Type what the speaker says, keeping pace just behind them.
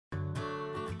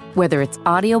Whether it's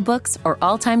audiobooks or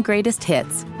all-time greatest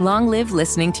hits, long live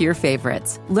listening to your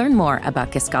favorites. Learn more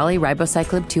about Kisqali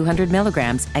Ribociclib 200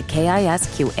 milligrams at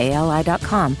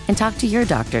KISQALI.com and talk to your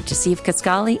doctor to see if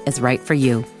Kisqali is right for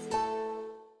you.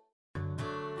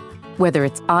 Whether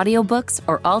it's audiobooks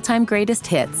or all-time greatest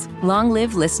hits, long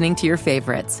live listening to your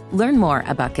favorites. Learn more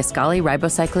about Kisqali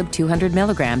Ribociclib 200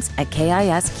 milligrams at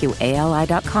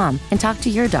KISQALI.com and talk to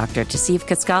your doctor to see if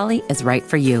Kisqali is right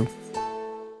for you.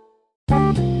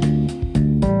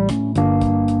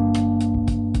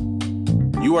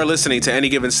 You are listening to Any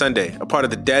Given Sunday, a part of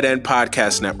the Dead End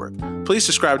Podcast Network. Please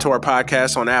subscribe to our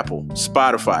podcast on Apple,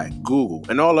 Spotify, Google,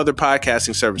 and all other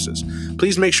podcasting services.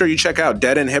 Please make sure you check out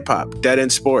Dead End Hip Hop, Dead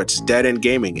End Sports, Dead End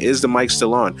Gaming, Is the Mic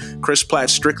Still On, Chris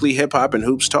Platt's Strictly Hip Hop and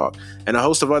Hoops Talk, and a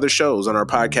host of other shows on our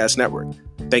podcast network.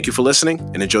 Thank you for listening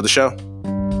and enjoy the show.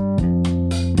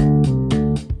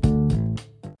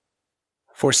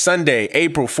 For Sunday,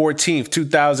 April 14th,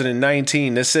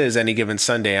 2019, this is Any Given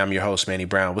Sunday. I'm your host, Manny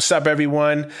Brown. What's up,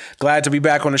 everyone? Glad to be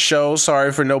back on the show.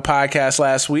 Sorry for no podcast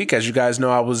last week. As you guys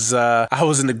know, I was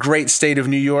in the great state of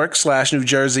New York / New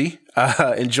Jersey.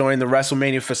 Enjoying the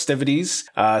WrestleMania festivities.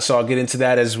 So I'll get into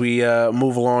that as we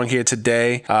move along here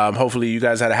today. Hopefully you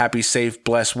guys had a happy, safe,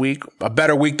 blessed week. A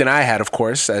better week than I had, of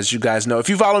course, as you guys know. If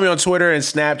you follow me on Twitter and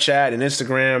Snapchat and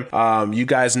Instagram, you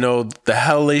guys know the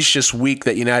hellacious week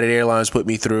that United Airlines put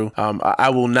me through. I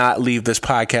will not leave this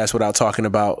podcast without talking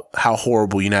about how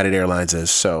horrible United Airlines is.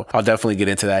 So I'll definitely get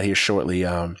into that here shortly.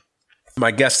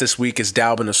 My guest this week is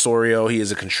Dalvin Osorio. He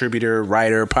is a contributor,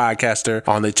 writer, podcaster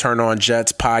on the Turn On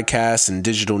Jets podcast and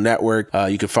digital network.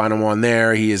 You can find him on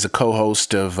there. He is a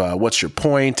co-host of What's Your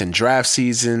Point and Draft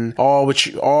Season, all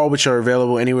which are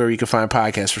available anywhere you can find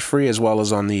podcasts for free, as well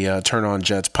as on the Turn On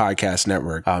Jets podcast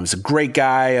network. He's a great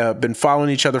guy. Been following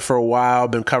each other for a while,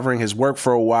 been covering his work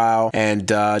for a while, and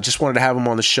just wanted to have him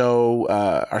on the show.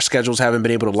 Our schedules haven't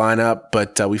been able to line up,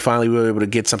 but we finally were able to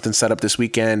get something set up this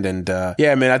weekend. And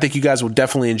yeah, man, I think you guys will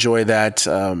definitely enjoy that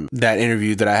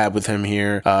interview that I had with him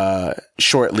here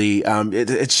shortly.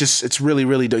 It's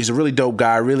really dope. He's a really dope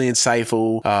guy, really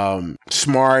insightful,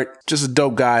 smart, just a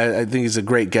dope guy. I think he's a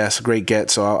great guest, a great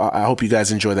get. So I hope you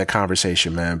guys enjoy that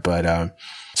conversation, man. But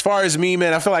as far as me,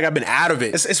 man, I feel like I've been out of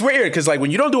it. It's weird because like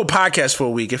when you don't do a podcast for a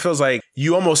week, it feels like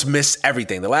you almost miss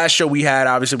everything. The last show we had,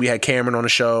 obviously we had Cameron on the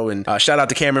show, and shout out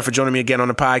to Cameron for joining me again on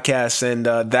the podcast. And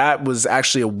that was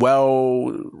actually a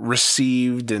well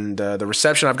received, and the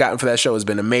reception I've gotten for that show has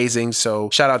been amazing. So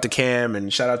shout out to Cam,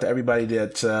 and shout out to everybody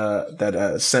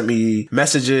that sent me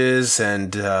messages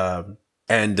and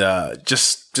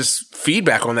just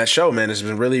feedback on that show, man. It's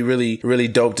been really, really, really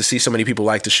dope to see so many people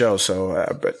like the show. So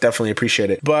definitely appreciate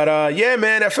it. But yeah,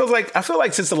 man, I feel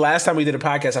like since the last time we did a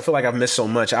podcast, I feel like I've missed so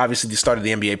much. Obviously, the start of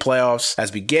the NBA playoffs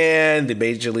has began. The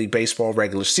Major League Baseball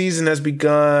regular season has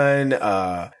begun.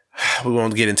 We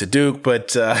won't get into Duke, but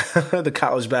the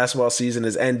college basketball season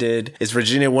has ended. Is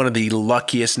Virginia one of the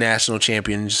luckiest national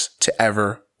champions to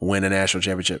ever win a national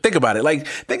championship? Think about it.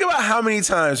 Think about how many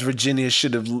times Virginia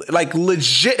should have,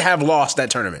 legit have lost that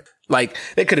tournament.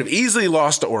 They could have easily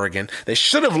lost to Oregon. They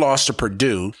should have lost to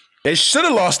Purdue. They should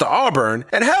have lost to Auburn.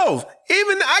 And hell,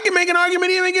 even I can make an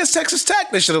argument even against Texas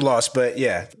Tech, they should have lost. But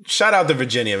yeah, shout out to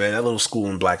Virginia, man. That little school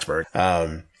in Blacksburg.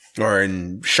 Or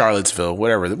in Charlottesville,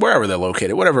 wherever they're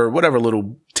located, whatever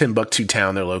little Timbuktu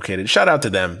town they're located. Shout out to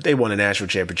them. They won a national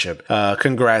championship.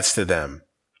 Congrats to them.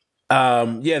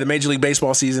 Yeah, the Major League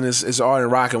Baseball season is on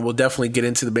and rocking. We'll definitely get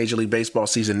into the Major League Baseball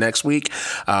season next week.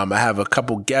 I have a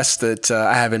couple guests that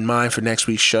I have in mind for next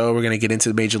week's show. We're going to get into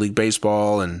the Major League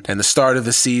Baseball and the start of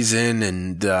the season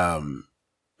and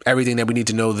everything that we need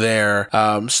to know there.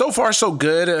 So far, so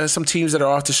good. Some teams that are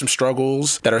off to some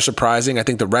struggles that are surprising. I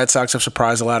think the Red Sox have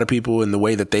surprised a lot of people in the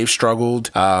way that they've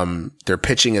struggled. Their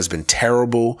pitching has been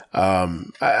terrible.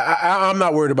 I'm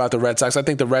not worried about the Red Sox. I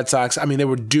think the Red Sox, they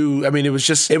were due. It was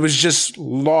just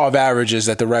law of averages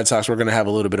that the Red Sox were going to have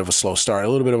a little bit of a slow start, a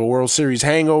little bit of a World Series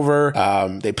hangover.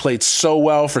 They played so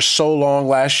well for so long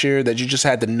last year that you just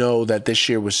had to know that this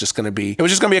year was just going to be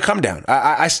a come down.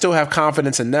 I still have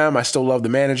confidence in them. I still love the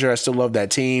manager. I still love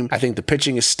that team. I think the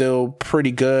pitching is still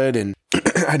pretty good, and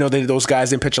I know that those guys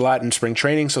didn't pitch a lot in spring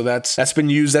training, so that's been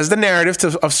used as the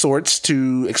narrative of sorts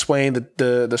to explain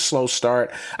the slow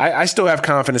start. I still have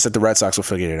confidence that the Red Sox will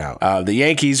figure it out. The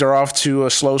Yankees are off to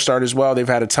a slow start as well. They've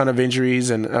had a ton of injuries,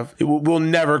 and we'll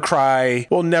never cry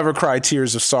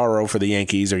tears of sorrow for the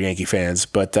Yankees or Yankee fans,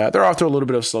 but they're off to a little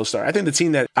bit of a slow start. I think the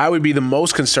team that I would be the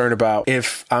most concerned about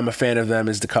if I'm a fan of them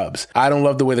is the Cubs. I don't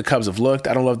love the way the Cubs have looked.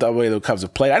 I don't love the way the Cubs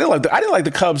have played. I didn't like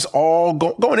the Cubs all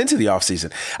going into the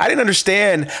offseason. I didn't understand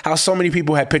understand how so many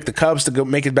people had picked the Cubs to go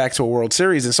make it back to a World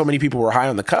Series, and so many people were high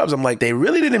on the Cubs. I'm like, they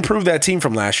really didn't improve that team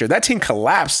from last year. That team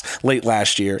collapsed late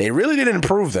last year. They really didn't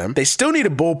improve them. They still need a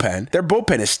bullpen. Their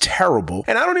bullpen is terrible.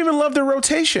 And I don't even love their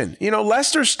rotation.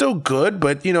 Lester's still good,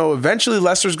 but, eventually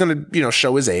Lester's going to,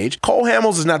 show his age. Cole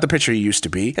Hamels is not the pitcher he used to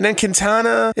be. And then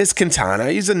Quintana is Quintana.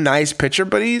 He's a nice pitcher,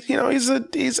 but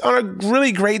he's on a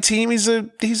really great team. He's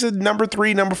a number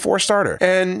 3, number 4 starter.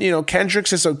 And,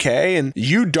 Kendricks is okay. And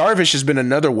Darvish has been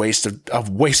another waste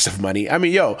of money. I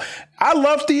mean, I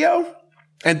love Theo.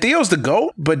 And Theo's the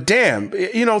GOAT, but damn,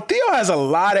 Theo has a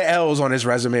lot of L's on his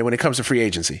resume when it comes to free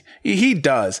agency. He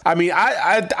does. I mean,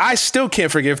 I still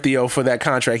can't forgive Theo for that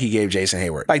contract he gave Jason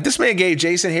Hayward. Like, this man gave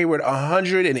Jason Hayward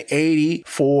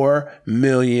 $184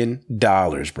 million,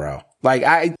 bro.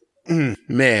 Like,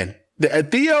 man.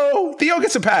 Theo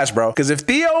gets a pass, bro. Because if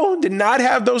Theo did not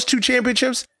have those 2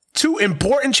 championships, 2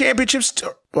 important championships,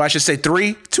 well, I should say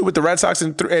 3, 2 with the Red Sox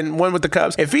and 1 with the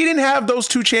Cubs. If he didn't have those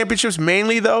 2 championships,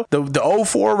 mainly though, the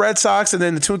 04 Red Sox and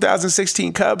then the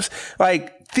 2016 Cubs,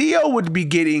 like, Theo would be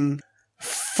getting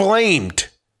flamed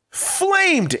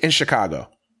in Chicago.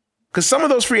 Because some of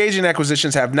those free agent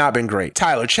acquisitions have not been great.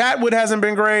 Tyler Chatwood hasn't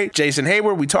been great. Jason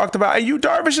Hayward, we talked about. And Yu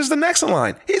Darvish is the next in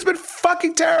line. He's been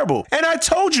fucking terrible. And I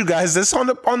told you guys this on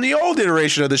the old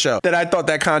iteration of the show, that I thought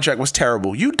that contract was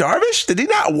terrible. Yu Darvish? Did Theo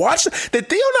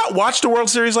not watch the World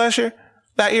Series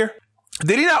that year?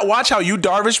 Did he not watch how Yu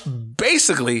Darvish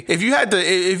basically, if you had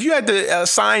to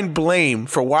assign blame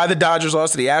for why the Dodgers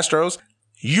lost to the Astros,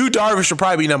 Yu Darvish would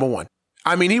probably be number 1.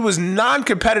 I mean, he was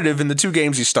non-competitive in the 2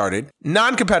 games he started.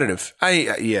 Non-competitive.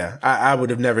 I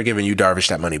would have never given Yu Darvish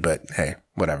that money, but hey,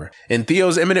 whatever. In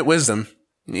Theo's eminent wisdom,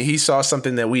 he saw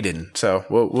something that we didn't. So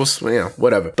we'll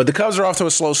whatever. But the Cubs are off to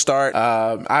a slow start.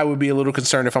 I would be a little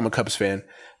concerned if I'm a Cubs fan.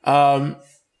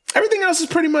 Everything else is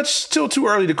pretty much still too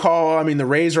early to call. I mean, the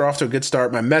Rays are off to a good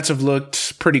start. My Mets have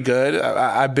looked pretty good.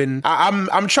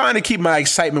 I'm trying to keep my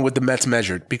excitement with the Mets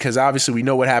measured, because obviously we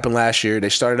know what happened last year. They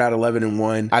started out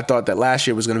 11-1. I thought that last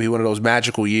year was going to be one of those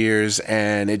magical years,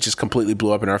 and it just completely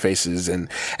blew up in our faces. And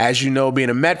as you know, being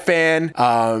a Met fan,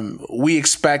 we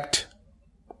expect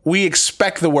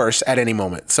the worst at any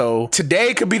moment. So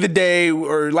today could be the day,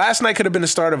 or last night could have been the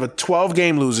start of a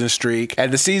 12-game losing streak,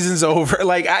 and the season's over.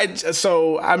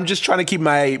 So I'm just trying to keep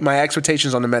my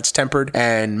expectations on the Mets tempered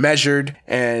and measured.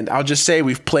 And I'll just say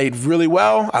we've played really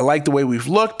well. I like the way we've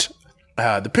looked.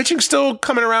 The pitching's still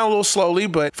coming around a little slowly,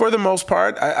 but for the most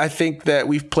part, I think that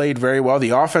we've played very well.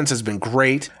 The offense has been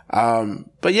great.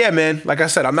 But yeah, man, like I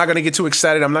said, I'm not going to get too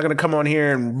excited. I'm not going to come on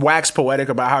here and wax poetic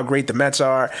about how great the Mets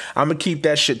are. I'm going to keep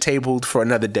that shit tabled for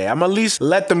another day. I'm going to at least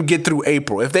let them get through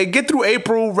April. If they get through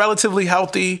April relatively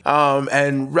healthy,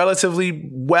 and relatively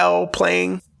well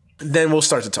playing, then we'll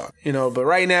start to talk, but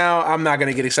right now I'm not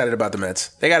going to get excited about the Mets.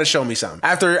 They got to show me something.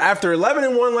 After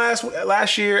 11-1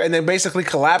 last year and then basically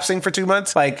collapsing for 2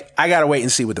 months, like, I got to wait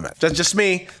and see with the Mets. That's just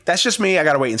me. I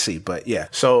got to wait and see. But yeah,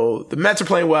 so the Mets are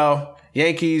playing well.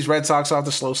 Yankees, Red Sox off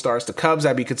the slow starts. The Cubs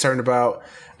I'd be concerned about.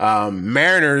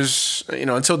 Mariners,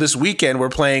 until this weekend, we're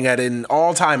playing at an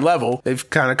all-time level. They've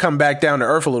kind of come back down to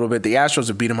earth a little bit. The Astros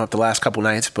have beat them up the last couple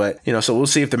nights, but, so we'll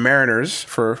see if the Mariners,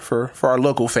 for our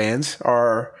local fans,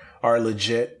 are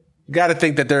legit. Got to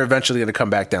think that they're eventually going to come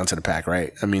back down to the pack,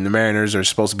 right? I mean, the Mariners are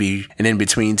supposed to be an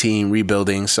in-between team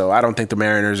rebuilding, so I don't think the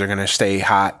Mariners are going to stay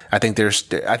hot. I think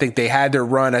they had their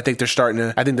run. I think they're starting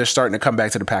to come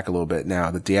back to the pack a little bit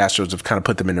now that the Astros have kind of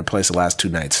put them in their place the last 2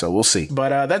 nights. So we'll see.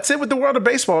 But that's it with the world of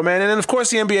baseball, man. And then of course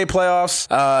the NBA playoffs.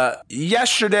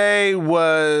 Yesterday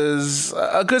was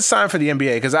a good sign for the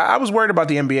NBA, because I was worried about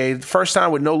the NBA. First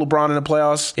time with no LeBron in the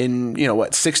playoffs in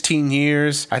 16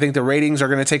 years. I think the ratings are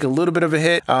going to take a little bit of a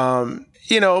hit.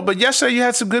 But yesterday you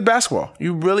had some good basketball.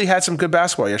 You really had some good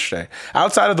basketball yesterday.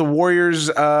 Outside of the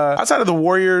Warriors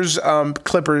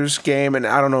Clippers game, and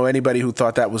I don't know anybody who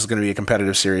thought that was going to be a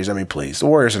competitive series. I mean, please, the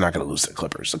Warriors are not going to lose to the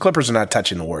Clippers. The Clippers are not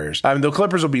touching the Warriors. I mean, the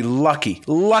Clippers will be lucky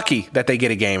that they get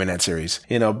a game in that series.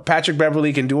 Patrick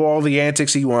Beverley can do all the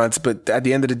antics he wants, but at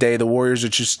the end of the day, the Warriors are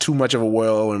just too much of a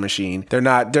well-oiled machine.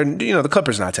 The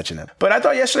Clippers are not touching them. But I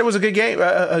thought yesterday was a good game,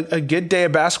 a good day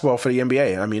of basketball for the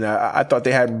NBA. I mean, I thought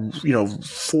they had, they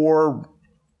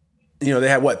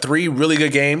had 3 really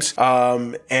good games.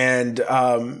 I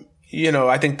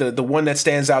think the one that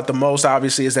stands out the most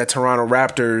obviously is that Toronto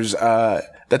Raptors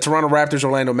the Toronto Raptors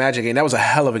Orlando Magic game, that was a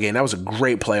hell of a game. That was a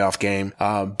great playoff game.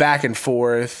 Back and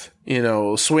forth,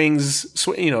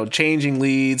 changing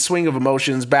leads, swing of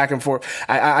emotions, back and forth.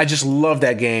 I just love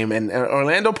that game. And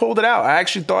Orlando pulled it out. I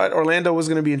actually thought Orlando was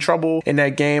going to be in trouble in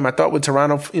that game. I thought when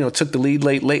Toronto, took the lead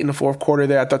late in the fourth quarter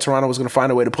there, I thought Toronto was going to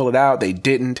find a way to pull it out. They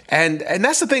didn't. And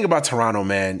that's the thing about Toronto,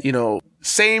 man.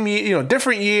 Same year,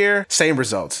 different year, same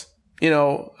results.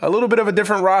 A little bit of a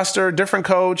different roster, different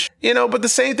coach, but the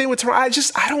same thing with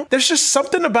Toronto. There's just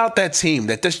something about that team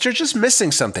that you're just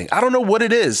missing something. I don't know what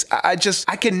it is. I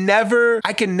can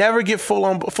never get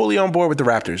fully on board with the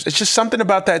Raptors. It's just something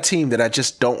about that team that I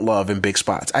just don't love in big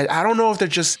spots. I don't know if they're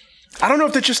just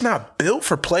not built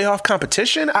for playoff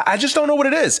competition. I just don't know what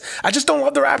it is. I just don't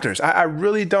love the Raptors. I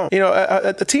really don't.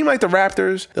 A team like the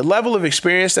Raptors, the level of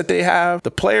experience that they have,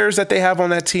 the players that they have on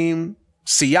that team,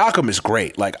 Siakam is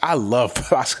great. Like, I love,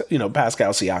 Pascal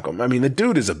Siakam. I mean, the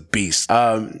dude is a beast.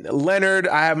 Leonard,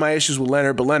 I have my issues with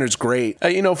Leonard, but Leonard's great.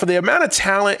 For the amount of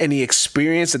talent and the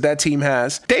experience that team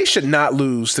has, they should not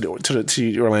lose to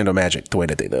the Orlando Magic the way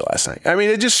that they did last night. I mean,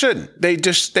 they just shouldn't. They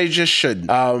just shouldn't.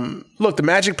 Look, the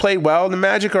Magic played well. The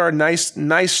Magic are a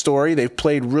nice story. They've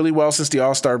played really well since the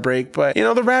All-Star break, but, the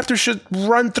Raptors should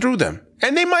run through them.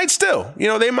 And they might still,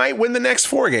 they might win the next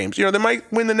 4 games. They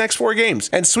might win the next 4 games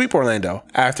and sweep Orlando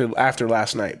after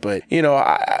last night. But,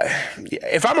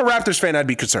 if I'm a Raptors fan, I'd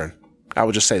be concerned. I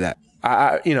would just say that.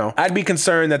 I'd be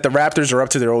concerned that the Raptors are up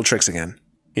to their old tricks again.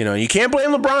 You can't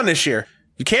blame LeBron this year.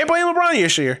 You can't blame LeBron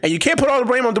this year. And you can't put all the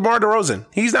blame on DeMar DeRozan.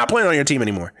 He's not playing on your team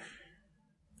anymore.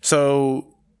 So,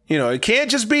 it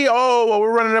can't just be,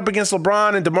 we're running up against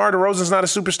LeBron and DeMar DeRozan's not a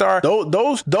superstar.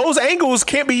 Those angles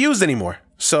can't be used anymore.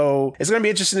 So it's going to be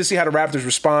interesting to see how the Raptors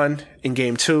respond in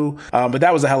game 2. But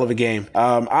that was a hell of a game.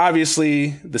 Obviously,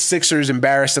 the Sixers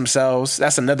embarrassed themselves.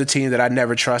 That's another team that I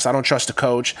never trust. I don't trust the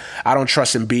coach. I don't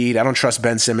trust Embiid. I don't trust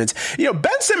Ben Simmons.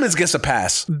 Ben Simmons gets a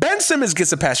pass.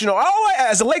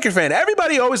 As a Laker fan,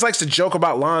 everybody always likes to joke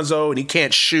about Lonzo and he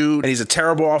can't shoot and he's a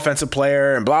terrible offensive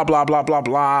player and blah, blah, blah, blah,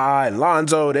 blah, and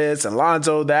Lonzo this and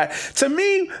Lonzo that. To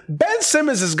me, Ben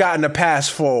Simmons has gotten a pass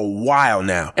for a while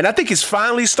now. And I think he's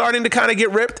finally starting to kind of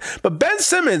get ripped, but Ben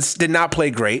Simmons did not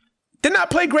play great. Did not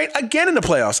play great again in the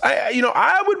playoffs.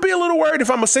 I would be a little worried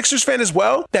if I'm a Sixers fan as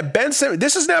well, that Ben Simmons,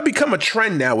 this has now become a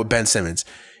trend now with Ben Simmons.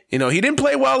 He didn't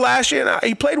play well last year, and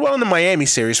he played well in the Miami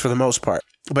series for the most part.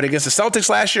 But against the Celtics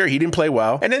last year, he didn't play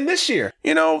well. And then this year,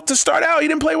 to start out, he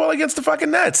didn't play well against the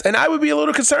fucking Nets. And I would be a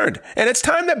little concerned. And it's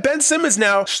time that Ben Simmons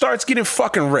now starts getting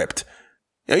fucking ripped.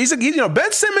 Ben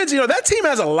Simmons, that team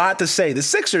has a lot to say. The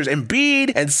Sixers,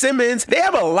 Embiid and Simmons, they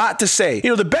have a lot to say.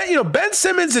 Ben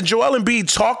Simmons and Joel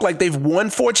Embiid talk like they've won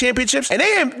 4 championships, and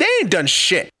they ain't done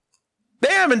shit.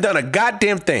 They haven't done a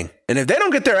goddamn thing. And if they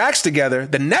don't get their acts together,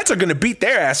 the Nets are going to beat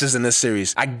their asses in this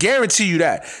series. I guarantee you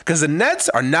that. Because the Nets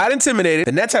are not intimidated.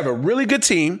 The Nets have a really good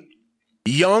team.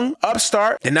 Young,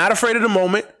 upstart. They're not afraid of the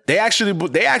moment. They actually,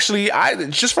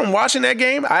 just from watching that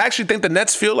game, I actually think the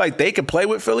Nets feel like they can play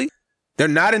with Philly. They're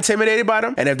not intimidated by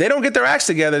them. And if they don't get their acts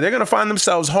together, they're going to find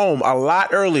themselves home a lot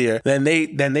earlier than they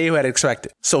had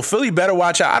expected. So Philly better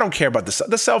watch out. I don't care about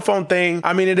the cell phone thing.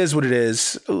 I mean, it is what it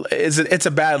is. It's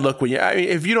a bad look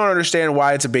if you don't understand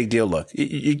why it's a big deal. Look,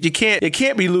 you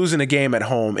can't be losing a game at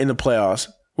home in the playoffs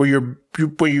where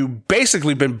you've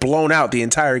basically been blown out the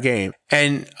entire game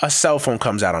and a cell phone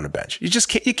comes out on the bench.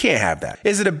 You can't have that.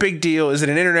 Is it a big deal? Is it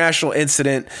an international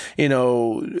incident?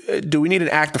 Do we need an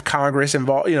act of Congress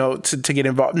involved, to get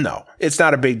involved? No, it's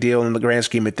not a big deal in the grand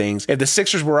scheme of things. If the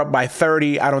Sixers were up by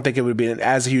 30, I don't think it would be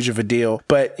as huge of a deal,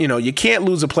 but you can't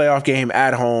lose a playoff game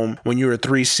at home when you're a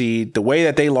 3 seed, the way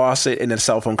that they lost it and the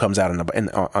cell phone comes out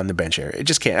on the bench area. It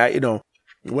just can't,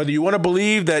 whether you want to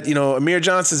believe that, Amir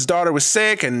Johnson's daughter was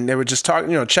sick and they were just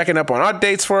talking, checking up on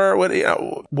updates for her,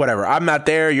 whatever. I'm not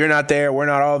there. You're not there. We're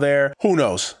not all there. Who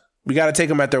knows? We got to take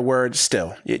them at their word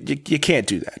still. You can't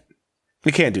do that.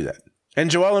 You can't do that.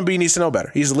 And Joel Embiid needs to know better.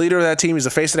 He's the leader of that team. He's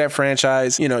the face of that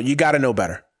franchise. You got to know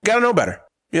better. You got to know better.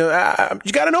 You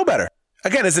got to know better.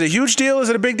 Again, is it a huge deal? Is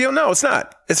it a big deal? No, it's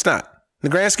not. It's not. In the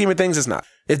grand scheme of things, it's not.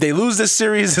 If they lose this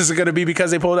series, is it going to be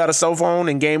because they pulled out a cell phone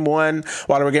in game 1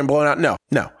 while they were getting blown out? No.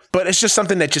 But it's just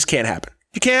something that just can't happen.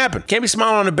 You can't happen. Can't be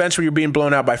smiling on the bench when you're being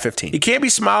blown out by 15. You can't be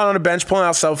smiling on the bench pulling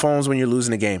out cell phones when you're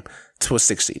losing a game to a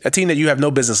 6 seed, a team that you have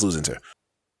no business losing to.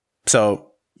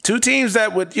 So 2 teams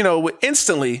that would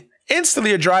instantly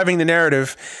are driving the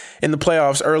narrative in the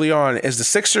playoffs early on is the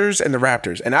Sixers and the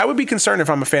Raptors. And I would be concerned if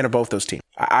I'm a fan of both those teams.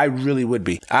 I really would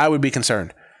be. I would be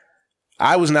concerned.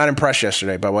 I was not impressed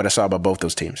yesterday by what I saw by both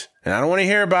those teams. And I don't want to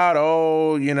hear about,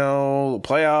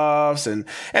 playoffs. And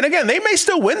again, they may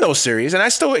still win those series, and I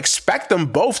still expect them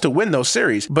both to win those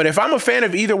series. But if I'm a fan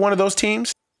of either one of those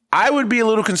teams, I would be a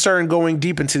little concerned going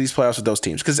deep into these playoffs with those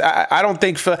teams, because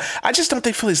I just don't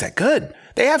think Philly's that good.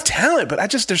 They have talent, but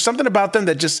there's something about them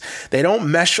that they don't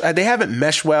mesh. They haven't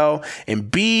meshed well.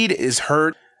 Embiid is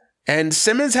hurt. And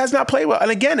Simmons has not played well.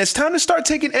 And again, it's time to start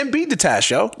taking Embiid to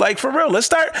task, yo. Like, for real, let's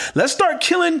start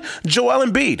killing Joel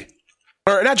Embiid.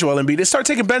 Or not Joel Embiid. Let's start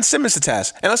taking Ben Simmons to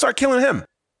task. And let's start killing him.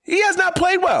 He has not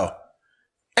played well.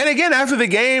 And again, after the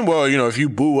game, well, if you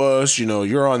boo us,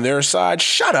 you're on their side.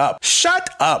 Shut up.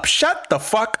 Shut up. Shut the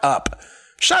fuck up.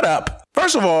 Shut up.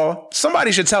 First of all,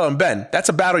 somebody should tell him, Ben, that's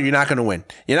a battle you're not going to win.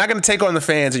 You're not going to take on the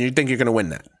fans and you think you're going to win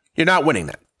that. You're not winning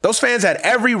that. Those fans had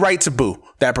every right to boo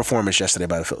that performance yesterday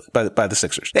by the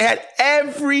Sixers. They had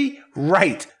every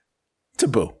right to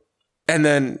boo. And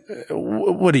then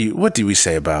what do we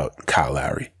say about Kyle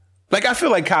Lowry? Like, I feel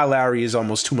like Kyle Lowry is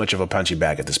almost too much of a punching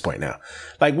bag at this point now.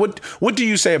 Like, what do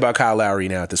you say about Kyle Lowry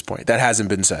now at this point that hasn't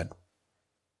been said?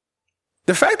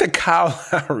 The fact that Kyle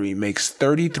Lowry makes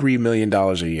 $33 million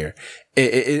a year,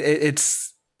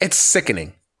 it's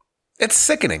sickening. It's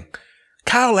sickening.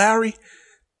 Kyle Lowry,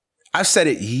 I've said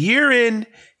it year in,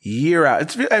 year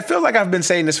out. It feels like I've been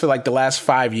saying this for like the last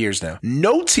 5 years now.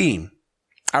 No team,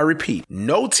 I repeat,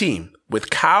 no team with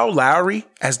Kyle Lowry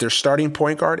as their starting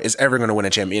point guard is ever going to win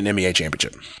an NBA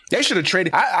championship. They should have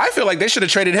traded. I feel like they should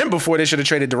have traded him before they should have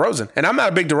traded DeRozan. And I'm not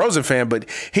a big DeRozan fan, but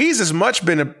he's as much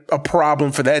been a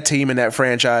problem for that team and that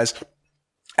franchise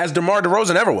as DeMar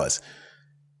DeRozan ever was.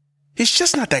 He's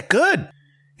just not that good.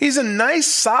 He's a nice,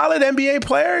 solid NBA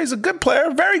player. He's a good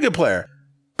player, very good player.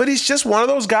 But he's just one of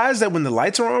those guys that when the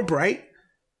lights are on bright,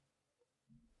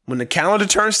 when the calendar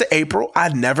turns to April,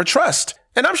 I'd never trust.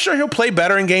 And I'm sure he'll play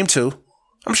better in game 2.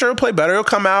 I'm sure he'll play better. He'll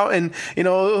come out and,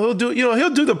 he'll do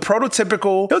the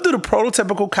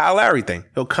prototypical Kyle Lowry thing.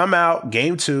 He'll come out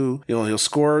game 2, he'll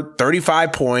score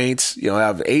 35 points,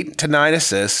 have 8 to 9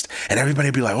 assists, and everybody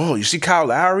will be like, oh, you see Kyle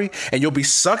Lowry? And you'll be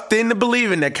sucked into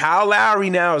believing that Kyle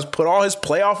Lowry now has put all his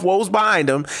playoff woes behind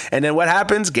him. And then what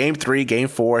happens? Game 3, game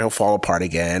 4, he'll fall apart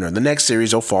again, or the next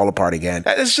series he'll fall apart again.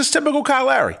 It's just typical Kyle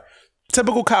Lowry.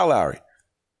 Typical Kyle Lowry.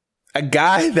 A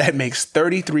guy that makes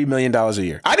 $33 million a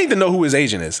year. I need to know who his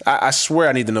agent is. I swear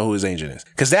I need to know who his agent is.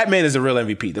 Because that man is a real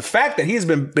MVP. The fact that he's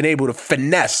been able to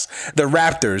finesse the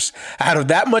Raptors out of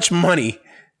that much money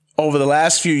over the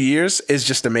last few years is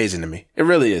just amazing to me. It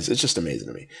really is. It's just amazing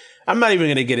to me. I'm not even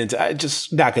going to get into, I'm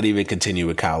just not going to even continue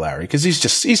with Kyle Lowry because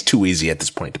he's too easy at this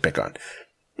point to pick on.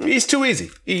 He's too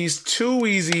easy. He's too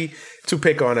easy to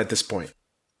pick on at this point.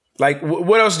 Like,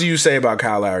 what else do you say about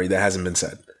Kyle Lowry that hasn't been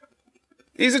said?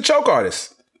 He's a choke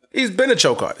artist. He's been a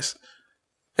choke artist.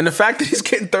 And the fact that he's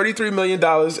getting $33 million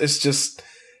is just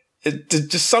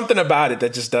something about it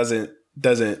that just doesn't,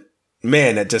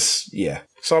 man, that just, yeah.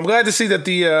 So I'm glad to see that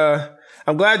the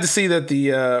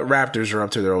Raptors are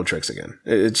up to their old tricks again.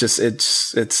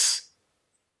 It's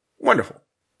wonderful.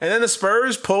 And then the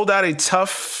Spurs pulled out a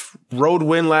tough road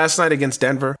win last night against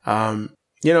Denver.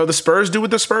 The Spurs do what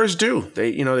the Spurs do.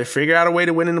 They figure out a way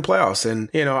to win in the playoffs. And,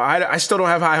 I still don't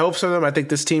have high hopes for them. I think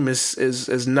this team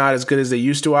is not as good as they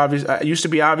used to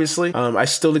be, obviously. I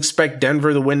still expect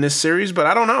Denver to win this series, but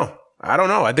I don't know.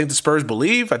 I think the Spurs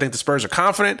believe. I think the Spurs are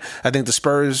confident. I think the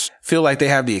Spurs feel like they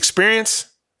have the experience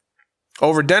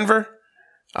over Denver.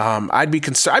 I'd be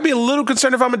a little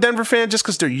concerned if I'm a Denver fan just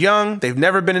because they're young. They've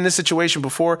never been in this situation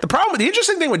before. The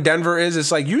interesting thing with Denver is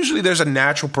it's like usually there's a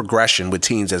natural progression with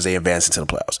teams as they advance into the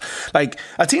playoffs. Like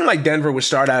a team like Denver would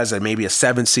start out as maybe a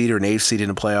 7th seed or an 8th seed in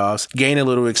the playoffs, gain a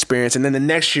little experience, and then the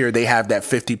next year they have that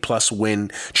 50-plus win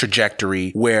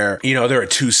trajectory where, they're a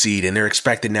 2 seed and they're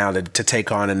expected now to take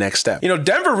on the next step.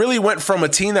 Denver really went from a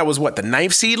team that was the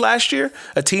 9th seed last year,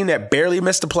 a team that barely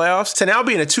missed the playoffs, to now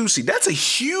being a 2 seed. That's a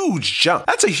huge jump.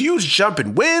 That's a huge jump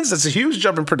in wins. That's a huge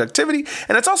jump in productivity.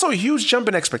 And it's also a huge jump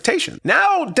in expectation.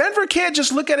 Now, Denver can't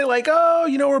just look at it like,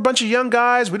 we're a bunch of young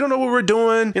guys. We don't know what we're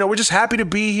doing. We're just happy to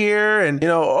be here. And,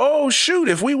 oh, shoot,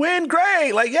 if we win,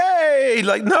 great. Like, yay.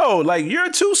 Like, no, like you're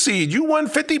a 2 seed. You won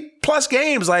 50 plus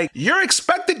games. Like you're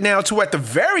expected now to, at the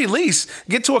very least,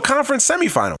 get to a conference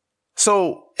semifinal.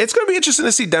 So it's going to be interesting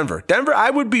to see Denver.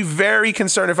 I would be very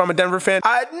concerned if I'm a Denver fan.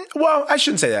 I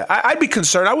shouldn't say that. I'd be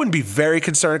concerned. I wouldn't be very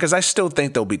concerned because I still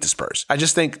think they'll beat the Spurs. I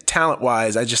just think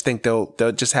talent-wise, I just think they'll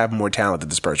just have more talent than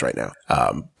the Spurs right now.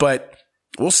 But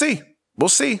we'll see.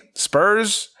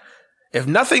 Spurs, if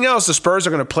nothing else, the Spurs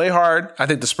are going to play hard. I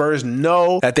think the Spurs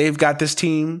know that they've got this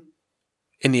team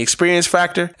in the experience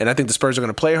factor, and I think the Spurs are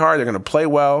going to play hard. They're going to play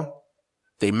well.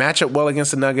 They match up well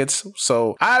against the Nuggets.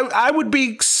 So I would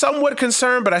be somewhat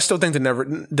concerned, but I still think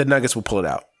the Nuggets will pull it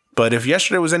out. But if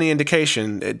yesterday was any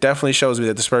indication, it definitely shows me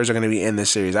that the Spurs are going to be in this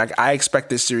series. I expect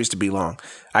this series to be long.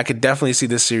 I could definitely see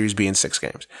this series being 6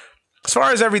 games. As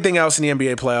far as everything else in the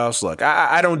NBA playoffs, look,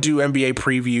 I don't do NBA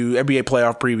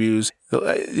playoff previews.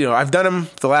 You know, I've done them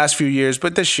the last few years,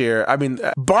 but this year, I mean,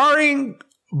 barring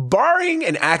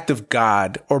an act of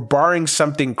God or barring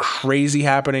something crazy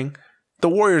happening, the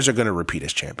Warriors are going to repeat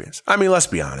as champions. I mean, let's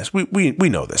be honest. We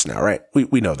know this now, right?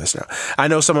 We know this now. I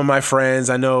know some of my friends.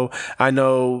 I know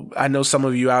some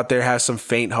of you out there have some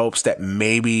faint hopes that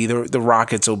maybe the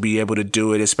Rockets will be able to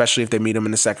do it, especially if they meet them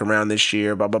in the second round this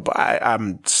year. Blah, blah, blah.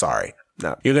 I'm sorry.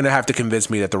 No, you're going to have to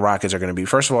convince me that the Rockets are going to be,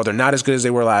 first of all, they're not as good as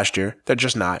they were last year. They're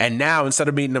just not. And now, instead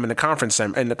of meeting them in the conference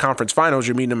finals,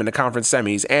 you're meeting them in the conference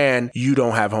semis, and you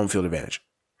don't have home field advantage.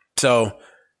 So,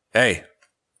 hey,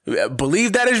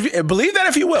 believe that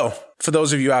if you will. For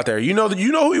those of you out there, you know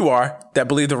who you are that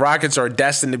believe the Rockets are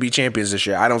destined to be champions this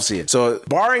year. I don't see it. So,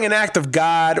 barring an act of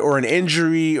God or an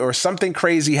injury or something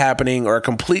crazy happening or a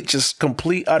complete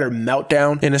utter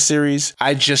meltdown in a series,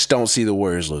 I just don't see the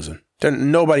Warriors losing.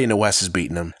 Nobody in the West is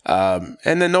beating them.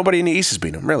 And then nobody in the East is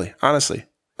beating them, really, honestly.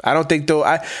 I don't think, though,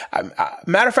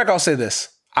 matter of fact, I'll say this.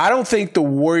 I think the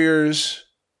Warriors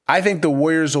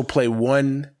will play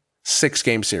 1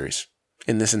 6-game series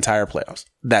in this entire playoffs.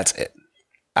 That's it.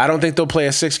 I don't think they'll play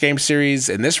a 6-game series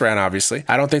in this round, obviously.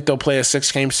 I don't think they'll play a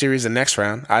 6-game series in next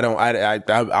round.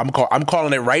 I'm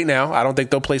calling it right now. I don't think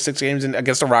they'll play 6 games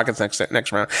against the Rockets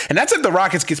next round. And that's if the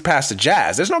Rockets gets past the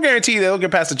Jazz. There's no guarantee they'll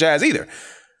get past the Jazz either.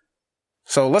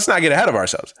 So let's not get ahead of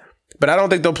ourselves. But I don't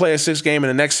think they'll play a 6-game in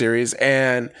the next series.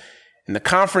 And in the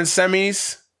conference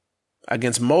semis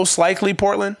against most likely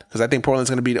Portland, because I think Portland's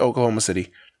going to beat Oklahoma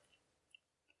City,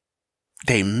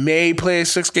 they may play a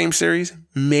 6-game series.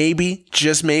 Maybe,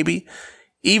 just maybe.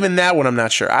 Even that one, I'm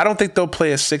not sure. I don't think they'll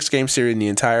play a 6-game series in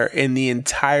the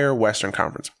entire Western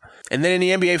Conference. And then in the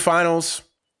NBA Finals,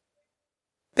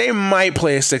 they might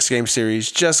play a 6-game series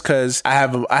just because I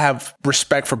have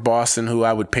respect for Boston, who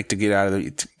I would pick to get out of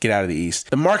the East.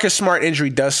 The Marcus Smart injury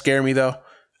does scare me, though.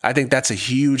 I think that's a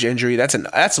huge injury.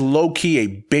 That's low key a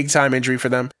big time injury for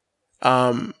them.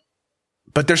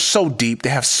 But they're so deep. They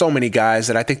have so many guys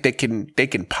that I think they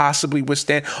can possibly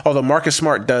withstand. Although Marcus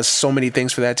Smart does so many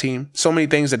things for that team, so many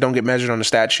things that don't get measured on the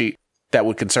stat sheet that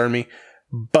would concern me.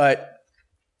 But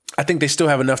I think they still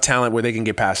have enough talent where they can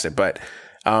get past it. But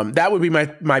that would be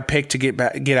my pick to get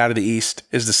out of the East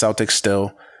is the Celtics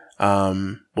still.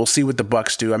 We'll see what the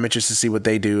Bucks do. I'm interested to see what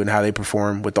they do and how they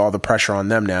perform with all the pressure on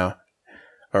them now.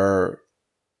 Or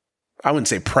I wouldn't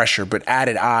say pressure, but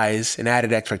added eyes and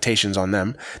added expectations on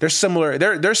them. They're similar.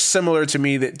 They're similar to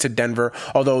me to Denver,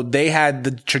 although they had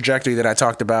the trajectory that I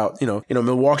talked about. You know,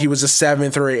 Milwaukee was a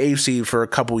 7th or an 8th seed for a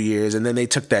couple years, and then they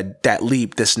took that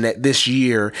leap this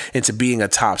year into being a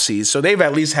top seed. So they've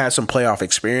at least had some playoff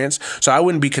experience. So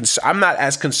I'm not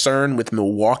as concerned with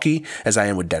Milwaukee as I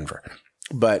am with Denver,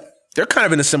 but they're kind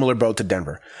of in a similar boat to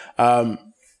Denver.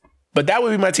 But that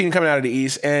would be my team coming out of the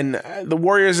East. And the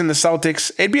Warriors and the Celtics,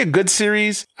 it'd be a good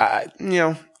series. That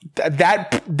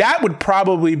would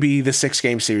probably be the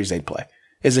 6-game series they'd play,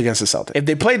 is against the Celtics. If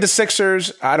they played the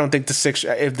Sixers, I don't think first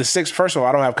of all,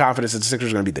 I don't have confidence that the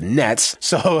Sixers are going to beat the Nets.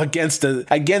 So against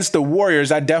the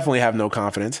Warriors, I definitely have no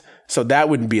confidence. So that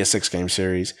wouldn't be a 6-game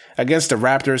series. Against the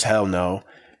Raptors, hell no.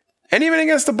 And even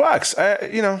against the Bucks, I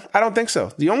don't think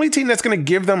so. The only team that's going to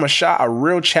give them a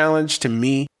real challenge to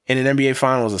me in an NBA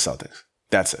Finals is the Celtics.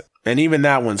 That's it. And even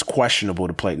that one's questionable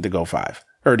to go 5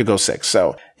 or to go 6.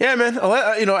 So yeah, man,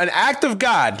 an act of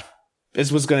God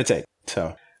is what's going to take.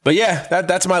 So, but yeah,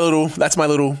 that's my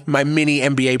mini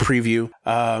NBA preview.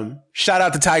 Shout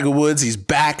out to Tiger Woods. He's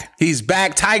back.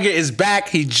 Tiger is back.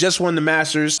 He just won the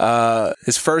Masters.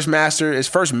 His first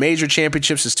major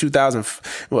championship since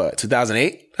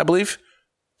 2008, I believe.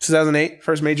 2008,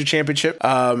 first major championship.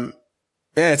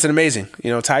 Yeah, it's amazing.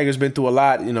 Tiger's been through a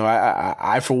lot.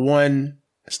 I for one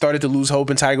started to lose hope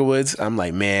in Tiger Woods. I'm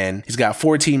like, man, he's got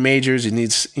 14 majors. He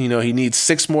needs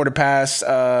 6 more to pass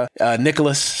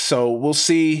Nicholas. So we'll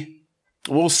see.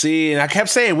 And I kept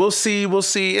saying, we'll see.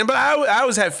 But I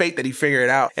always had faith that he'd figure it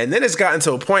out. And then it's gotten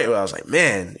to a point where I was like,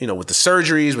 man, with the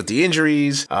surgeries, with the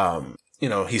injuries,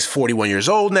 he's 41 years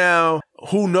old now.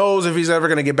 Who knows if he's ever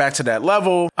going to get back to that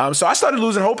level? So I started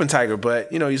losing hope in Tiger,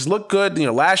 but he's looked good.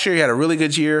 Last year he had a really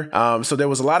good year. So there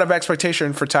was a lot of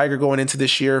expectation for Tiger going into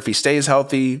this year. If he stays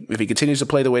healthy, if he continues to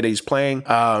play the way that he's playing,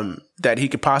 that he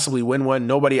could possibly win one.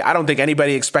 I don't think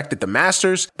anybody expected the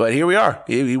Masters, but here we are.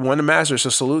 He won the Masters. So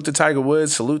salute to Tiger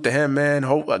Woods. Salute to him, man.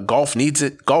 Golf needs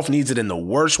it. Golf needs it in the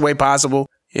worst way possible.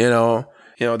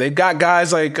 You know, they've got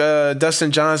guys like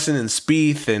Dustin Johnson and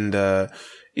Spieth and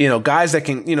you know, guys that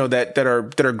can, you know, that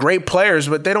are great players,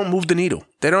 but they don't move the needle.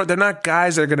 They're not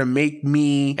guys that are going to make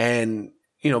me and,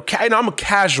 you know, I'm a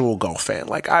casual golf fan.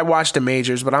 Like, I watch the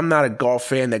majors, but I'm not a golf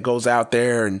fan that goes out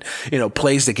there and, you know,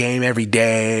 plays the game every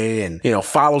day and, you know,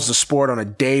 follows the sport on a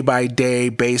day by day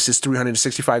basis,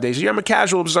 365 days a year. I'm a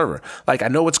casual observer. Like, I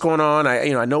know what's going on.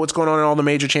 I know what's going on in all the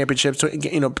major championships,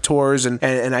 you know, tours, and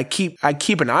I keep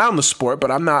an eye on the sport, but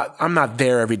I'm not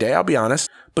there every day. I'll be honest.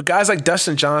 But guys like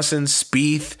Dustin Johnson,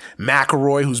 Spieth,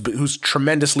 McIlroy, who's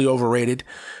tremendously overrated,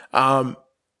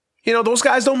 you know, those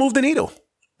guys don't move the needle.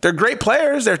 They're great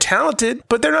players. They're talented,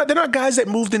 but they're not guys that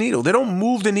move the needle. They don't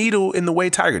move the needle in the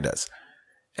way Tiger does.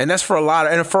 And that's for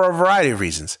a variety of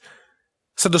reasons.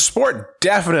 So the sport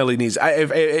definitely needs,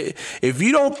 if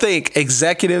you don't think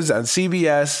executives on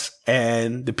CBS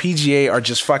and the PGA are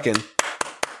just fucking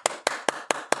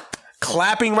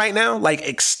clapping right now, like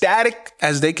ecstatic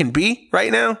as they can be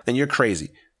right now, then you're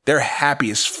crazy. They're happy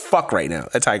as fuck right now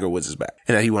that Tiger Woods is back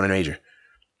and that he won a major.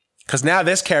 Because now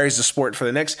this carries the sport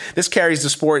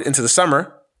into the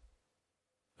summer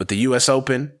with the US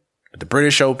Open, with the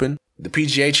British Open, the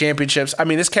PGA Championships. I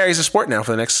mean, this carries the sport now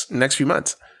for the next few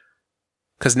months.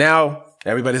 Because now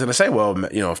everybody's going to say, well,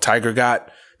 you know, if Tiger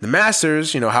got the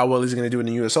Masters, you know, how well is he going to do in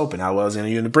the US Open? How well is he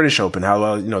going to do in the British Open? How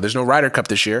well, you know, there's no Ryder Cup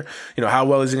this year. You know, how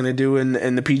well is he going to do in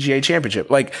the PGA Championship?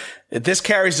 Like, this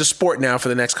carries the sport now for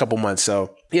the next couple months.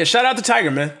 So, yeah, shout out to Tiger,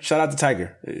 man. Shout out to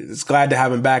Tiger. It's glad to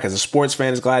have him back. As a sports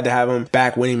fan, it's glad to have him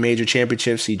back winning major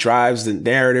championships. He drives the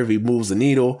narrative. He moves the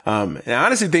needle. And I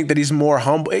honestly think that he's more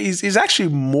humble. He's actually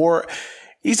more,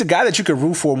 he's a guy that you could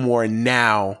root for more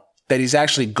now that he's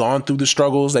actually gone through the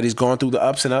struggles, that he's gone through the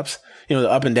ups and ups, you know, the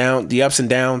ups and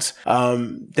downs,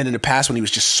 than in the past when he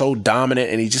was just so dominant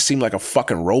and he just seemed like a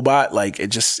fucking robot. Like it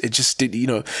just did, you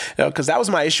know, cause that was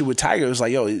my issue with Tiger. It was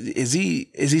like, yo, is he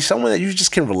someone that you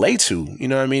just can relate to? You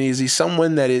know what I mean? Is he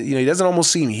someone that is, you know, he doesn't almost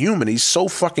seem human. He's so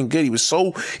fucking good.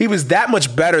 He was that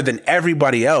much better than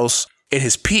everybody else at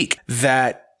his peak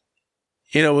that,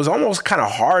 you know, it was almost kind of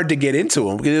hard to get into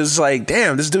him because it was like,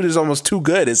 damn, this dude is almost too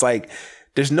good. It's like,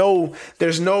 there's no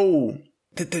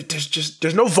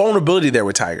vulnerability there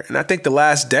with Tiger. And I think the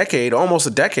last decade, almost a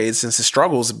decade since his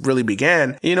struggles really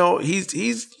began, you know,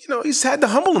 he's had to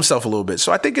humble himself a little bit.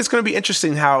 So I think it's going to be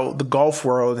interesting how the golf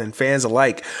world and fans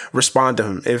alike respond to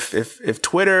him. If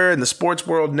Twitter and the sports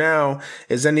world now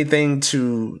is anything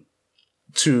to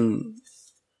take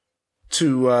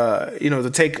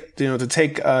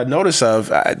notice of,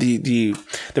 the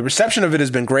reception of it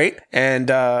has been great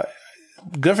and,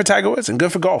 good for Tiger Woods and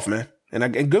good for golf, man.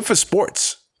 And good for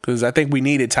sports because I think we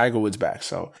needed Tiger Woods back.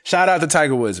 So shout out to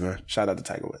Tiger Woods, man. Shout out to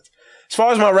Tiger Woods. As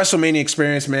far as my WrestleMania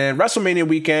experience, man, WrestleMania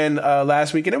weekend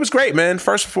last weekend, it was great, man.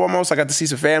 First and foremost, I got to see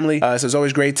some family. So it's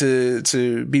always great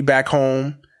to be back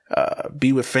home,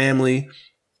 be with family.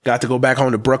 Got to go back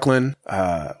home to Brooklyn,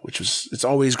 it's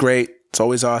always great. It's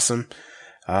always awesome.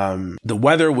 The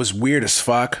weather was weird as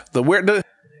fuck.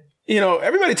 You know,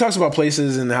 everybody talks about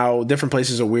places and how different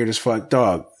places are weird as fuck.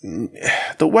 Dog,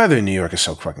 the weather in New York is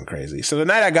so fucking crazy. So the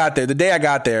day I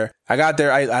got there,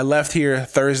 I left here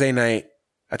Thursday night.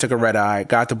 I took a red eye,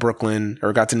 got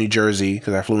to New Jersey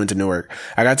because I flew into Newark.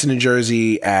 I got to New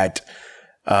Jersey at,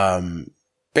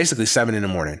 basically 7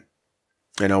 a.m.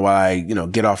 You know, while I,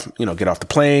 get off the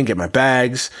plane, get my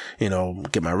bags,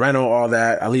 get my rental, all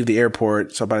that. I leave the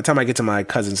airport. So by the time I get to my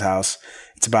cousin's house,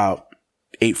 it's about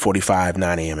 8:45,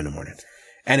 9 a.m. in the morning.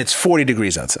 And it's 40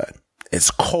 degrees outside.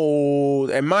 It's cold.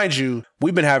 And mind you,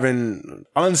 we've been having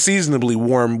unseasonably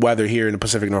warm weather here in the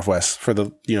Pacific Northwest for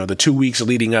the 2 weeks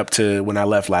leading up to when I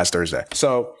left last Thursday.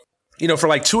 So, for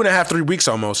like 2.5, 3 weeks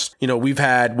almost, we've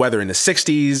had weather in the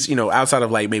 60s, outside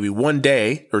of like maybe 1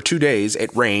 day or 2 days,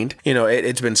 it rained.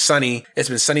 It's been sunny. It's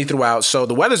been sunny throughout. So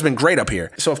the weather's been great up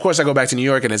here. So of course I go back to New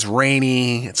York and it's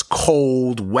rainy, it's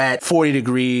cold, wet, 40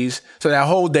 degrees. So that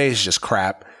whole day is just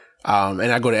crap. And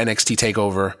I go to NXT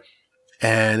TakeOver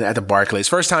and at the Barclays.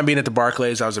 First time being at the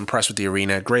Barclays, I was impressed with the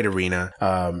arena. Great arena.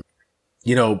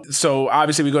 So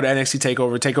obviously we go to NXT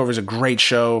TakeOver. TakeOver is a great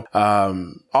show.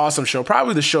 Awesome show.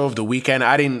 Probably the show of the weekend.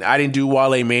 I didn't do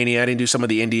Wale Mania. I didn't do some of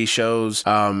the indie shows.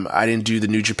 I didn't do the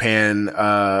New Japan,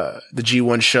 the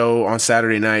G1 show on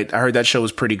Saturday night. I heard that show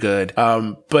was pretty good.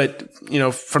 But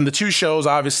from the two shows,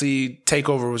 obviously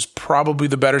TakeOver was probably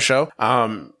the better show.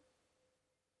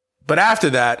 But after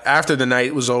that, after the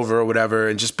night was over or whatever,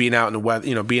 and just being out in the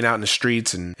weather, being out in the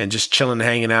streets and just chilling and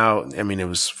hanging out. I mean, it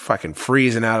was fucking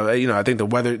freezing out. I think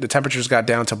the temperatures got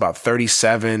down to about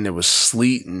 37. It was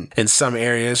sleet in some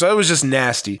areas. So it was just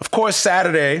nasty. Of course,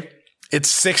 Saturday, it's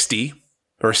 60.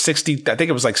 or 60, I think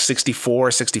it was like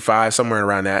 64, 65, somewhere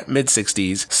around that, mid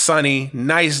 60s. Sunny,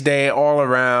 nice day all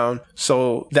around.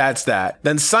 So that's that.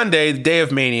 Then Sunday, the day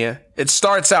of Mania, it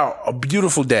starts out a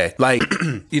beautiful day. Like,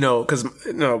 because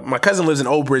my cousin lives in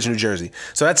Old Bridge, New Jersey.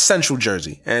 So that's central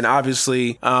Jersey. And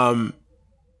obviously,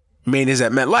 Mania's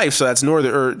at MetLife. So that's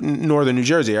northern New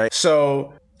Jersey, right?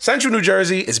 So central New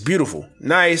Jersey is beautiful,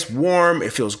 nice, warm.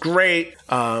 It feels great.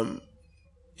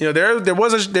 There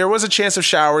was a chance of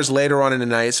showers later on in the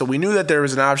night, so we knew that there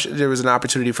was an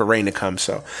opportunity for rain to come.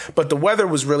 So, but the weather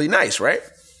was really nice, right?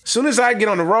 As soon as I get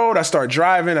on the road, I start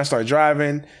driving,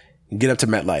 and get up to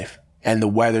MetLife, and the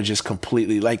weather just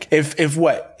completely, like,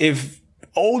 if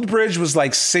Old Bridge was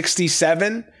like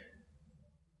 67,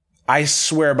 I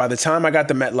swear by the time I got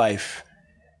to MetLife,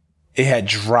 it had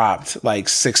dropped like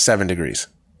 6-7 degrees.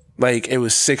 Like, it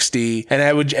was 60, and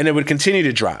it would continue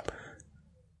to drop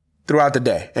throughout the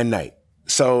day and night.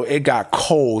 So it got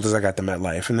cold as I got to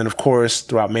MetLife. And then, of course,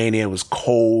 throughout Mania, it was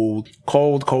cold.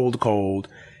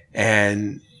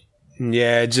 And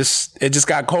yeah, it just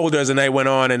got colder as the night went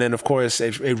on. And then, of course,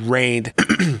 it rained.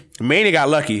 Mania got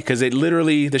lucky because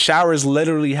the showers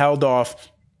literally held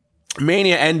off.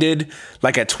 Mania ended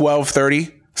like at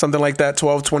 12:30, something like that.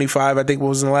 12:25, I think,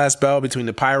 was the last bell between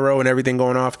the pyro and everything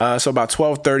going off. So about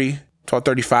 12:30,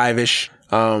 12:35-ish.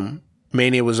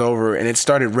 Mania was over, and it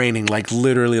started raining like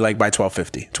literally like by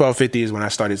 12:50. 12:50 is when I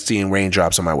started seeing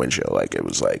raindrops on my windshield. Like, it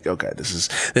was like, okay, this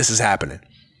is happening.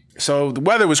 So the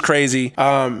weather was crazy.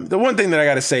 The one thing that I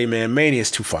got to say, man, Mania is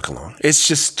too fucking long. It's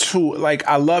just too, like,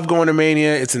 I love going to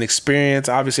Mania. It's an experience.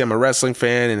 Obviously, I'm a wrestling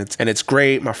fan, and it's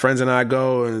great. My friends and I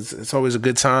go, and it's always a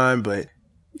good time, but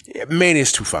Mania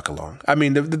is too fucking long. I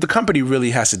mean, the company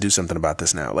really has to do something about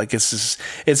this now. Like, it's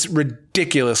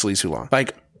ridiculously too long.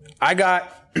 Like, I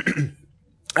got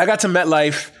to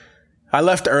MetLife. I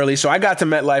left early, so I got to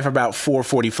MetLife about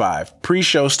 4:45.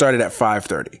 Pre-show started at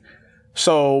 5:30.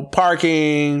 So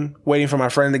parking, waiting for my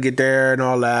friend to get there and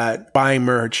all that, buying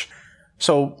merch.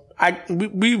 So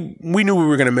we knew we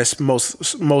were going to miss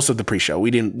most of the pre-show.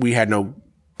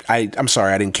 I'm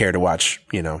sorry, I didn't care to watch,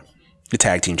 the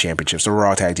tag team championships, the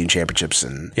Raw tag team championships,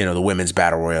 and, the women's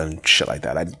battle royal and shit like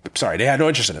that. I'm sorry, they had no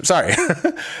interest in it. Sorry.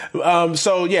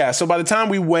 So by the time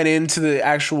we went into the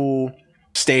actual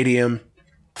stadium,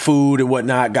 food and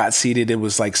whatnot got seated, it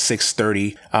was like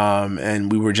 6:30, and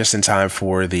we were just in time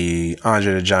for the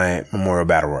Andre the Giant Memorial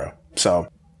Battle Royal. So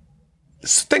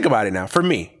think about it now. For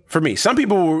me, some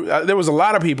people there was a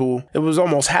lot of people. It was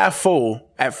almost half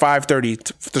full at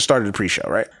 5:30 to start the pre-show,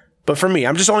 right? But for me,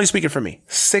 I'm just only speaking for me.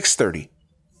 6:30.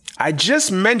 I just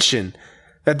mentioned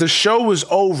that the show was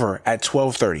over at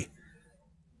 12:30.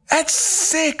 That's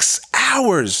 6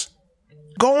 hours,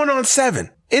 going on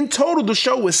 7. In total, the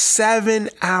show was 7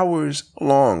 hours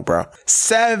long, bro.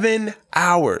 7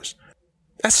 hours.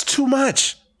 That's too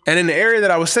much. And in the area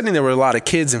that I was sitting, there were a lot of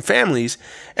kids and families,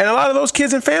 and a lot of those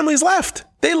kids and families left.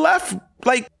 They left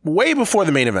like way before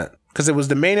the main event, because it was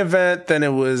the main event, then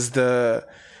it was the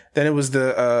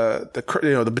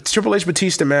Triple H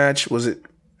Batista match. Was it?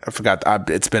 I forgot.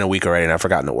 It's been a week already, and I've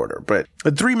forgotten the order. But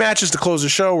the 3 matches to close the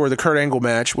show were the Kurt Angle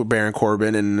match with Baron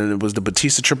Corbin, and then it was the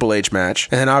Batista Triple H match,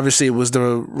 and then obviously it was the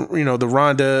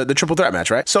Ronda, the triple threat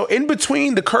match, right? So in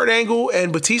between the Kurt Angle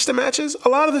and Batista matches, a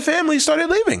lot of the families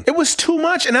started leaving. It was too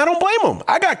much, and I don't blame them.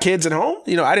 I got kids at home.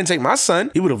 I didn't take my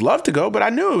son. He would have loved to go, but I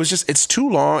knew it's too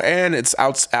long, and it's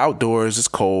outdoors. It's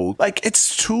cold. Like,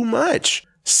 it's too much.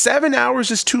 7 hours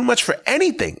is too much for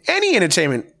anything, any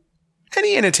entertainment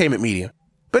medium.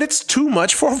 But it's too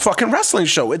much for a fucking wrestling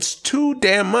show. It's too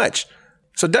damn much.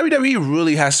 So WWE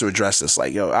really has to address this.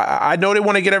 Like, I know they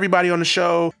want to get everybody on the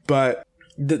show, but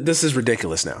this is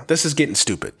ridiculous now. This is getting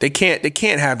stupid. They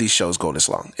can't have these shows go this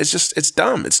long. It's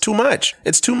dumb. It's too much.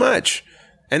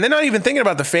 And they're not even thinking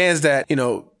about the fans that,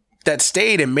 that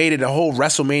stayed and made it a whole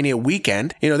WrestleMania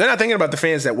weekend. They're not thinking about the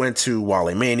fans that went to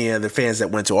Wally Mania, the fans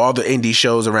that went to all the indie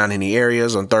shows around in the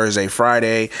areas on Thursday,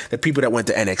 Friday, the people that went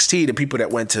to NXT, the people that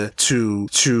went to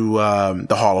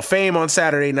the Hall of Fame on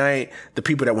Saturday night, the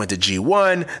people that went to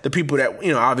G1, the people that,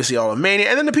 obviously all of Mania,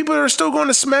 and then the people that are still going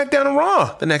to SmackDown and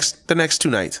Raw the next 2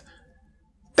 nights.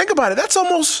 Think about it. That's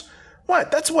almost,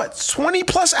 That's 20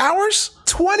 plus hours?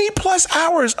 20 plus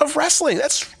hours of wrestling.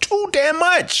 That's too damn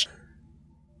much.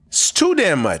 It's too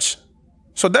damn much.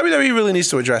 So WWE really needs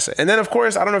to address it. And then, of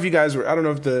course, I didn't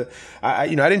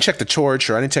check the Torch,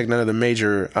 or I didn't check none of the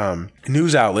major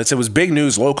news outlets. It was big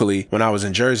news locally when I was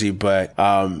in Jersey. But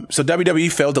so WWE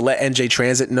failed to let NJ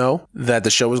Transit know that the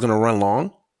show was going to run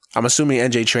long. I'm assuming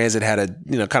NJ Transit had a,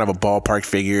 kind of a ballpark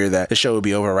figure that the show would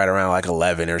be over right around like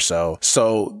 11 or so.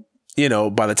 So,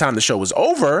 by the time the show was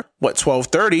over,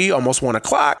 12:30, almost 1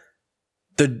 o'clock,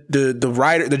 the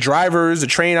rider, the drivers, the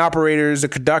train operators, the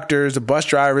conductors, the bus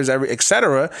drivers,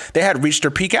 etc. They had reached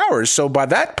their peak hours. So by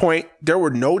that point, there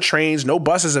were no trains, no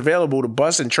buses available to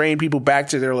bus and train people back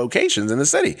to their locations in the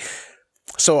city.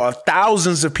 So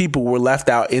thousands of people were left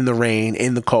out in the rain,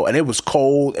 in the cold, and it was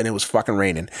cold and it was fucking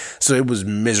raining. So it was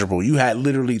miserable. You had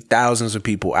literally thousands of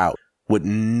people out with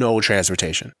no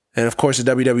transportation. And of course, the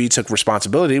WWE took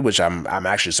responsibility, which I'm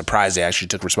actually surprised they actually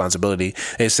took responsibility.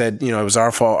 They said, it was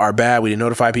our fault, our bad. We didn't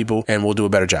notify people, and we'll do a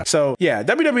better job. So yeah,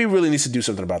 WWE really needs to do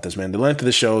something about this, man. The length of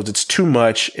the shows, it's too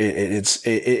much. It's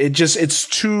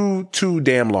too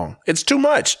damn long. It's too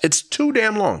much. It's too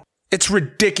damn long. It's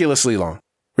ridiculously long.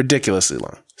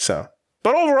 So,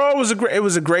 but overall, it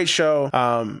was a great show.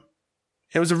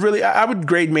 It was I would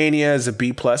grade Mania as a B+.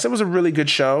 It was a really good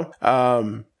show.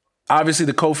 Obviously,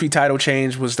 the Kofi title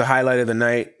change was the highlight of the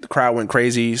night. The crowd went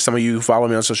crazy. Some of you who follow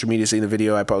me on social media seen the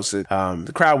video I posted.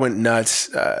 The crowd went nuts.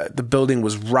 The building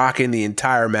was rocking the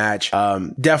entire match.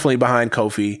 Definitely behind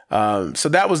Kofi. So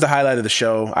that was the highlight of the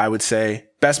show, I would say.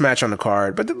 Best match on the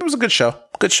card. But it was a good show.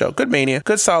 Good Mania.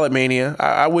 Good solid Mania.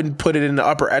 I wouldn't put it in the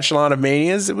upper echelon of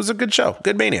Manias. It was a good show.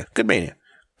 Good Mania.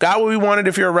 Got what we wanted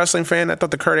if you're a wrestling fan. I thought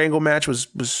the Kurt Angle match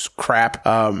was crap.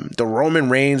 The Roman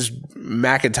Reigns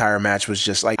McIntyre match was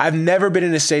just like, I've never been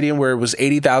in a stadium where it was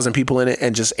 80,000 people in it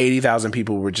and just 80,000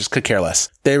 people could care less.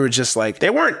 They were just like, they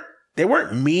weren't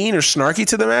mean or snarky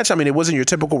to the match. I mean, it wasn't your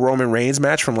typical Roman Reigns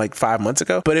match from like 5 months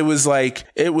ago, but it was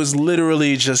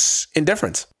literally just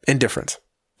indifference.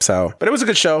 So, but it was a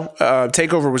good show.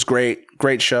 TakeOver was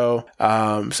great show.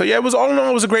 So yeah, it was all in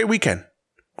all, it was a great weekend.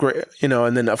 Great,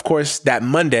 and then of course that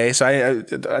Monday. So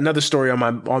another story on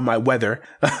my weather.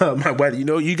 My weather.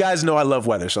 You guys know I love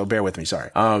weather, so bear with me. Sorry.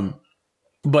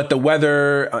 But the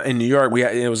weather in New York,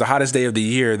 it was the hottest day of the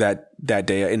year that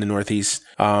day in the Northeast,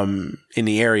 in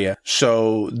the area.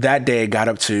 So that day it got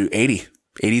up to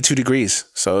 82 degrees.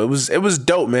 So it was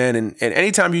dope, man. And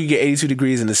anytime you get 82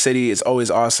 degrees in the city, it's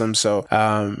always awesome. So,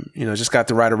 just got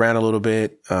to ride around a little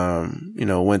bit.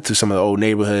 Went through some of the old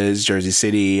neighborhoods, Jersey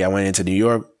City. I went into New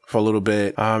York for a little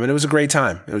bit. And it was a great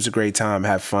time.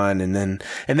 Have fun. And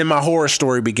then my horror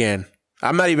story began.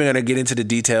 I'm not even going to get into the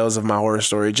details of my horror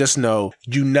story. Just know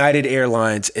United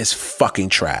Airlines is fucking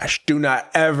trash. Do not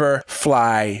ever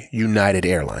fly United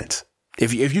Airlines.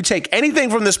 If you take anything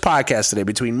from this podcast today,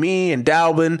 between me and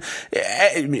Dalvin,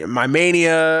 my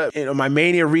Mania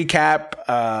recap,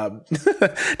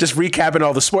 just recapping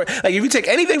all the sport. Like, if you take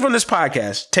anything from this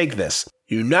podcast, take this.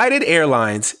 United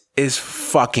Airlines is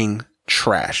fucking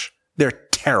trash. They're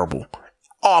terrible.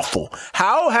 Awful.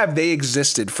 How have they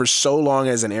existed for so long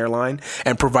as an airline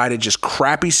and provided just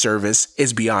crappy service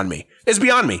is beyond me. It's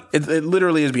beyond me. It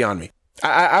literally is beyond me.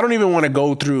 I don't even want to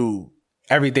go through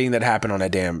everything that happened on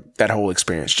that whole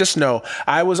experience. Just know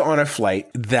I was on a flight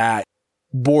that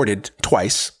boarded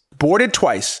twice,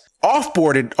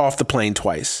 off-boarded off the plane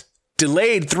twice,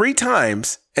 delayed 3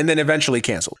 times, and then eventually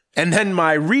canceled. And then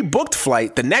my rebooked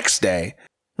flight the next day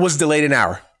was delayed an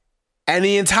hour. And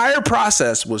the entire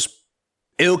process was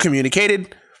ill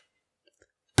communicated,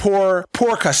 poor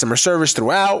customer service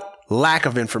throughout, lack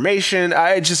of information.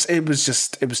 It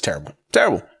was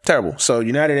terrible. So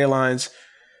United Airlines,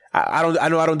 I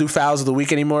know I don't do fouls of the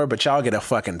week anymore, but y'all get a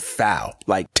fucking foul.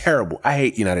 Like, terrible. I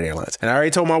hate United Airlines. And I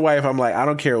already told my wife, I'm like, I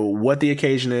don't care what the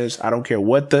occasion is. I don't care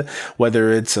whether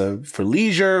it's for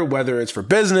leisure, whether it's for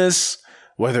business,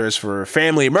 whether it's for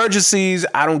family emergencies.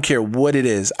 I don't care what it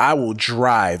is. I will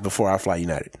drive before I fly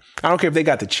United. I don't care if they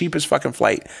got the cheapest fucking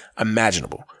flight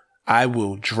imaginable. I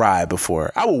will drive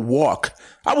before. I will walk.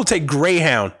 I will take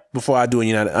Greyhound before I do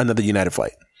another United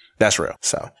flight. That's real.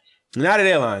 So United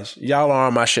Airlines, y'all are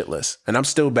on my shit list, and I'm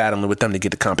still battling with them to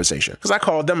get the compensation. Because I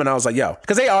called them and I was like, yo,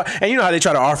 because they are, and you know how they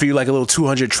try to offer you like a little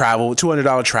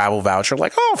 $200 travel voucher,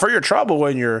 like, oh, for your trouble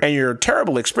and your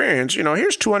terrible experience,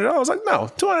 here's $200. Like, no,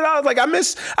 $200. Like, I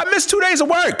missed 2 days of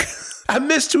work. I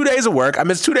missed 2 days of work. I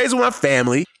missed 2 days with my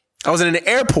family. I was in an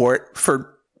airport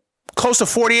for close to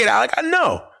 48 hours. Like,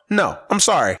 no, I'm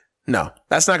sorry. No,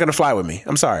 that's not going to fly with me.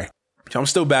 I'm sorry. I'm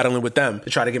still battling with them to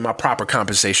try to get my proper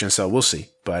compensation, so we'll see.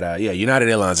 But United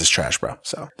Airlines is trash, bro.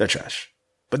 So they're trash.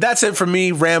 But that's it for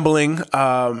me rambling.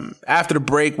 After the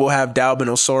break, we'll have Dalvin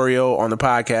Osorio on the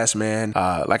podcast, man.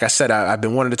 Like I said, I've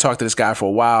been wanting to talk to this guy for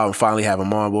a while and finally have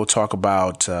him on. We'll talk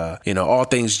about, all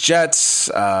things Jets,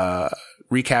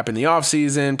 recapping the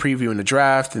offseason, previewing the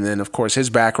draft, and then, of course, his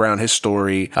background, his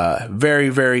story. Very,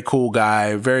 very cool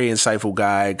guy, very insightful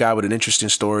guy with an interesting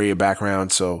story, a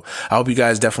background. So I hope you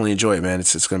guys definitely enjoy it, man.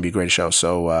 It's going to be a great show.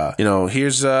 So,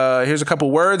 here's a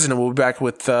couple words, and then we'll be back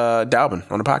with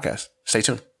Dalvin on the podcast. Stay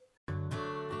tuned.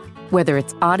 Whether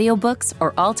it's audiobooks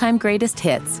or all-time greatest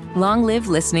hits, long live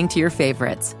listening to your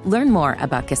favorites. Learn more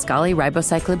about Kisqali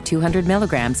Ribociclib 200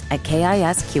 milligrams at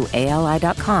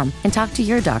KISQALI.com and talk to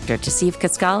your doctor to see if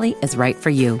Kisqali is right for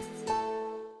you.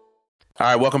 All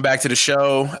right, welcome back to the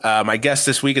show. My guest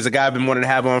this week is a guy I've been wanting to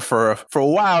have on for a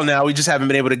while now. We just haven't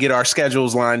been able to get our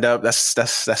schedules lined up. That's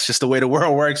just the way the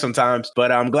world works sometimes.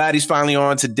 But I'm glad he's finally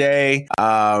on today.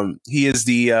 He is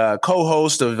the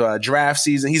co-host of Draft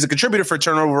Season. He's a contributor for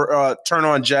Turn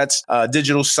On Jets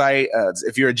digital site.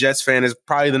 If you're a Jets fan, it's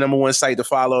probably the number one site to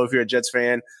follow if you're a Jets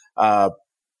fan.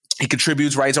 He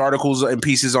contributes, writes articles and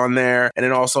pieces on there, and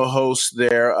then also hosts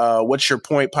their What's Your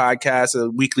Point podcast,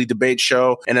 a weekly debate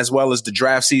show, and as well as the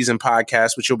Draft Season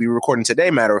podcast, which you'll be recording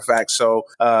today, matter of fact. So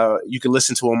you can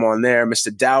listen to him on there. Mr.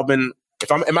 Dalbin,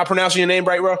 am I pronouncing your name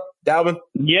right, bro? Dalbin?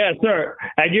 Yes, sir.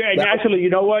 And actually,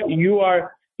 you know what? You are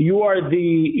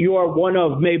one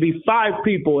of maybe 5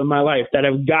 people in my life that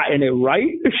have gotten it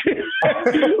right.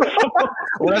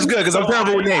 Well, that's good because I'm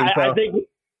terrible with names. I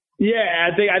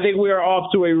think we are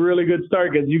off to a really good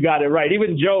start because you got it right.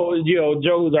 Even Joe,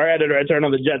 Joe's our editor at Turn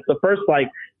on the Jets. The first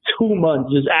 2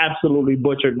 months just absolutely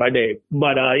butchered my name.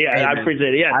 But hey, I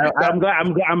appreciate it. Yeah, I'm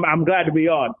glad to be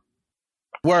on.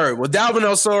 Word. Well, Dalvin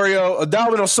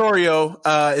Osorio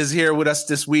is here with us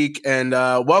this week, and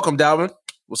welcome, Dalvin.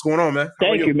 What's going on, man?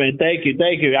 Thank you, man. Thank you.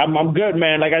 I'm good,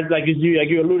 man. Like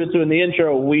you alluded to in the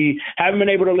intro, we haven't been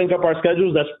able to link up our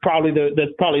schedules. That's probably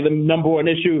the number one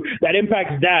issue that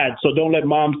impacts dads. So don't let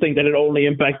moms think that it only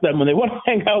impacts them when they want to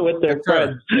hang out with their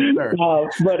friends.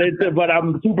 But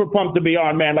I'm super pumped to be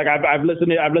on, man. Like I've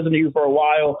listened to you for a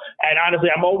while, and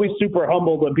honestly, I'm always super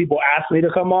humbled when people ask me to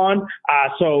come on.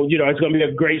 So it's going to be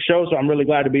a great show. So I'm really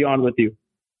glad to be on with you.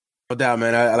 No doubt,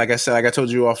 man. Like I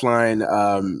told you offline,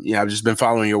 I've just been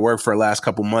following your work for the last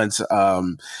couple months,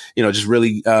 just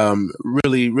really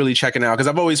checking out because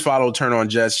I've always followed Turn On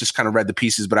Jets, just kind of read the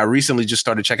pieces, but I recently just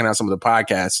started checking out some of the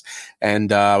podcasts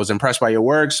and I was impressed by your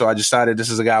work. So I decided this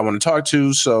is a guy I want to talk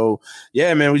to. So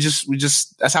yeah, man, we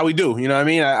just, that's how we do. You know what I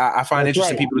mean? I find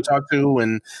interesting people to talk to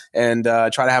and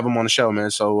try to have them on the show, man.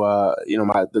 So,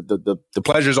 the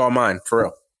pleasure's all mine for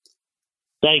real.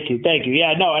 Thank you.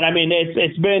 Yeah, no, and I mean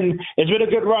it's been a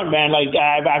good run, man. Like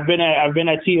I've been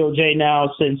at TOJ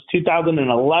now since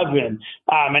 2011,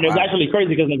 and it was actually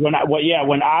crazy because when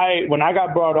I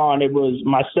got brought on, it was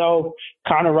myself,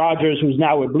 Connor Rogers, who's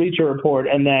now with Bleacher Report,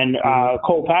 and then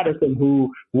Cole Patterson,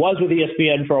 who was with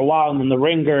ESPN for a while, and then The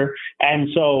Ringer, and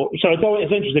so it's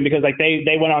interesting because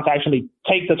they went on to actually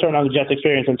take the Turn on the Jets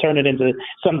experience and turn it into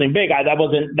something big. That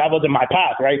wasn't my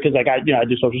path, right? Because I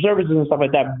do social services and stuff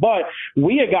like that, but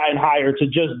we had gotten hired to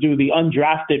just do the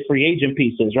undrafted free agent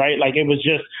pieces, right? Like it was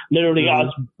just literally us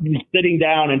sitting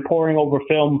down and poring over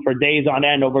film for days on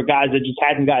end over guys that just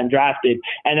hadn't gotten drafted.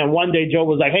 And then one day Joe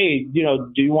was like, hey, do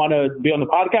you want to be on the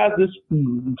podcast this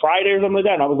Friday or something like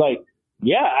that? And I was like,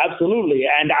 yeah, absolutely.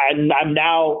 And I'm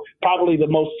now probably the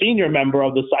most senior member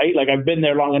of the site. Like I've been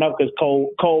there long enough because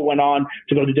Cole went on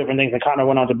to go do different things and Connor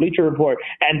went on to Bleacher Report.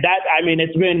 And that, I mean,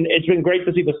 it's been great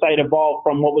to see the site evolve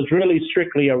from what was really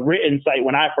strictly a written site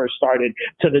when I first started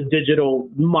to the digital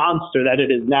monster that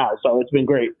it is now. So it's been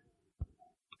great.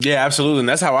 Yeah, absolutely. And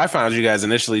that's how I found you guys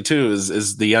initially too,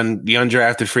 is the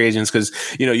undrafted free agents. Cause,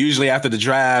 usually after the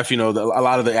draft, a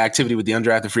lot of the activity with the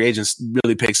undrafted free agents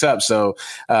really picks up. So,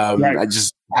 right. I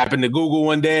just happened to Google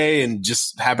one day and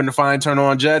just happened to find Turn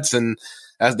On Jets and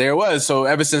there it was. So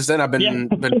ever since then I've been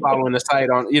following the site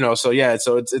on, so yeah,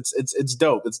 so it's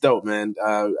dope. It's dope, man.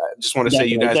 I just want to say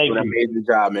you guys do an amazing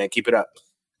job, man. Keep it up.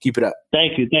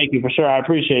 Thank you for sure. I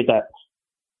appreciate that.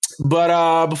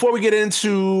 But before we get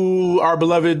into our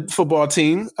beloved football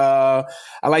team, I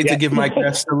like to give my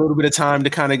guests a little bit of time to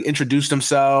kind of introduce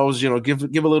themselves.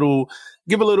 Give a little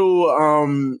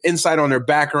insight on their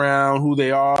background, who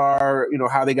they are,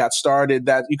 how they got started.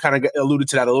 That you kind of alluded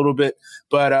to that a little bit,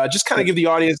 but just kind of give the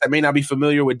audience that may not be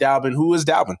familiar with Dalbin. Who is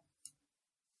Dalbin?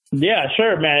 Yeah,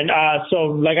 sure, man. So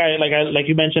like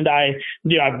you mentioned, I've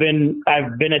been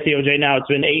at TOJ now. It's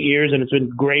been 8 years and it's been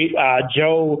great.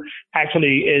 Joe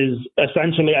actually is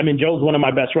essentially, Joe's one of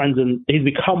my best friends and he's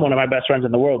become one of my best friends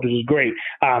in the world, which is great.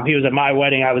 He was at my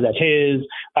wedding. I was at his,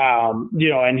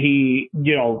 and he,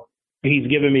 he's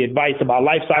given me advice about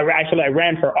life. So I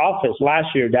ran for office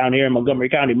last year down here in Montgomery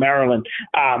County, Maryland.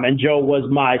 And Joe was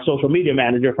my social media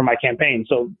manager for my campaign.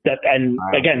 So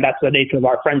again, that's the nature of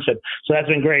our friendship. So that's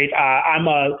been great. I'm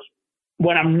a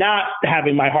when I'm not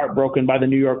having my heart broken by the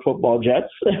New York Football Jets,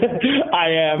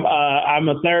 I'm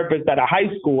a therapist at a high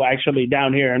school actually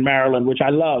down here in Maryland, which I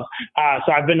love.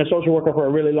 So I've been a social worker for a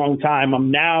really long time. I've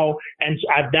now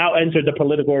entered the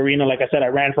political arena. Like I said, I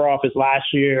ran for office last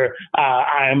year.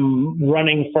 I'm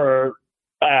running for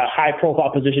a high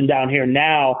profile position down here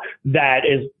now that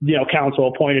is,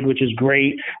 council appointed, which is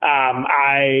great.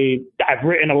 I've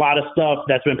written a lot of stuff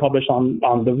that's been published on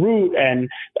The Root and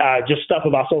just stuff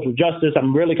about social justice.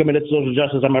 I'm really committed to social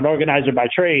justice. I'm an organizer by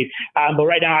trade. But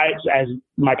right now, as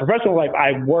my professional life,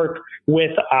 I work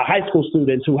with high school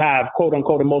students who have quote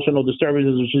unquote emotional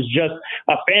disturbances, which is just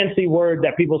a fancy word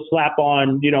that people slap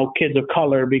on, kids of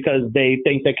color because they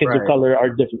think that kids of color are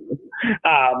different.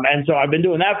 And so I've been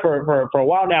doing that for a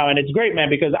while now, and it's great, man,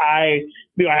 because I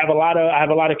have a lot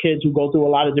of kids who go through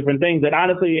a lot of different things. And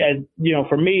honestly, as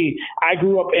for me, I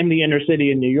grew up in the inner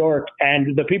city in New York,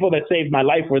 and the people that saved my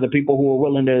life were the people who were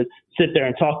willing to sit there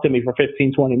and talk to me for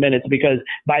 15, 20 minutes, because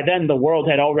by then the world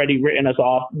had already written us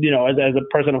off, as a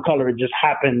person of color. It just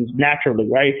happens naturally,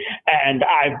 right? And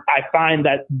I find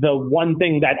that the one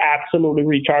thing that absolutely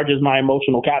recharges my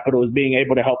emotional capital is being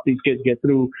able to help these kids get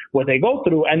through what they go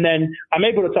through. And then I'm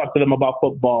able to talk to them about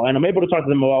football, and I'm able to talk to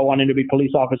them about wanting to be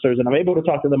police officers, and I'm able to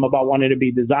talk to them about wanting to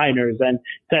be designers, and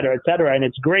et cetera, et cetera. And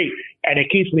it's great. And it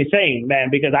keeps me sane, man,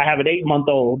 because I have an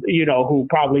 8-month-old, who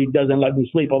probably doesn't let me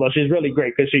sleep, although she's really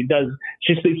great because she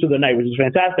sleeps through the night, which is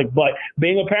fantastic. But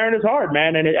being a parent is hard,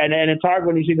 man. And it's hard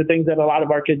when you see the things that a lot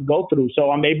of our kids go through. So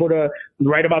I'm able to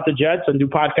write about the Jets and do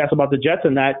podcasts about the Jets,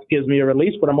 and that gives me a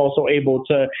release, but I'm also able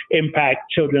to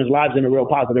impact children's lives in a real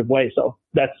positive way. So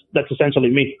that's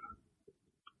essentially me.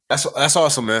 That's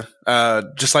awesome, man.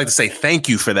 Just like to say thank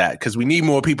you for that, because we need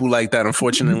more people like that.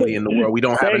 Unfortunately, in the world, we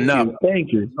don't have enough.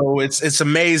 Thank you. So it's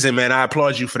amazing, man. I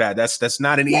applaud you for that. That's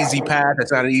not an easy path.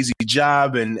 That's not an easy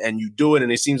job, and you do it,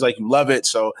 and it seems like you love it.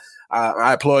 So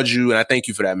I applaud you, and I thank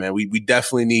you for that, man. We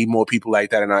definitely need more people like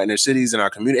that in our inner cities, in our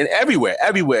community, and everywhere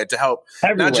to help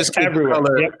not just kids of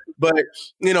color, but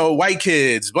white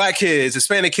kids, black kids,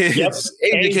 Hispanic kids,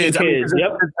 Asian kids.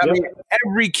 I mean,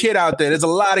 every kid out there. There's a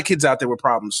lot of kids out there with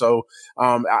problems. So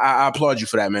I applaud you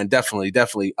for that, man. Definitely.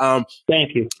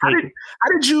 Thank you.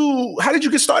 How did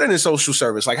you get started in social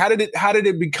service? Like, how did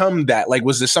it become that? Like,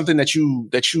 was this something that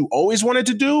you always wanted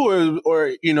to do,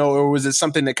 or was it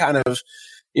something that kind of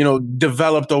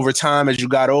developed over time as you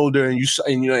got older,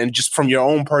 and just from your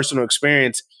own personal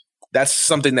experience, that's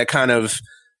something that kind of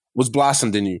was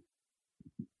blossomed in you?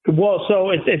 Well,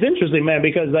 so it's interesting, man,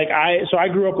 because I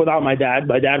grew up without my dad.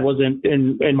 My dad wasn't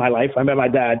in my life. I met my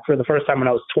dad for the first time when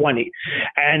I was 20.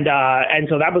 And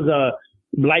so that was a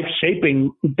life-shaping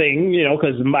thing,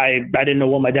 because I didn't know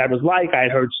what my dad was like. I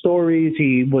had heard stories.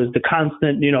 He was the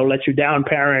constant, let you down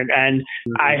parent. And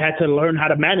I had to learn how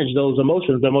to manage those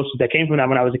emotions, the emotions that came from that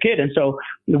when I was a kid. And so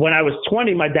when I was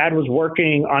 20, my dad was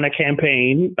working on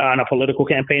a political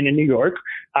campaign in New York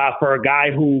for a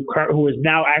guy who is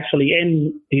now actually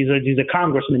he's a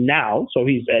congressman now. So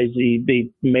he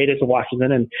made it to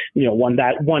Washington and,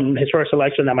 won his first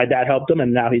election that my dad helped him.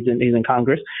 And now he's in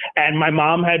Congress. And my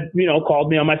mom had, called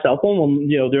me on my cell phone when,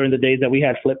 during the days that we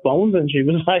had flip phones. And she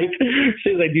was like,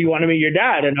 do you want to meet your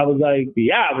dad? And I was like,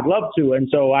 yeah, I would love to. And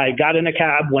so I got in a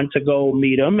cab, went to go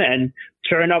meet him. And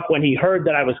sure enough, when he heard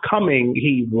that I was coming,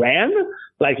 he ran.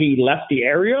 Like, he left the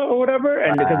area or whatever,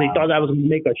 and because he thought I was going to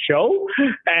make a show.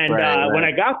 And when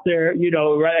I got there,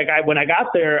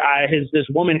 this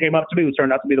woman came up to me, who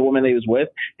turned out to be the woman that he was with,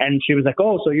 and she was like,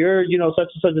 "Oh, so you're, such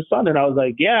and such a son?" And I was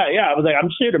like, "Yeah." I was like, "I'm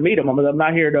just here to meet him. I'm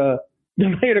not here to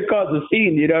cause a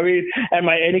scene." You know what I mean?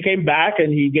 And he came back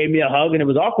and he gave me a hug, and it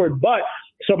was awkward. But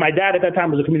so my dad at that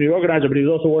time was a community organizer, but he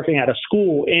was also working at a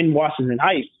school in Washington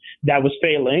Heights that was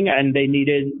failing, and they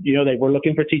needed, they were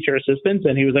looking for teacher assistants.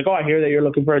 And he was like, "Oh, I hear that you're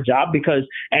looking for a job," because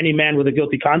any man with a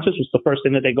guilty conscience was the first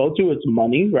thing that they go to. It's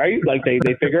money, right? Like they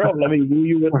figure, "Oh, let me woo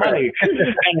you with money."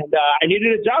 And I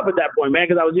needed a job at that point, man,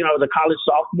 because I was, I was a college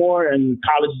sophomore, and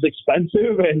college is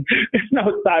expensive, and I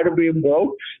was tired of being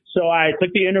broke. So I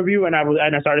took the interview, and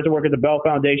I started to work at the Bell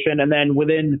Foundation. And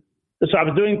then so I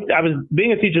was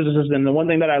being a teacher's assistant. And the one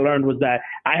thing that I learned was that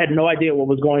I had no idea what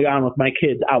was going on with my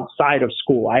kids outside of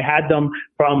school. I had them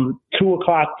from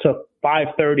 2:00 to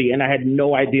 5:30, and I had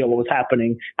no idea what was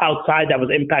happening outside that was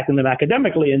impacting them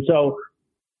academically. And so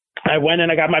I went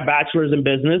and I got my bachelor's in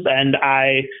business, and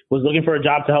I was looking for a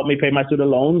job to help me pay my student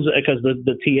loans because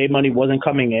the TA money wasn't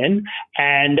coming in.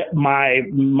 And my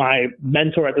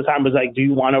mentor at the time was like, "Do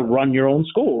you want to run your own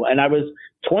school?" And I was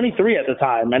 23 at the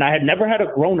time, and I had never had a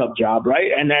grown-up job,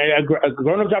 right? And a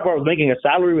grown-up job where I was making a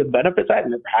salary with benefits, I had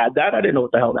never had that. I didn't know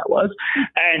what the hell that was.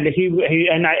 And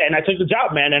I took the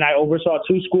job, man, and I oversaw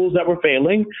 2 schools that were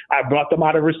failing. I brought them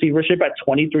out of receivership at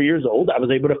 23 years old. I was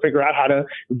able to figure out how to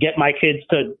get my kids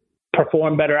to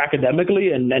perform better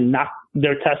academically and knock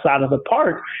their tests out of the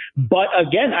park. But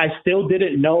again, I still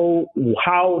didn't know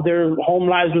how their home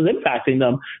lives was impacting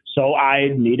them. So I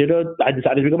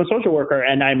decided to become a social worker,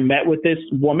 and I met with this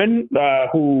woman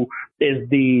who is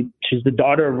she's the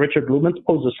daughter of Richard Blumenthal,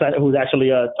 who's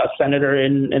actually a senator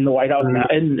in the White House now,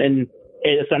 in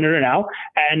a senator now.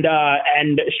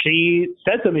 And she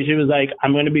said to me, she was like,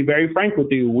 I'm going to be very frank with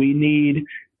you. We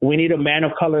need a man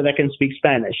of color that can speak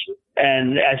Spanish.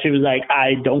 And she was like,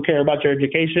 I don't care about your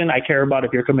education. I care about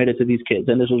if you're committed to these kids.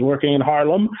 And this was working in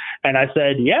Harlem. And I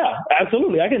said, yeah,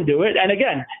 absolutely, I can do it. And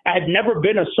again, I had never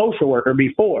been a social worker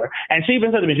before. And she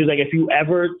even said to me, she was like, if you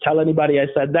ever tell anybody I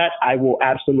said that, I will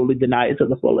absolutely deny it to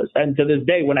the fullest. And to this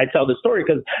day, when I tell the story,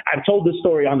 because I've told this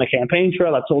story on the campaign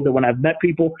trail, I've told it when I've met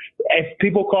people, if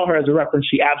people call her as a reference,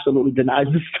 she absolutely denies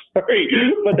the story.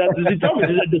 But that's what she told me.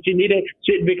 She said that she needed,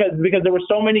 because there were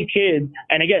so many kids,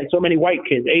 and again, so many white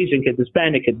kids, Asian kids,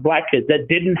 Hispanic kids, black kids that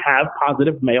didn't have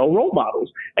positive male role models.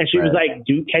 And she was like,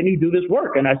 can you do this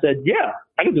work? And I said, yeah,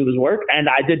 I can do this work. And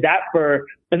I did that for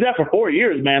 4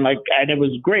 years, man. Like, and it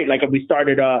was great. Like, we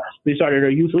started a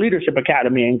youth leadership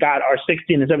academy and got our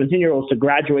 16 and 17-year-olds to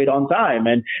graduate on time.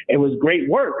 And it was great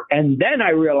work. And then I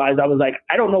realized, I was like,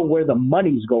 I don't know where the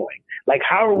money's going. Like,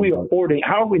 how are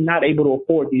we not able to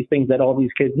afford these things that all these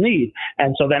kids need?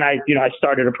 And so then I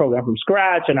started a program from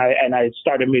scratch, and I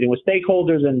started meeting with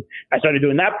stakeholders, and I started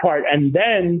doing that part. And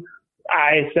then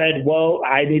I said, well,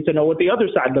 I need to know what the other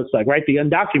side looks like, right? The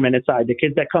undocumented side, the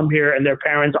kids that come here and their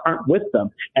parents aren't with them.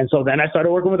 And so then I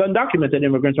started working with undocumented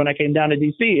immigrants when I came down to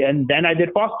DC. And then I did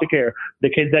foster care, the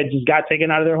kids that just got taken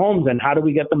out of their homes, and how do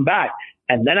we get them back?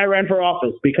 And then I ran for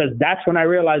office, because that's when I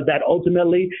realized that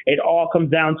ultimately it all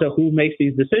comes down to who makes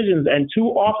these decisions. And too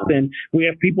often we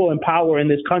have people in power in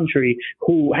this country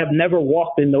who have never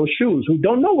walked in those shoes, who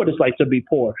don't know what it's like to be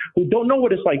poor, who don't know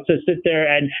what it's like to sit there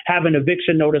and have an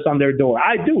eviction notice on their door.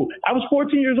 I do. I was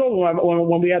 14 years old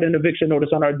when we had an eviction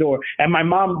notice on our door, and my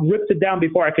mom ripped it down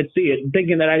before I could see it,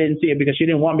 thinking that I didn't see it because she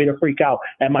didn't want me to freak out.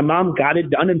 And my mom got it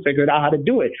done and figured out how to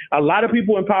do it. A lot of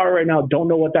people in power right now don't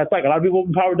know what that's like. A lot of people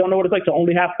in power don't know what it's like to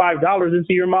only have $5 and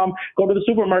see your mom go to the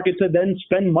supermarket to then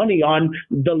spend money on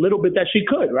the little bit that she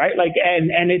could, right? Like,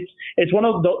 and it's one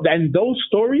of those, and those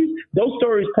stories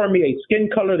permeate skin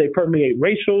color, they permeate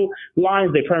racial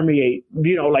lines, they permeate,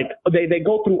 like they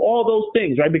go through all those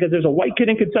things, right? Because there's a white kid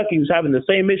in Kentucky who's having the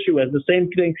same issue as the same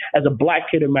thing as a black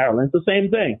kid in Maryland. It's the same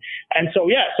thing. And so,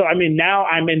 I mean, now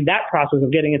I'm in that process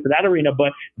of getting into that arena,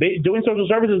 but doing social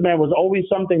services, man, was always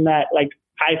something that, like,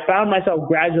 I found myself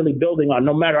gradually building on.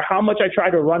 No matter how much I tried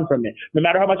to run from it, no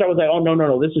matter how much I was like, oh,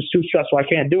 no, this is too stressful, I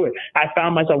can't do it, I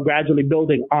found myself gradually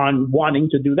building on wanting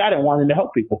to do that and wanting to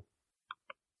help people.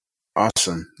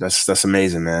 Awesome. That's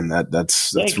amazing, man.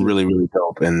 That's really, really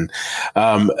dope. And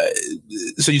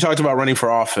so you talked about running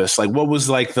for office. Like, what was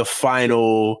the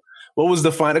final?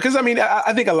 Because I mean,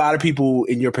 I think a lot of people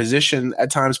in your position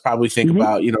at times probably think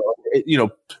about,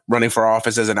 running for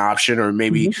office as an option, or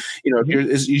maybe,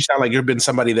 if you sound like you've been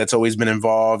somebody that's always been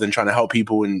involved and trying to help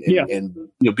people and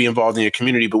be involved in your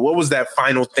community. But what was that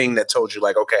final thing that told you,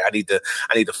 like, okay, I need to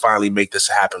finally make this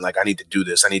happen. Like, I need to do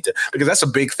this. Because that's a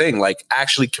big thing, like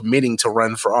actually committing to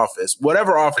run for office,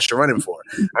 whatever office you're running for.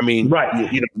 I mean, right.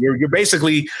 You're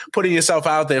basically putting yourself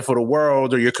out there for the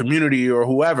world or your community or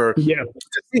whoever to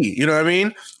see, you know what I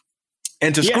mean?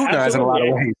 And to scrutinize in a lot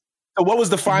of ways. So what was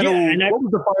the final? What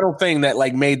was the final thing that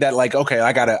made that okay,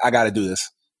 I gotta do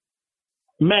this?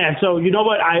 Man, so you know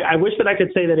what? I wish that I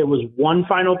could say that it was one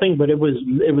final thing, but it was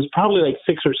probably like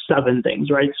 6 or 7 things,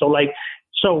 right? So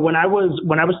when I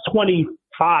was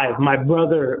 25, my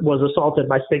brother was assaulted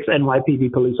by 6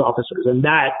 NYPD police officers, and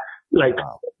that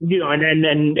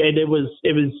and it was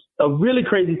a really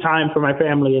crazy time for my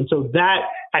family. And so that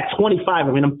at 25,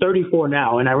 I mean, I'm 34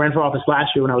 now, and I ran for office last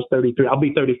year when I was 33. I'll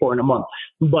be 34 in a month.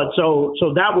 But so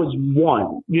that was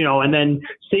one, and then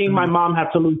seeing my mom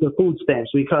have to lose her food stamps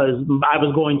because I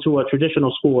was going to a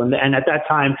traditional school. And at that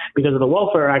time, because of the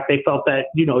Welfare Act, they felt that,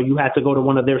 you had to go to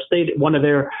one of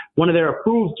their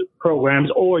approved programs,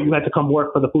 or you had to come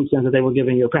work for the food stamps that they were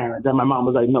giving your parents. And my mom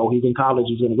was like, no, he's in college,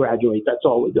 he's going to graduate. That's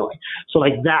all we're doing. So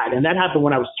like that. And that happened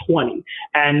when I was 20.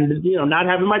 And, not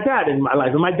having my dad in my life.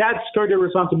 And my dad skirted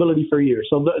responsibility for years.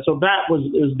 So that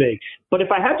was big. But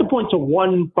if I had to point to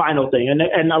one final thing,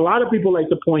 and a lot of people like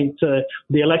to point to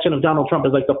the election of Donald Trump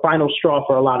as like the final straw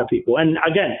for a lot of people. And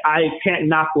again, I can't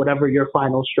knock whatever your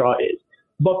final straw is.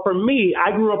 But for me,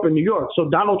 I grew up in New York, so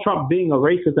Donald Trump being a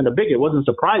racist and a bigot wasn't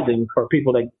surprising for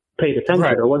people that paid attention,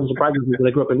 right, or wasn't surprising for people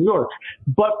that grew up in New York.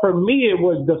 But for me, it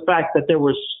was the fact that there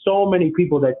were so many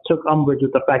people that took umbrage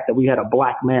with the fact that we had a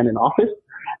black man in office.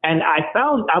 And I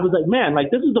was like, man,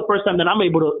 like this is the first time that I'm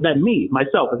able to, that me,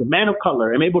 myself, as a man of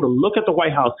color, am able to look at the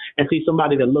White House and see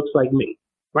somebody that looks like me.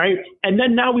 Right. And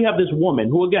then now we have this woman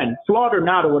who, again, flawed or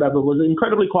not or whatever, was an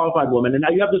incredibly qualified woman. And now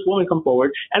you have this woman come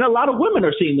forward. And a lot of women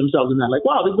are seeing themselves in that. Like,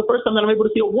 wow, this is the first time that I'm able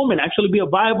to see a woman actually be a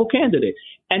viable candidate.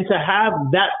 And to have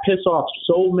that piss off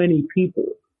so many people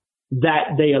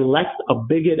that they elect a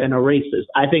bigot and a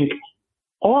racist, I think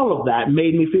all of that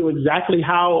made me feel exactly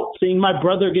how seeing my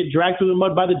brother get dragged through the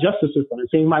mud by the justice system and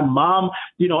seeing my mom,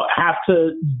 have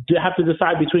to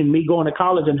decide between me going to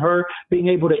college and her being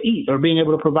able to eat or being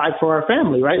able to provide for our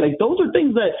family, right? Like those are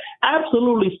things that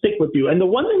absolutely stick with you. And the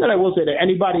one thing that I will say to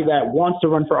anybody that wants to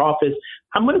run for office,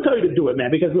 I'm going to tell you to do it, man,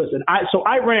 because listen,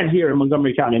 I ran here in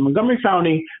Montgomery County. And Montgomery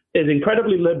County is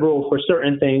incredibly liberal for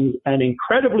certain things and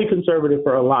incredibly conservative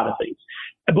for a lot of things.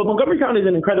 But Montgomery County is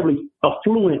an incredibly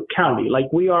affluent county.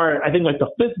 Like we are, I think, like the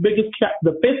fifth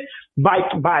by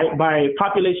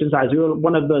population size.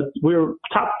 We're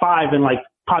top 5 in like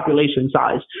population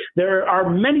size. There are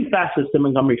many facets to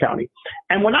Montgomery County.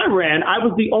 And when I ran, I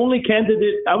was the only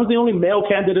male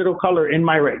candidate of color in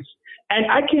my race. And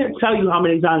I can't tell you how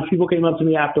many times people came up to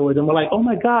me afterwards and were like, oh,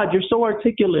 my God, you're so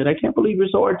articulate. I can't believe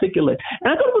you're so articulate.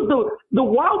 And I thought it was the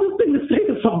wildest thing to say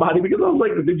to somebody because I was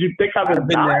like, did you think I've been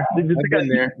there? Did you think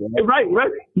I've been there? Right.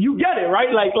 You get it,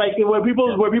 right? Like where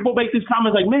people make these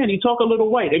comments like, man, you talk a little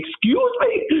white. Excuse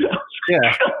me?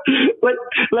 Yeah.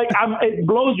 It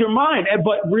blows your mind.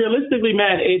 But realistically,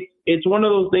 man, it's one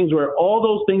of those things where all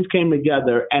those things came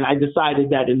together and I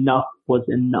decided that enough was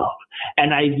enough.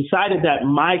 And I decided that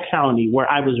my county where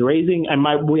I was raising and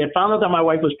we had found out that my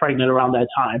wife was pregnant around that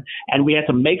time. And we had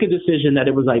to make a decision that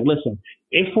it was like, listen,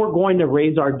 if we're going to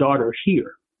raise our daughter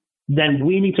here, then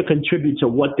we need to contribute to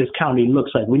what this county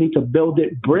looks like. We need to build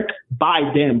it brick by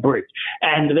damn brick.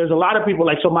 And there's a lot of people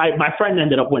so my friend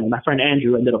ended up winning. My friend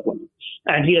Andrew ended up winning.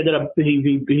 And he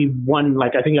won I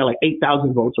think he had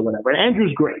 8,000 votes or whatever. And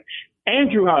Andrew's great.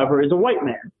 Andrew, however, is a white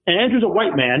man. And Andrew's a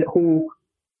white man who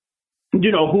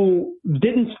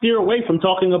didn't steer away from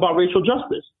talking about racial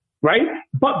justice. Right.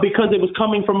 But because it was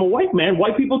coming from a white man,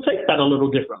 white people take that a little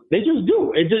different. They just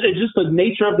do. It's just the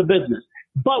nature of the business.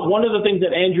 But one of the things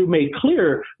that Andrew made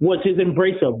clear was his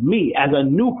embrace of me as a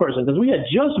new person, because we had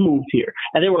just moved here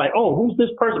and they were like, oh, who's this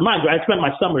person? Mind you, I spent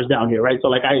my summers down here, right? So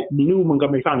I knew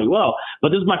Montgomery County well,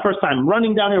 but this is my first time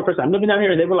running down here, first time living down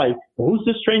here. And they were like, well, who's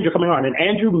this stranger coming on? And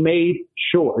Andrew made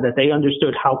sure that they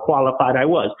understood how qualified I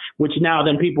was, which now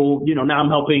then people, now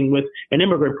I'm helping with an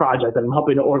immigrant project and I'm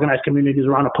helping to organize communities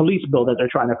around a police bill that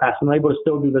they're trying to pass. And I'm able to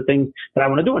still do the things that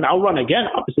I want to do. And I'll run again,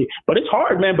 obviously, but it's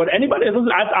hard, man. But anybody that listens,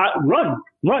 I run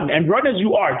as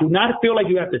you are. Do not feel like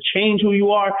you have to change who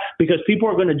you are because people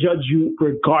are going to judge you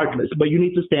regardless, but you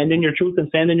need to stand in your truth and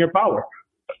stand in your power.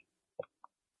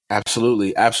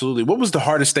 Absolutely. Absolutely. What was the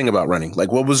hardest thing about running?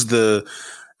 What was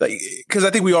because I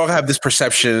think we all have this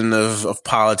perception of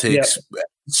politics,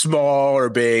 small or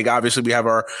big. Obviously we have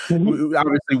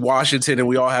obviously Washington and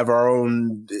we all have our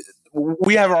own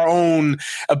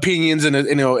opinions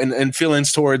and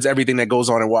feelings towards everything that goes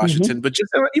on in Washington, but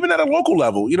just even at a local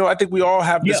level, I think we all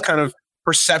have this kind of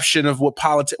perception of who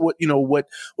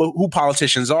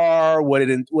politicians are, what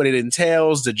it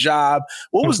entails, the job.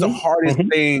 What was the hardest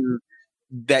thing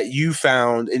that you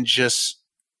found in just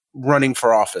running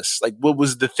for office? What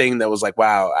was the thing that was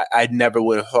wow, I never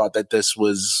would have thought that this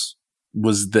was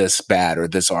this bad or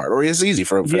this hard or it's easy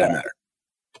for that matter?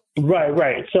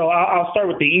 Right. So I'll start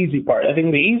with the easy part. I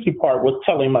think the easy part was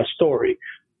telling my story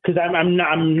because I'm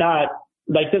not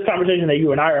this conversation that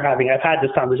you and I are having. I've had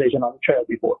this conversation on the trail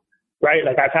before. Right.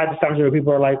 I've had this conversation where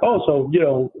people are like, oh, so,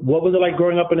 what was it like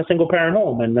growing up in a single parent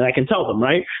home? And then I can tell them.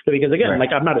 Right. Because again,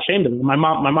 I'm not ashamed of it. My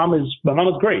mom is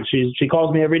great. She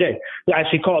calls me every day.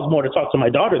 She calls more to talk to my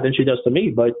daughter than she does to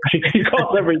me, but she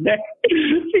calls every day.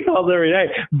 She calls every day.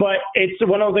 But it's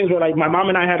one of those things where my mom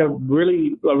and I had a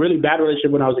really bad relationship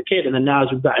when I was a kid. And then now as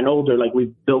we've gotten older,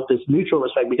 we've built this mutual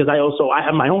respect because I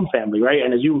have my own family. Right.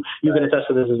 And as you can attest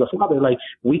to this as a father,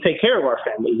 we take care of our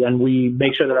families and we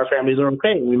make sure that our families are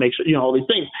okay. And we make sure, all these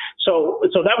things. So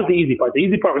that was the easy part. The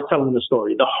easy part was telling the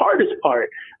story. The hardest part,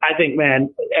 I think, man,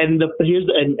 the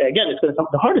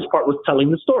hardest part was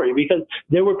telling the story because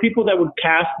there were people that would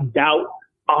cast doubt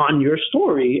on your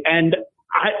story. And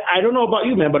I don't know about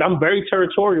you, man, but I'm very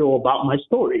territorial about my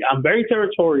story. I'm very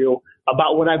territorial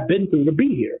about what I've been through to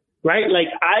be here. Right? Like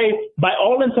by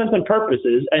all intents and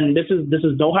purposes, and this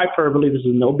is no hyperbole, this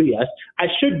is no BS, I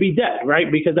should be dead,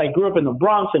 right? Because I grew up in the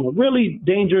Bronx in a really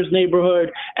dangerous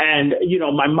neighborhood. And,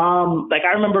 my mom, like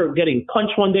I remember getting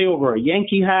punched one day over a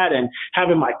Yankee hat and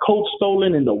having my coat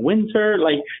stolen in the winter.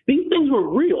 Like these things were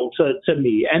real to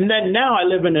me. And then now I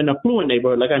live in an affluent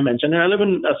neighborhood, like I mentioned, and I live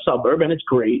in a suburb and it's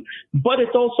great. But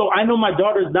it's also, I know my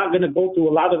daughter's not going to go through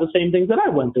a lot of the same things that I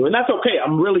went through. And that's okay.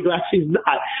 I'm really glad she's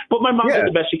not. But my mom did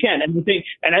the best she can.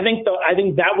 And I think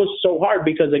that was so hard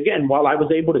because, again, while I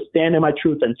was able to stand in my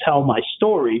truth and tell my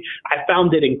story, I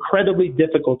found it incredibly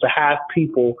difficult to have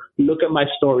people look at my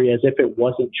story as if it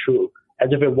wasn't true, as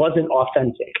if it wasn't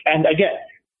authentic. And again,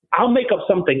 I'll make up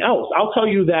something else. I'll tell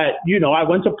you that, I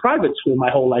went to private school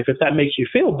my whole life, if that makes you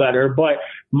feel better. But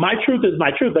my truth is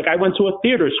my truth. Like I went to a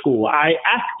theater school. I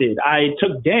acted. I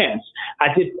took dance.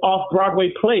 I did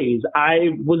off-Broadway plays.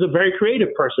 I was a very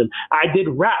creative person. I did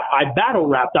rap. I battle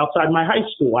rapped outside my high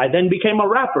school. I then became a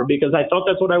rapper because I thought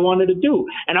that's what I wanted to do.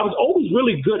 And I was always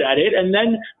really good at it. And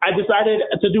then I decided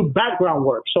to do background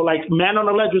work. So like Man on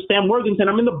the Ledge with Sam Worthington,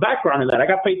 I'm in the background of that. I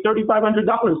got paid $3,500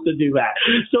 to do that.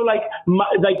 So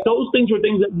those things were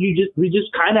things that we just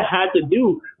kind of had to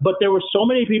do. But there were so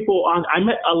many people I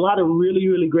met a lot of really,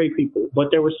 really great people. But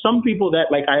there were some people that,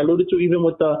 like I alluded to, even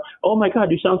with the, oh my God,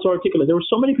 you sound so articulate. There were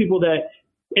so many people that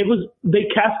they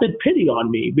casted pity on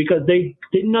me because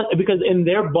because in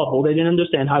their bubble, they didn't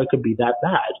understand how it could be that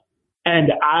bad.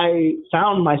 And I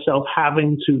found myself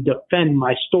having to defend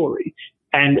my story.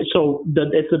 And so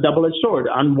it's a double-edged sword.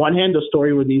 On one hand, the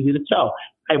story was easy to tell.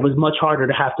 It was much harder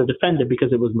to have to defend it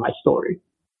because it was my story.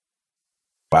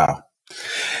 Wow.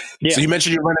 Yeah. So you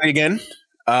mentioned you're running again.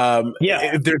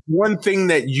 If there's one thing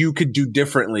that you could do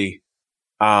differently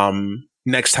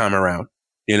next time around,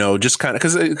 just kind of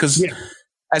because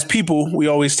as people, we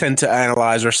always tend to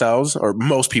analyze ourselves, or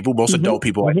most adult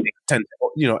people, I think, tend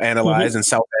to, analyze and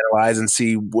self-analyze and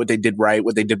see what they did right,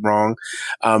 what they did wrong.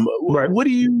 Right. What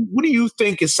do you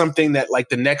think is something that, like,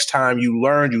 the next time you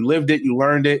lived it, you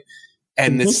learned it,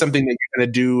 and it's something that you're going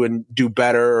to do and do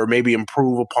better, or maybe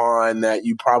improve upon, that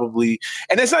you probably,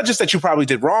 and it's not just that you probably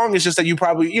did wrong, it's just that you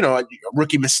probably, a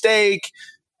rookie mistake.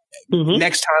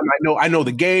 Next time I know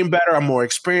the game better, I'm more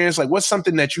experienced. Like, what's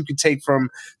something that you could take from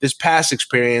this past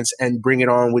experience and bring it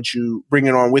on with you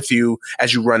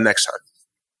as you run next time?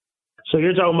 So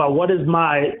you're talking about what is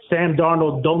my Sam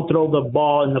Darnold don't throw the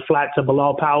ball in the flat to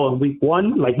Bilal Powell in week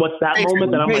 1? Like, what's that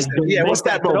moment that I'm like, what's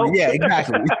that moment? Yeah,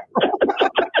 exactly.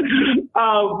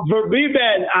 For me,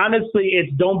 man, honestly,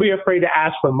 it's don't be afraid to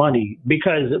ask for money,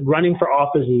 because running for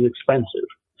office is expensive.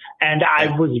 And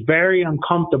I was very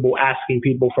uncomfortable asking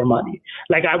people for money.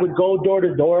 Like, I would go door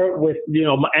to door with,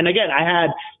 and again, I had,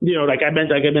 like I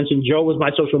mentioned, Joe was my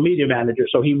social media manager.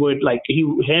 So he would,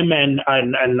 him and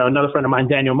another friend of mine,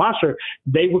 Daniel Mosher,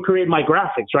 they would create my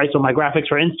graphics, right? So my graphics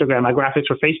for Instagram, my graphics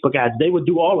for Facebook ads, they would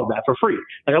do all of that for free.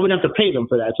 Like, I wouldn't have to pay them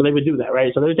for that. So they would do that,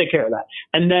 right? So they would take care of that.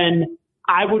 And then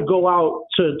I would go out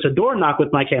to door knock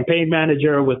with my campaign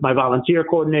manager, with my volunteer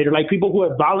coordinator, like people who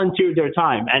had volunteered their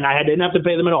time, and I didn't have to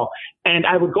pay them at all. And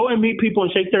I would go and meet people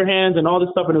and shake their hands and all this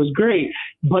stuff, and it was great.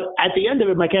 But at the end of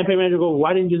it, my campaign manager would go,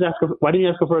 why didn't you ask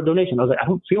her for a donation? I was like, I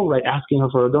don't feel right asking her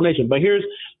for a donation. But here's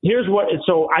what,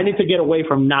 so I need to get away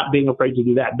from not being afraid to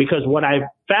do that, because what I've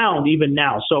found even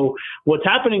now, so what's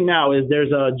happening now is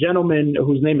there's a gentleman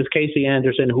whose name is Casey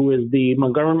Anderson, who is the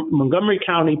Montgomery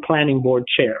County Planning Board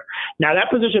chair. Now,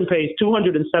 that position pays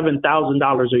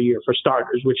 $207,000 a year for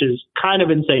starters, which is kind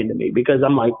of insane to me, because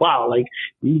I'm like, wow, like,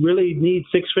 you really need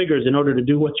 6 figures in order to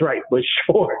do what's right. But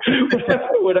sure,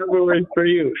 whatever works for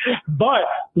you. But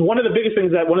one of the biggest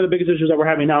issues that we're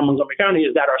having now in Montgomery County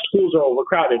is that our schools are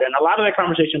overcrowded. And a lot of that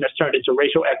conversation has turned into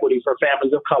racial equity for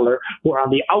families of color who are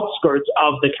on the outskirts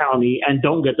of the county and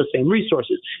don't get the same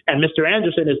resources. And Mr.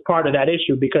 Anderson is part of that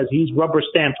issue, because he's rubber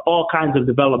stamped all kinds of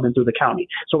development through the county.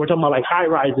 So we're talking about like high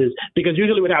rises, because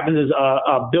usually what happens is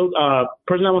a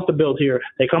person that wants to build here,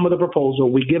 they come with a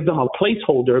proposal. We give them a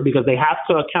placeholder, because they have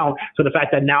to account for the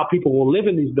fact that now people will live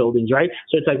in these buildings, right?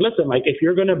 So it's like, listen, like, if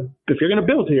you're gonna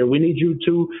build here, we need you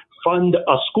to fund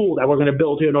a school that we're going to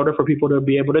build here in order for people to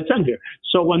be able to attend here.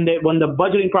 So when the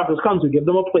budgeting process comes, we give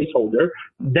them a placeholder.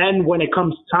 Then when it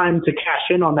comes time to cash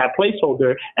in on that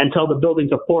placeholder and tell the building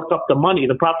to fork up the money,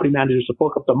 the property managers to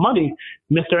fork up the money,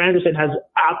 Mr. Anderson has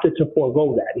opted to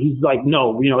forego that. He's like,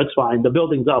 no, it's fine. The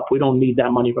building's up. We don't need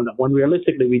that money from them. When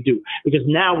realistically we do, because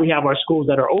now we have our schools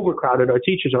that are overcrowded. Our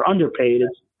teachers are underpaid.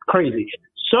 It's crazy.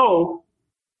 So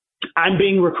I'm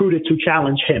being recruited to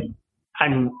challenge him.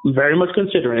 I'm very much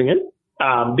considering it.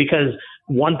 because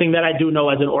one thing that I do know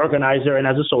as an organizer and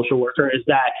as a social worker is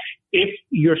that if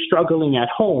you're struggling at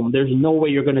home, there's no way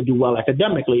you're going to do well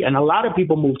academically. And a lot of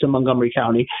people move to Montgomery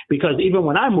County because even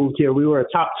when I moved here, we were a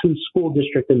top 2 school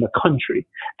district in the country.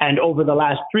 And over the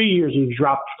last 3 years, we've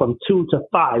dropped from 2 to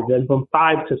 5 and from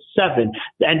 5 to 7,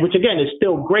 and which again is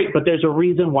still great, but there's a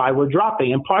reason why we're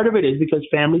dropping. And part of it is because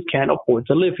families can't afford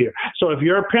to live here. So if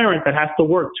you're a parent that has to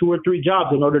work 2 or 3 jobs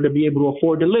in order to be able to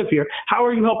afford to live here, how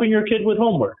are you helping your kid with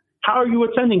homework? How are you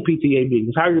attending PTA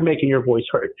meetings? How are you making your voice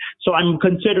heard? So I'm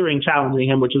considering challenging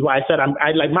him, which is why I said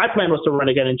my plan was to run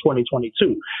again in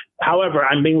 2022. However,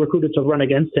 I'm being recruited to run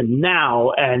against him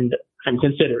now, and I'm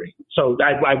considering. So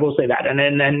I will say that. And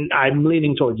then I'm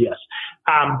leaning towards yes.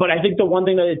 But I think the one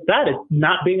thing that is bad is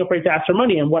not being afraid to ask for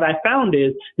money. And what I found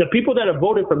is the people that have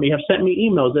voted for me have sent me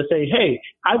emails that say, hey,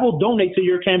 I will donate to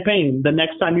your campaign the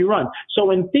next time you run.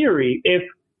 So in theory, if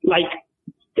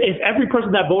every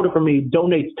person that voted for me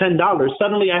donates $10,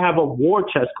 suddenly I have a war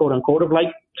chest, quote unquote, of like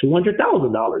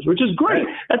 $200,000, which is great.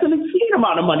 That's an insane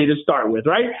amount of money to start with,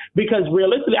 right? Because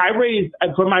realistically, I raised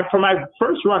for my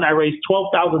first run, I raised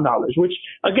 $12,000, which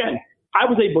again, I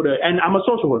was able to, and I'm a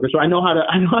social worker, so I know how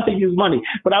to use money.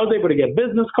 But I was able to get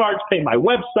business cards, pay my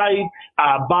website,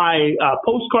 buy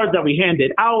postcards that we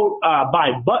handed out,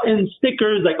 buy buttons,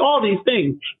 stickers, like all these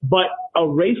things. But a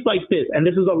race like this, and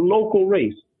this is a local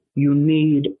race, you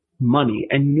need money,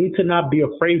 and you need to not be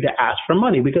afraid to ask for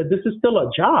money, because this is still a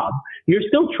job. You're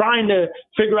still trying to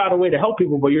figure out a way to help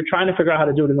people, but you're trying to figure out how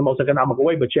to do it in the most economical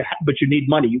way. But you need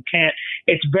money. You can't.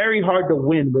 It's very hard to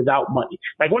win without money.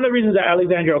 Like one of the reasons that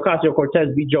Alexandria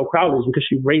Ocasio-Cortez beat Joe Crowley is because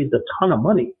she raised a ton of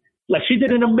money. Like she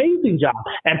did an amazing job,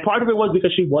 and part of it was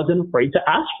because she wasn't afraid to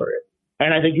ask for it.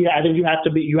 And I think you have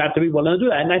to be willing to do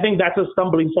that. And I think that's a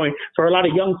stumbling point for a lot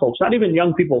of young folks, not even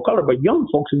young people of color, but young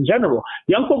folks in general.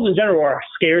 Young folks in general are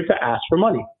scared to ask for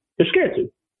money. They're scared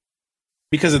to.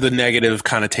 Because of the negative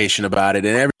connotation about it.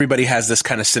 And everybody has this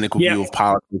kind of cynical view of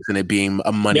politics and it being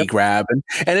a money grab.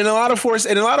 And in a lot of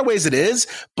ways it is,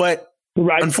 but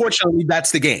unfortunately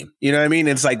that's the game. You know what I mean?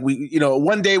 It's like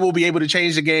one day we'll be able to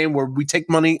change the game where we take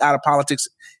money out of politics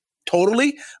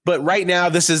totally. But right now,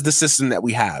 this is the system that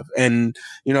we have. And,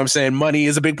 you know what I'm saying? Money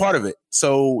is a big part of it.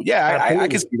 So, yeah, I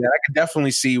can see that. I can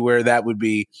definitely see where that would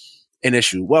be an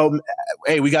issue. Well,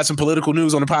 hey, we got some political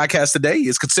news on the podcast today.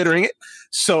 Is considering it.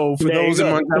 So for those in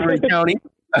Montgomery County,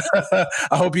 I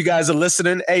hope you guys are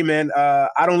listening. Hey, man,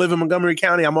 I don't live in Montgomery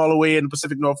County. I'm all the way in the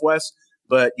Pacific Northwest.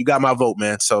 But you got my vote,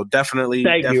 man. So definitely.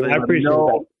 Thank you. I appreciate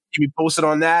that. Keep me posted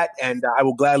on that, and I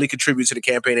will gladly contribute to the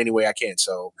campaign any way I can.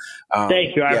 So,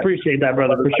 thank you. I appreciate that,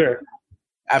 brother, for sure.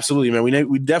 Absolutely, man.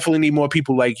 We definitely need more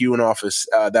people like you in office.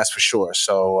 That's for sure.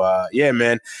 So, yeah,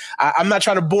 man. I'm not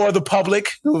trying to bore the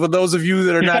public for those of you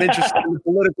that are not interested in the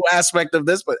political aspect of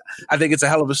this, but I think it's a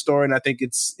hell of a story, and I think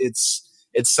it's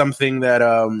something that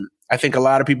I think a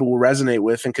lot of people will resonate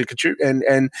with and could contribute.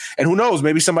 And who knows?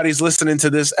 Maybe somebody's listening to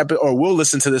this or will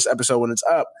listen to this episode when it's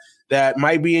up, that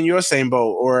might be in your same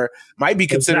boat or might be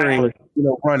considering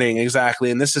running.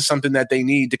 Exactly. And this is something that they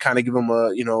need to kind of give them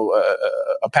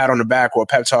a pat on the back or a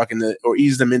pep talk or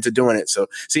ease them into doing it. So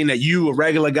seeing that you, a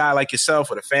regular guy like yourself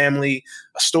with a family,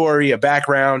 a story, a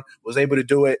background, was able to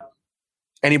do it,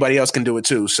 anybody else can do it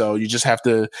too. So you just have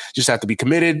to be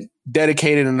committed,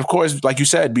 dedicated, and of course, like you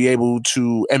said, be able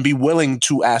to and be willing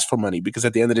to ask for money, because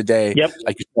at the end of the day,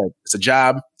 like you said, it's a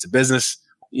job, it's a business.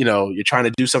 You're trying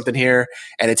to do something here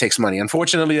and it takes money.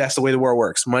 Unfortunately, that's the way the world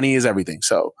works. Money is everything.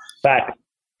 So,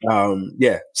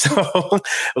 yeah. So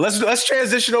let's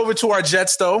transition over to our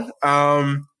Jets though.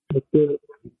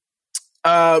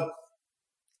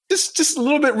 Just a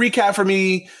little bit recap for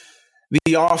me.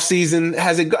 The off season,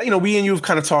 has it got, we and you have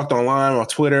kind of talked online on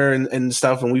Twitter and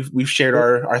stuff, and we've shared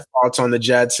our thoughts on the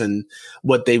Jets and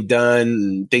what they've done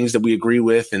and things that we agree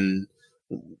with and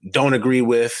don't agree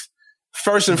with.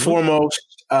 First and foremost,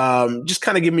 just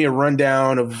kind of give me a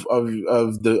rundown of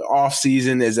the off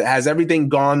season. Has everything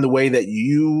gone the way that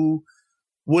you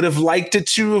would have liked it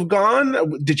to have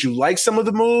gone? Did you like some of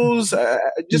the moves?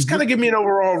 Just kind of give me an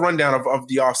overall rundown of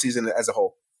the off season as a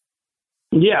whole.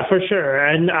 Yeah, for sure.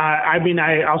 And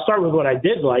I'll start with what I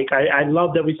did like. I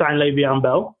love that we signed Le'Veon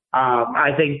Bell.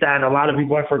 I think that a lot of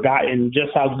people have forgotten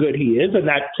just how good he is, and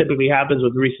that typically happens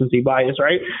with recency bias,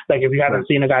 right? Like if you haven't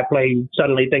seen a guy play, you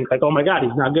suddenly think like, oh my God,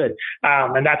 he's not good.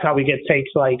 And that's how we get takes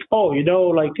like, oh,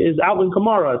 is Alvin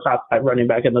Kamara a top 5 running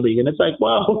back in the league? And it's like,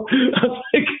 well,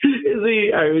 is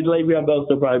he? Le'Veon Bell's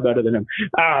still probably better than him.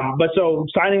 But so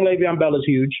signing Le'Veon Bell is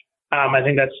huge. I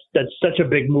think that's such a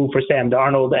big move for Sam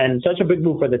Darnold and such a big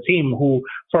move for the team, who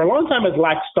for a long time has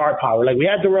lacked star power. Like we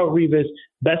had Darrelle Revis,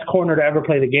 best corner to ever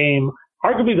play the game.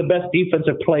 arguably the best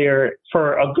defensive player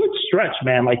for a good stretch,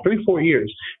 man, like 3-4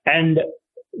 years. And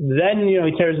then,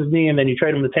 he tears his knee and then you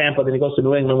trade him to Tampa, then he goes to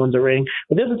New England, wins a ring.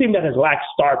 But this is a team that has lacked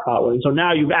star power. And so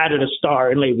now you've added a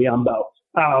star in Le'Veon Bell.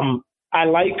 I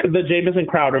like the Jamison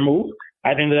Crowder move.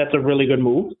 I think that's a really good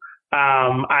move.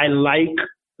 I like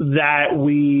that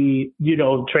we,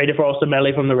 traded for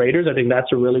Osemele from the Raiders. I think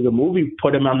that's a really good move. You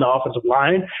put him on the offensive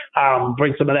line,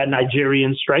 bring some of that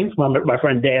Nigerian strength. My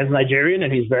friend Dan's Nigerian,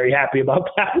 and he's very happy about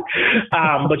that.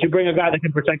 But you bring a guy that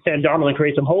can protect Sam Darnold and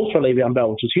create some holes for Le'Veon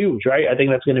Bell, which is huge, right? I think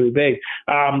that's going to be big.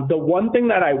 The one thing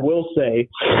that I will say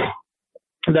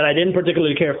that I didn't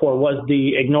particularly care for was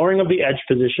the ignoring of the edge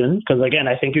position, because, again,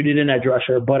 I think you need an edge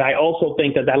rusher, but I also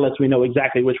think that lets me know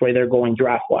exactly which way they're going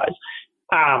draft-wise.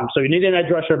 So you need an edge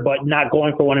rusher, but not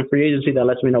going for one in free agency. That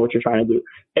lets me know what you're trying to do.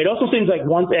 It also seems like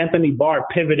once Anthony Barr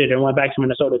pivoted and went back to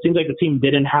Minnesota, it seems like the team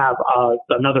didn't have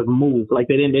another move. Like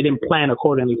they didn't plan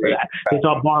accordingly for that. They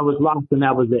thought Barr was locked and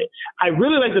that was it. I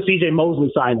really like the CJ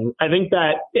Mosley signing. I think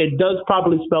that it does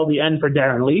probably spell the end for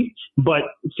Darren Lee, but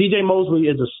CJ Mosley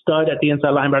is a stud at the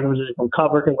inside linebacker position. Can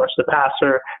cover, can rush the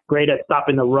passer, great at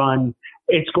stopping the run.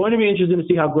 It's going to be interesting to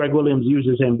see how Greg Williams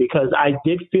uses him, because I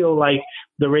did feel like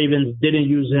the Ravens didn't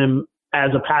use him as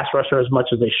a pass rusher as much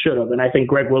as they should have, and I think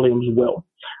Greg Williams will.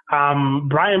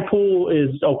 Brian Poole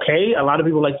is okay. A lot of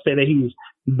people like to say that he's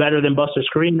better than Buster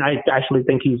Skrine. I actually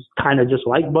think he's kind of just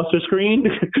like Buster Skrine.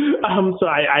 So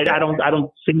I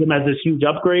don't see him as this huge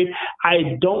upgrade.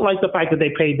 I don't like the fact that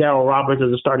they paid Darryl Roberts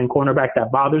as a starting cornerback.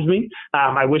 That bothers me.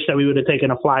 I wish that we would have taken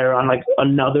a flyer on like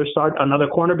another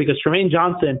corner, because Tremaine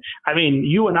Johnson, I mean,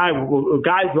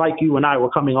 guys like you and I were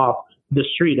coming off the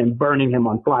street and burning him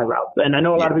on fly routes. And I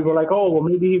know a lot of people are like, oh, well,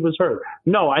 maybe he was hurt.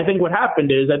 No, I think what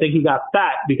happened is I think he got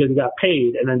fat because he got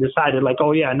paid and then decided like,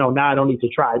 oh, yeah, no, now I don't need to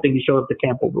try. I think he showed up to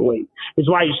camp overweight. It's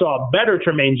why you saw a better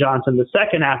Tremaine Johnson the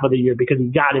second half of the year, because he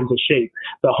got into shape.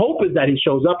 The hope is that he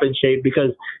shows up in shape,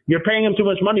 because you're paying him too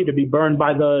much money to be burned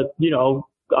by the,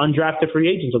 undrafted free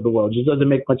agents of the world. It just doesn't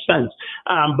make much sense.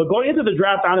 But going into the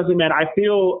draft, honestly, man, I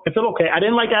feel okay. I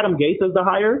didn't like Adam Gase as the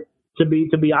hire, to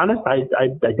be honest. I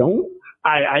don't.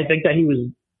 I think that he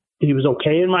was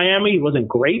okay in Miami. He wasn't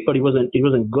great, but he wasn't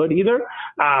good either.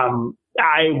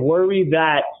 I worry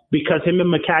that because him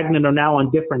and Maccagnan are now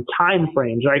on different time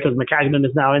frames, right? Because Maccagnan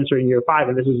is now entering year 5,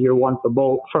 and this is year 1 for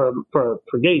both for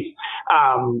Gase.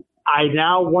 I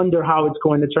now wonder how it's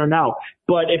going to turn out.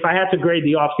 But if I had to grade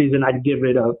the offseason, I'd give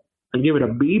it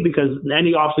a B, because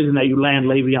any offseason that you land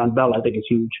Le'Veon Bell, I think is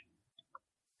huge.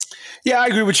 Yeah, I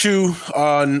agree with you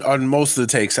on most of the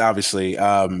takes. Obviously,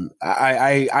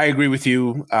 I agree with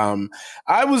you.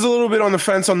 I was a little bit on the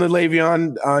fence on the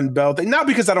Le'Veon Bell thing, not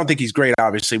because I don't think he's great.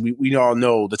 Obviously, we all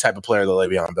know the type of player that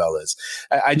Le'Veon Bell is.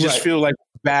 I just feel like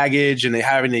baggage and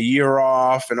having a year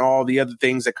off and all the other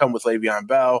things that come with Le'Veon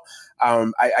Bell.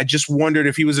 I just wondered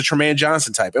if he was a Tremaine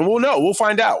Johnson type, and we'll know. We'll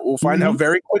find out. We'll find out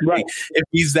very quickly if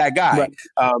he's that guy.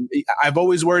 Right. I've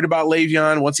always worried about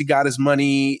Le'Veon once he got his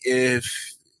money, if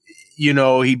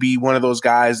he'd be one of those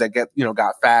guys that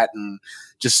got fat and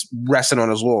just resting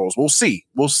on his laurels. We'll see.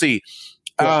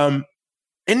 Yeah.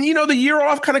 And the year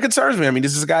off kind of concerns me. I mean,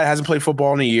 this is a guy that hasn't played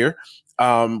football in a year.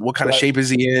 What kind of shape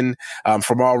is he in?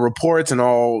 From all reports and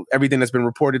everything that's been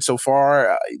reported so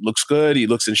far, he looks good. He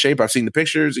looks in shape. I've seen the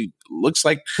pictures. He looks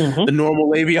like the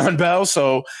normal Le'Veon Bell.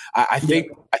 So I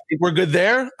think we're good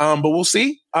there. But we'll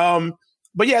see.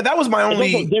 But yeah, that was my only.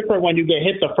 It's also different when you get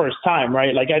hit the first time,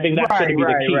 right? Like I think that's going to be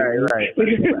the key.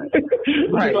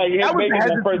 Right. Like that was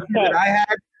the first that I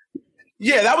had.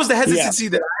 Yeah, that was the hesitancy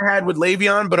that I had with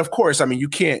Le'Veon. But of course, I mean, you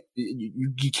can't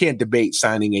debate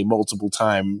signing a multiple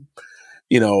time,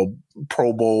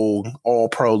 Pro Bowl, all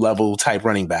pro level type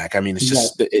running back. I mean, it's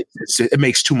just, it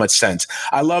makes too much sense.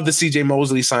 I love the CJ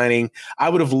Mosley signing. I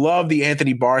would have loved the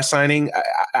Anthony Barr signing.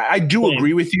 I do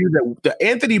agree with you that the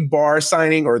Anthony Barr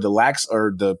signing, or the lack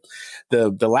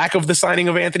of the signing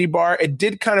of Anthony Barr, it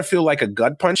did kind of feel like a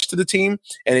gut punch to the team.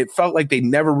 And it felt like they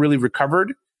never really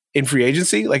recovered in free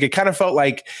agency. Like it kind of felt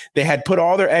like they had put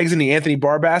all their eggs in the Anthony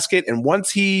Barr basket. And once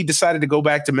he decided to go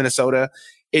back to Minnesota,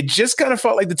 it just kind of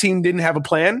felt like the team didn't have a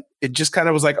plan. It just kind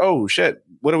of was like, oh shit,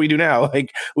 what do we do now?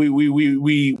 Like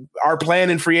our plan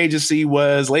in free agency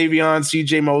was Le'Veon,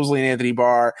 CJ Mosley, and Anthony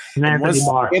Barr. And once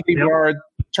Anthony Barr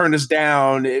turned us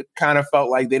down, it kind of felt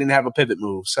like they didn't have a pivot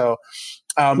move. So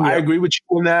I agree with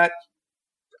you on that.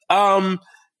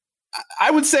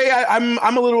 I would say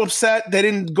I'm a little upset they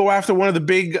didn't go after one of the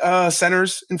big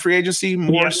centers in free agency,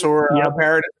 Morse or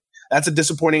Paradis. That's a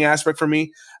disappointing aspect for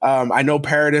me. I know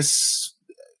Paradis,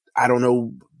 I don't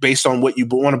know, based on what you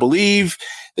want to believe,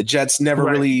 the Jets never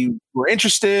really were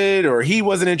interested, or he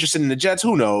wasn't interested in the Jets.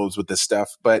 Who knows with this stuff?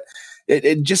 But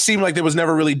it just seemed like there was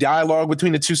never really dialogue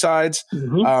between the two sides. So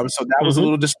that was a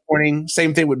little disappointing.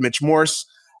 Same thing with Mitch Morse.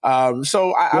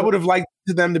 So I would have liked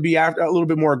them to be a little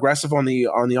bit more aggressive on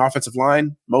the offensive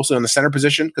line, mostly on the center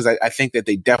position, because I think that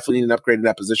they definitely need an upgrade in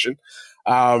that position.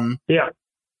 I mean,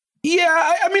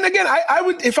 again, I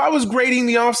would, if I was grading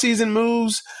the offseason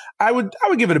moves, I would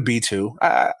give it a B2.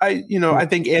 I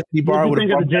think Anthony Barr would have.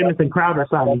 What did you think of the Jamison Crowder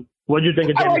signing? What did you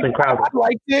think of Jamison Crowder? I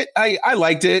liked it. I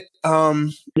liked it.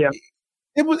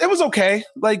 It was okay.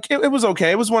 Like it was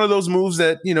okay. It was one of those moves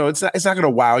that, it's not going to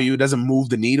wow you. It doesn't move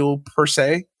the needle per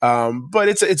se. But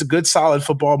it's a good, solid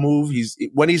football move.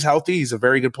 When he's healthy, he's a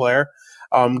very good player.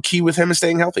 Key with him is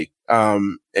staying healthy.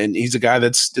 And he's a guy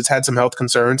that's had some health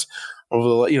concerns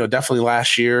over definitely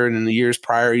last year and in the years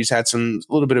prior. He's had a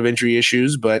little bit of injury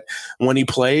issues, but when he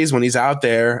plays, when he's out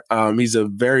there, he's a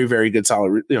very, very good,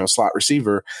 solid, slot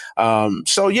receiver.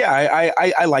 So yeah,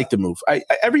 I like the move.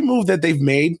 Every move that they've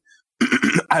made,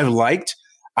 I've liked.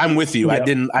 I'm with you. I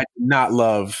did not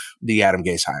love the Adam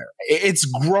Gase hire. It's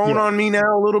grown on me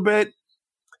now a little bit.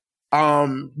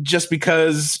 Just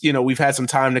because, we've had some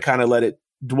time to kind of let it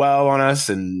dwell on us,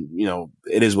 and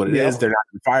it is what it is. They're not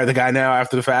going to fire the guy now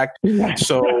after the fact,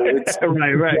 so it's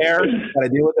right. Got to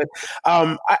deal with it.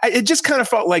 It just kind of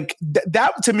felt like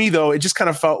that to me, though. It just kind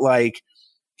of felt like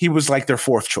he was like their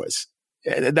fourth choice.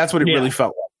 That's what it really felt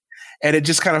like. And it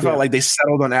just kind of felt like they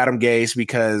settled on Adam Gase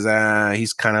because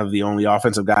he's kind of the only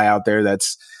offensive guy out there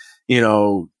that's,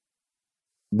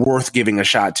 worth giving a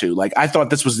shot to. Like, I thought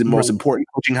this was the most important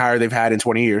coaching hire they've had in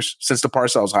 20 years since the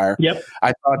Parcells hire.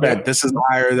 I thought that this is a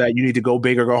hire that you need to go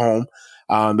big or go home.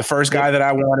 The first guy that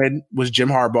I wanted was Jim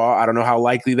Harbaugh. I don't know how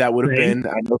likely that would have been.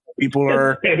 I know people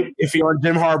are iffy on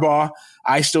Jim Harbaugh.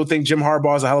 I still think Jim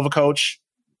Harbaugh is a hell of a coach.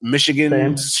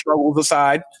 Michigan struggles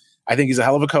aside. I think he's a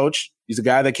hell of a coach. He's a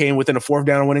guy that came within a fourth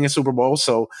down of winning a Super Bowl.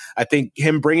 So I think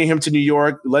bringing him to New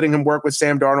York, letting him work with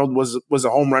Sam Darnold was a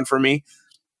home run for me.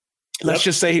 Let's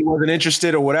just say he wasn't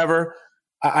interested or whatever.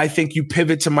 I think you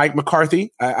pivot to Mike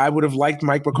McCarthy. I would have liked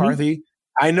Mike McCarthy.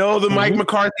 I know the Mike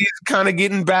McCarthy is kind of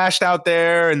getting bashed out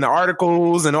there in the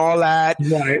articles and all that.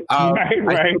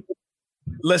 Right.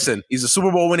 Listen, he's a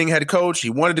Super Bowl winning head coach. He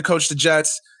wanted to coach the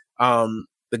Jets.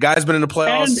 The guy's been in the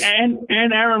playoffs. And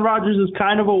Aaron Rodgers is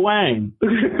kind of a wang.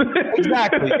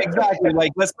 Exactly.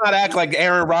 Like, let's not act like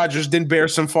Aaron Rodgers didn't bear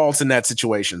some faults in that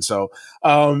situation. So, so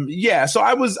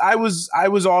I was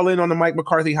all in on the Mike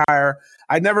McCarthy hire.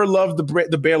 I never loved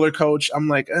the Baylor coach. I'm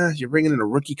like, you're bringing in a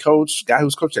rookie coach, guy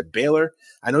who's coached at Baylor.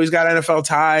 I know he's got NFL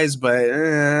ties, but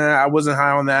I wasn't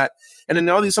high on that. And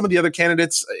then some of the other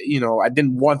candidates, I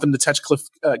didn't want them to touch Cliff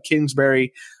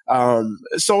Kingsbury.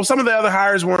 So some of the other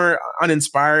hires were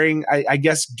uninspiring. I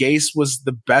guess Gase was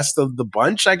the best of the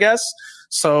bunch, I guess.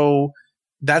 So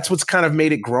that's what's kind of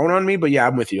made it grown on me. But yeah,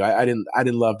 I'm with you. I didn't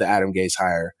love the Adam Gase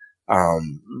hire.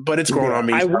 But it's grown on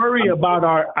me. I worry about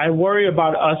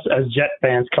us as Jet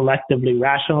fans collectively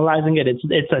rationalizing it.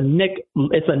 It's a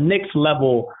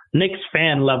Knicks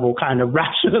fan level kind of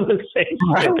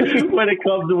rationalization when it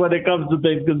comes to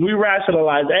things, because we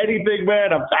rationalize anything,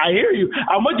 man. I hear you.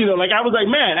 I'm with you though. Like, I was like,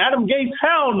 man, Adam Gase,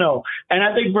 hell no. And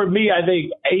I think for me,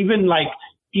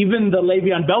 even the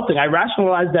Le'Veon Bell thing, I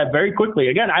rationalized that very quickly.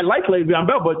 Again, I like Le'Veon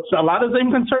Bell, but a lot of the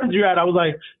same concerns you had, I was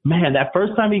like, man, that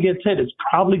first time he gets hit, it's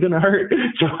probably going to hurt.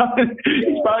 He's probably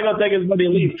going to take his money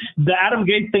and leave. The Adam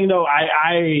Gase thing, though,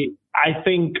 I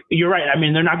think you're right. I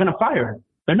mean, they're not going to fire him.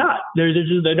 They're not. They're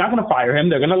not going to fire him.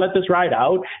 They're going to let this ride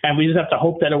out, and we just have to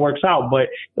hope that it works out. But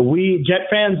we Jet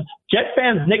fans,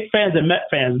 Knicks fans, and Met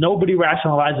fans, nobody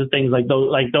rationalizes things like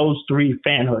those three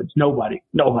fanhoods. Nobody.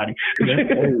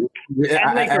 And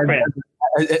Laker fans.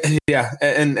 Yeah,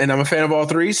 and I'm a fan of all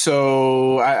three,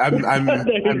 so I'm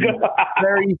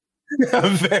very.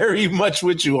 I'm very much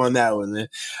with you on that one.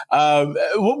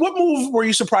 What move were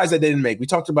you surprised that they didn't make? We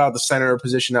talked about the center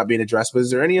position not being addressed, but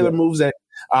is there any other moves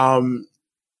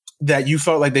that you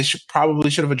felt like they should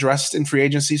have addressed in free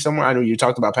agency somewhere? I know you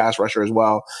talked about pass rusher as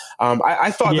well.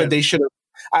 I thought that they should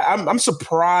have. I'm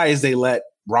surprised they let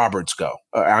Roberts go,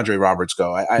 Andre Roberts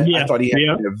go. I thought he had.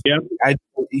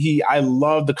 I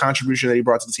love the contribution that he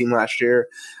brought to the team last year.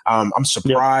 I'm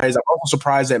surprised. I'm also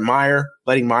surprised that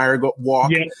letting Meyer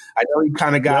walk. Yeah. I know he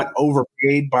kind of got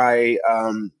overpaid by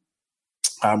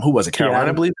who was it? Carolina,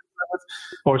 I believe.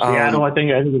 Or Seattle, I think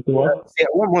it was. Yeah,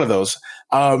 one of those.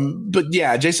 But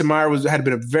yeah, Jason Meyer had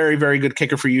been a very, very good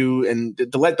kicker for you, and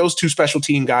to let those two special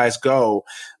team guys go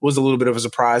was a little bit of a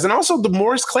surprise. And also the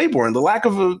Morris Claiborne, the lack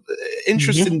of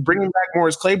interest in bringing back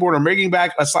Morris Claiborne or bringing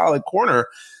back a solid corner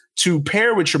to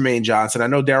pair with Tremaine Johnson. I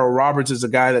know Darryl Roberts is a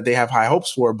guy that they have high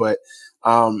hopes for, but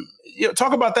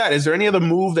talk about that. Is there any other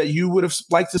move that you would have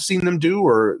liked to have seen them do,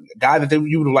 or a guy that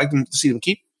you would have liked them to see them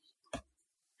keep?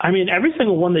 I mean, every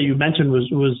single one that you mentioned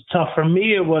was tough. For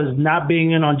me, it was not being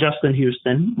in on Justin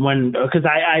Houston because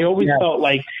I always felt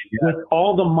like with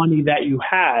all the money that you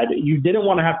had, you didn't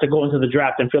want to have to go into the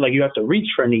draft and feel like you have to reach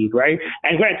for need, right?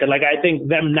 And granted, like I think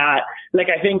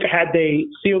had they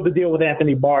sealed the deal with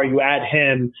Anthony Barr, you add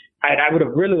him, I would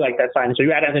have really liked that signing. So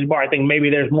you add Anthony Barr, I think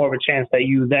maybe there's more of a chance that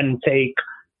you then take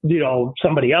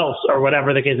somebody else or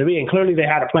whatever the case may be. And clearly they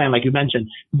had a plan, like you mentioned,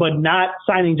 but not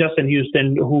signing Justin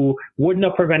Houston, who wouldn't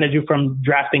have prevented you from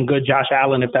drafting good Josh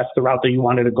Allen if that's the route that you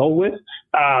wanted to go with.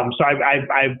 So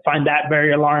I find that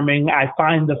very alarming. I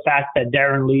find the fact that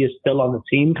Darren Lee is still on the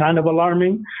team kind of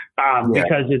alarming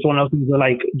because it's one of those things where,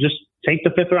 like, just take the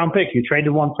 5th round pick. You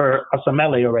traded one for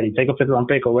Asamele already. Take a 5th round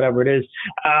pick or whatever it is.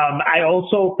 I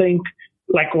also think,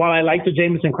 like, while I like the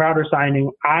Jamison Crowder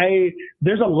signing,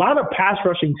 there's a lot of pass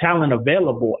rushing talent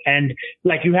available. And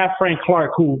like, you have Frank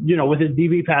Clark, who, with his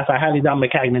DB pass, I highly doubt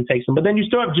McCagnon takes him. But then you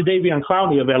still have Jadeveon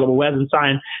Clowney available, who hasn't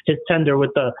signed his tender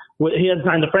he hasn't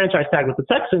signed the franchise tag with the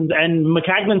Texans, and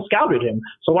McCagnon scouted him.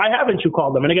 So why haven't you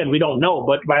called them? And again, we don't know,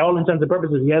 but by all intents and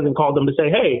purposes, he hasn't called them to say,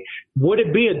 hey, would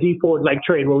it be a D Ford like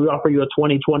trade where we offer you a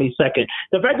 2020 second?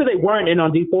 The fact that they weren't in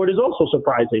on D Ford is also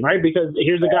surprising, right? Because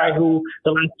here's a guy who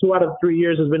the last 2 out of 3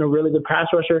 years has been a really good pass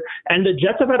rusher, and the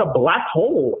Jets have had a black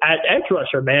hole at edge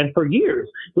rusher, man, for years.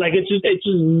 Like, it's just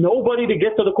nobody to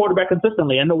get to the quarterback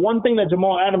consistently. And the one thing that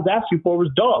Jamal Adams asked you for was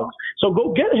dogs. So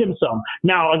go get him some.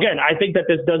 Now, again, I think that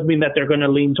this does mean that they're going to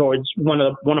lean towards one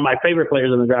of my favorite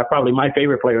players in the draft, probably my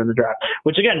favorite player in the draft,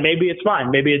 which, again, maybe it's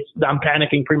fine. Maybe I'm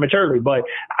panicking prematurely, but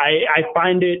I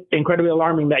find it incredibly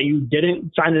alarming that you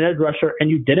didn't sign an edge rusher and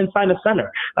you didn't sign a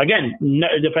center. Again,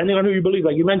 depending on who you believe,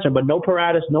 like you mentioned, but no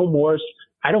Paratus, no Morse.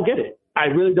 I don't get it. I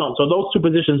really don't. So those two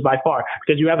positions by far,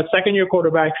 because you have a second-year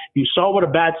quarterback, you saw what a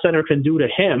bad center can do to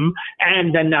him,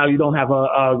 and then now you don't have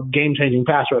a game-changing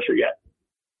pass rusher yet.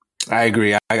 I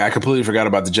agree. I completely forgot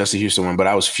about the Justin Houston one, but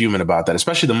I was fuming about that,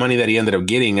 especially the money that he ended up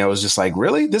getting. I was just like,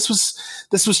 really? This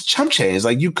was chump change.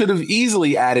 Like, you could have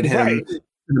easily added him to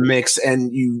the mix,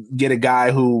 and you get a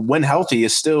guy who, when healthy,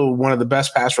 is still one of the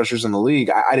best pass rushers in the league.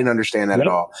 I didn't understand that at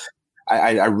all.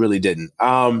 I really didn't.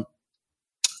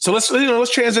 So let's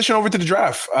transition over to the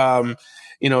draft.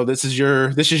 This is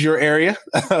your area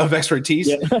of expertise.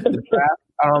 Yeah. The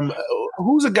draft.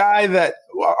 Who's a guy that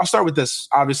I'll start with this?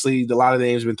 Obviously, a lot of the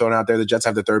names have been thrown out there. The Jets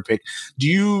have the 3rd pick. Do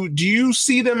you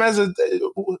see them as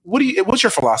what's your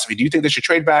philosophy? Do you think they should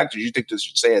trade back? Do you think they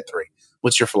should stay at 3?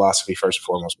 What's your philosophy first and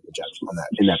foremost with the Jets on that?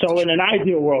 So position? In an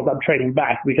ideal world, I'm trading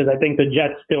back because I think the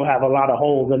Jets still have a lot of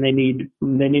holes and they need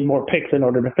more picks in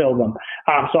order to fill them.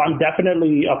 So I'm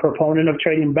definitely a proponent of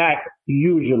trading back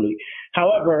usually.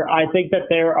 However, I think that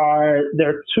there are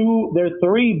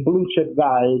 3 blue chip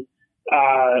guys.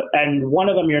 And one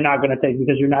of them you're not going to take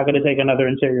because you're not going to take another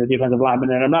interior defensive lineman.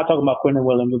 And I'm not talking about Quinnen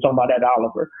Williams. I'm talking about Ed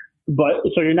Oliver.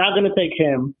 So you're not going to take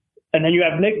him. And then you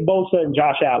have Nick Bosa and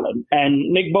Josh Allen.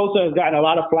 And Nick Bosa has gotten a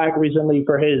lot of flack recently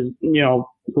for his,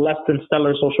 less than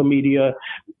stellar social media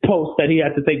post that he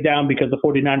had to take down because the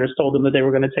 49ers told him that they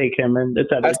were going to take him, and et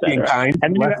cetera, et cetera. Being kind.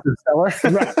 And less than stellar.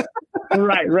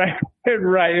 Right. Less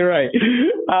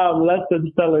than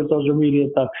stellar social media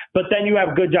stuff. But then you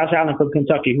have good Josh Allen from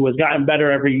Kentucky, who has gotten better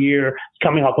every year,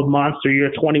 coming off a monster year,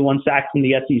 21 sacks in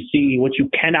the SEC, which you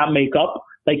cannot make up.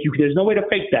 There's no way to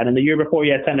fake that. And the year before,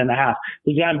 he had 10.5.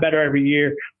 He's gotten better every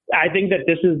year. I think that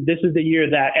this is the year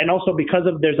that, and also because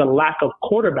of there's a lack of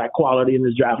quarterback quality in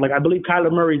this draft. Like, I believe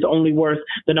Kyler Murray's only worth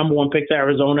the number 1 pick to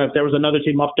Arizona. If there was another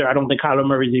team up there, I don't think Kyler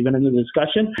Murray's even in the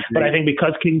discussion. Mm-hmm. But I think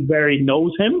because Kingsbury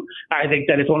knows him, I think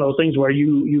that it's one of those things where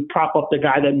you prop up the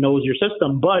guy that knows your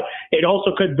system. But it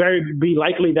also could be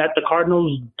likely that the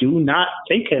Cardinals do not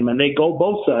take him and they go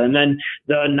Bosa, and then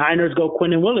the Niners go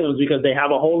Quinnen Williams because they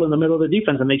have a hole in the middle of the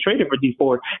defense and they traded for D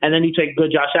Ford, and then you take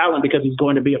good Josh Allen because he's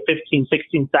going to be a 15,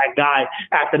 16 sack guy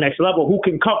at the next level who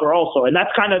can cover also. And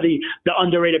that's kind of the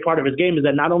underrated part of his game, is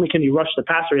that not only can he rush the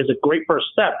passer, he has a great first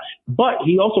step, but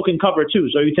he also can cover too.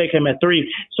 So you take him at 3.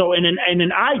 So in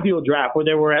an ideal draft where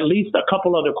there were at least a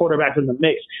couple other quarterbacks in the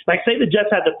mix, like say the Jets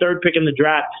had the 3rd pick in the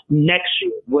draft next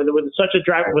year with such a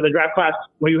draft, with a draft class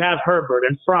where you have Herbert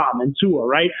and Fromm and Tua,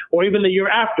 right? Or even the year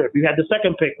after, if you had the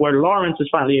 2nd pick where Lawrence is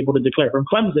finally able to declare from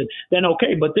Clemson, then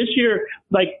okay. But this year,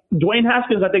 like Dwayne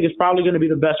Haskins, I think is probably going to be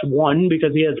the best one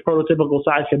because he has prototypical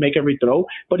size, can make every throw,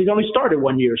 but he's only started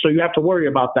 1 year, so you have to worry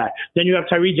about that. Then you have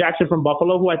Tyree Jackson from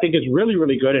Buffalo, who I think is really,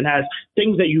 really good and has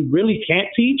things that you really can't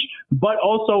teach, but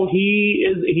also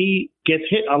he gets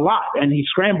hit a lot and he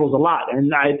scrambles a lot.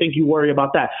 And I think you worry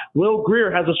about that. Will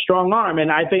Grier has a strong arm,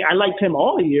 and I think I liked him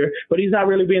all year, but he's not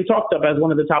really being talked up as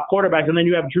one of the top quarterbacks. And then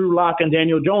you have Drew Lock and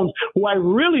Daniel Jones, who I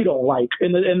really don't like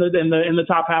in the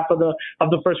top half of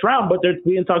the first round, but they're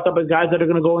being talked up as guys that are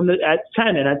going to go at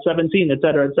 10 and at 17, et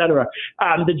cetera, et cetera.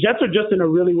 The Jets are just in a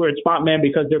really weird spot, man,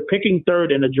 because they're picking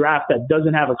third in a draft that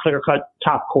doesn't have a clear-cut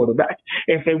top quarterback.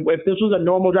 If this was a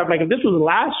normal draft, like if this was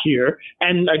last year,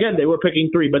 and again, they were picking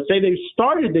 3, but say they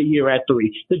started the year at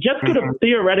 3, the Jets could have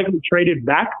theoretically traded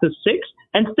back to 6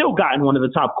 and still gotten one of the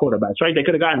top quarterbacks, right? They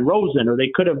could have gotten Rosen, or they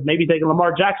could have maybe taken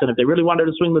Lamar Jackson if they really wanted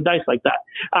to swing the dice like that.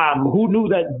 Who knew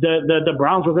that the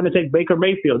Browns were going to take Baker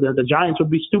Mayfield? The Giants would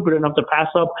be stupid enough to pass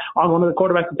up on one of the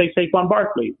quarterbacks to take Saquon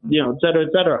Barkley, et cetera,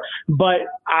 et cetera. But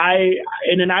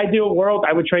in an ideal world,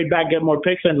 I would trade back, get more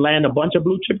picks, and land a bunch of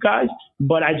blue chip guys.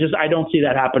 But I don't see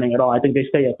that happening at all. I think they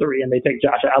stay at 3 and they take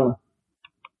Josh Allen.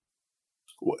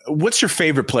 What's your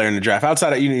favorite player in the draft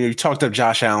outside of, you talked up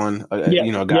Josh Allen, a guy that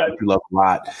you love a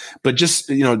lot, but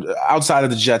just, outside of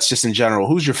the Jets, just in general,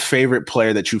 who's your favorite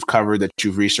player that you've covered, that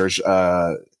you've researched,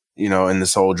 in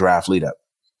this whole draft lead up?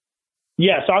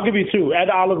 Yeah, so I'll give you 2. Ed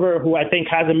Oliver, who I think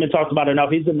hasn't been talked about enough.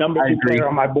 He's the number 2 player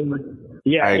on my board.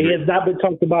 Yeah, he has not been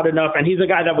talked about enough, and he's a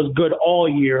guy that was good all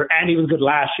year, and he was good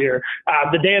last year.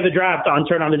 The day of the draft on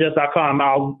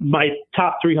turnonthejets.com, my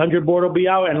top 300 board will be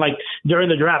out, and like during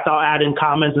the draft, I'll add in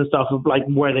comments and stuff of like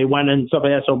where they went and stuff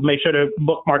like that. So make sure to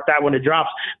bookmark that when it drops.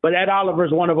 But Ed Oliver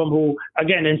is one of them who,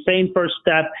 again, insane first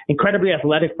step, incredibly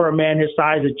athletic for a man his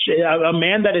size. A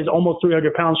man that is almost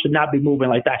 300 pounds should not be moving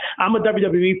like that. I'm a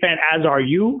WWE fan, as are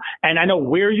you, and I know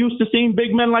we're used to seeing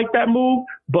big men like that move,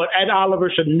 but Ed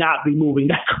Oliver should not be moving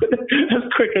that as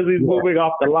quick as he's moving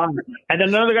off the line. And then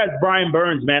another guy's Brian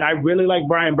Burns, man. I really like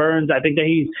Brian Burns. I think that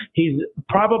he's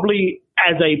probably,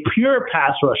 as a pure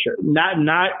pass rusher, not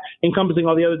encompassing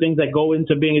all the other things that go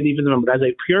into being a defensive end, but as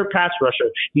a pure pass rusher,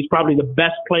 he's probably the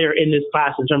best player in this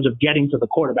class in terms of getting to the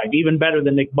quarterback, even better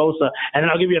than Nick Bosa. And then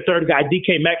I'll give you a third guy,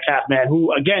 DK Metcalf, man,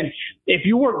 who, again, if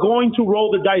you were going to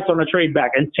roll the dice on a trade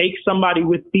back and take somebody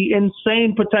with the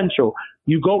insane potential,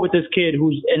 you go with this kid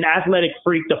who's an athletic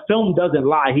freak. The film doesn't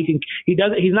lie. He's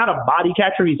not a body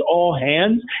catcher. He's all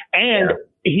hands. And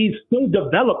he's still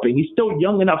developing. He's still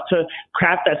young enough to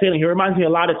craft that ceiling. He reminds me a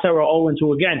lot of Terrell Owens,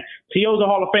 who, again, T.O.'s a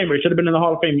Hall of Famer. He should have been in the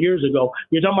Hall of Fame years ago.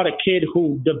 You're talking about a kid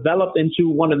who developed into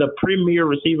one of the premier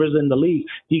receivers in the league.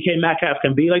 DK Metcalf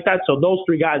can be like that. So those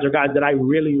 3 guys are guys that I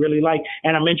really, really like,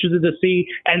 and I'm interested to see.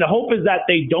 And the hope is that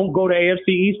they don't go to AFC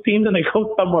East teams and they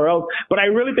go somewhere else. But I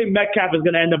really think Metcalf is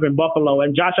going to end up in Buffalo,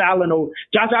 and Josh Allen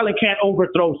can't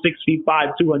overthrow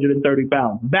 6'5", 230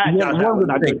 pounds. Bad Josh Allen.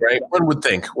 Right? One would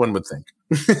think. One would think.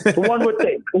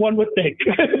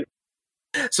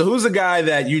 So who's the guy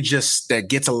that that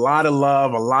gets a lot of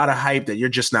love, a lot of hype, that you're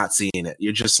just not seeing it?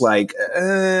 You're just like,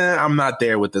 I'm not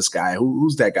there with this guy.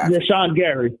 Who's that guy? Rashawn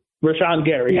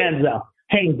Gary, hands down.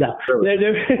 Hands down.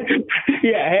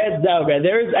 Hands down, man.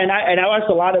 I watched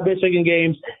a lot of Michigan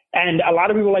games, and a lot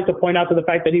of people like to point out to the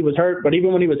fact that he was hurt, but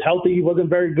even when he was healthy, he wasn't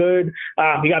very good.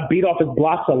 He got beat off his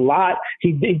blocks a lot.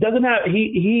 He doesn't have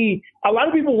a lot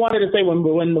of people wanted to say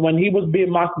when he was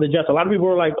being mocked to the Jets, a lot of people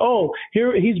were like, oh,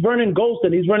 here he's Vernon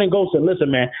Golston. He's Vernon Golston.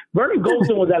 Listen, man, Vernon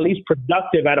Golston was at least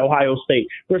productive at Ohio State.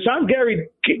 Rashawn Gary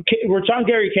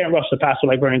can't rush the passer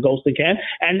like Vernon Golston can,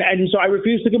 and so I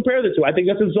refuse to compare the two. I think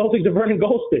that's insulting to Vernon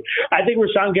Golston. I think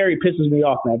Rashawn Gary pisses me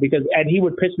off, man, and he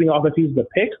would piss me off if he's the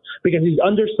pick, because he's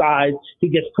undersized, he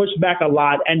gets pushed back a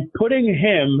lot, and putting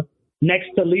him next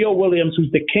to Leo Williams,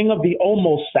 who's the king of the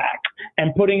almost sack,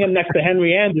 and putting him next to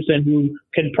Henry Anderson, who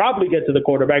can probably get to the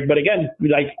quarterback. But again,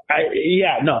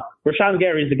 Rashawn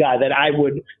Gary is the guy that I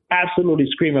would absolutely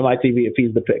scream at my TV if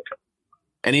he's the pick.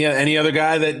 Any other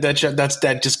guy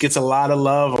that just gets a lot of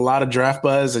love, a lot of draft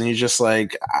buzz, and you're just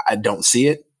like, I don't see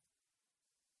it?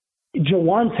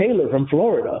 Jawan Taylor from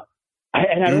Florida.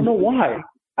 I don't know why.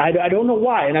 I don't know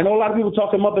why. And I know a lot of people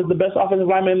talk him up as the best offensive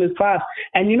lineman in this class.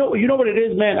 And you know what it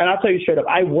is, man? And I'll tell you straight up,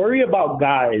 I worry about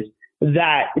guys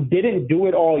that didn't do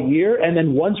it all year, and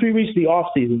then once we reach the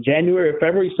offseason, January or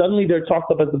February, suddenly they're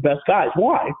talked up as the best guys.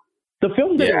 Why? The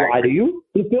film didn't lie to you.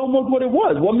 The film was what it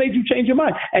was. What made you change your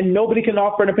mind? And nobody can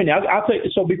offer an opinion. I'll tell you.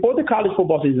 So before the college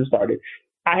football season started,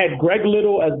 I had Greg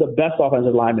Little as the best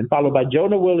offensive lineman, followed by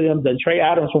Jonah Williams, then Trey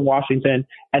Adams from Washington,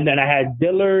 and then I had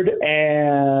Dillard,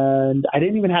 and I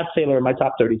didn't even have Taylor in my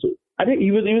top 32.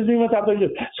 He was even top 32.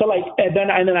 So like, and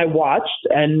then I watched,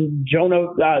 and Jonah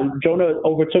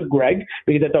overtook Greg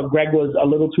because I thought Greg was a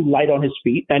little too light on his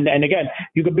feet. And again,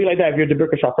 you could be like that if you're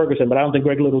DeBrickershaw Ferguson, but I don't think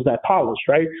Greg Little's that polished,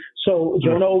 right? So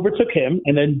Jonah overtook him,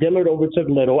 and then Dillard overtook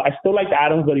Little. I still liked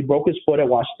Adams, but he broke his foot at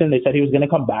Washington. They said he was going to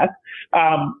come back.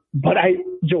 But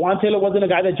Jawan Taylor wasn't a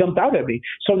guy that jumped out at me.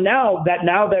 So now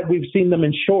that we've seen them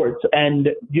in shorts and,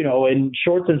 in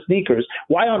shorts and sneakers,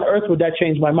 why on earth would that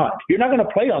change my mind? You're not going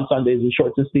to play on Sundays in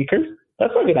shorts and sneakers.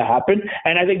 That's not going to happen.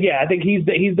 And I think he's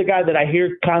the guy that I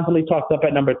hear constantly talked up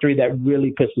at number 3 that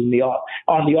really pisses me off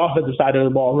on the offensive side of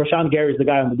the ball. Rashawn Gary's the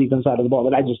guy on the defensive side of the ball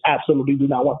that I just absolutely do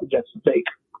not want the Jets to take.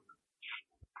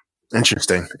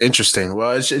 Interesting.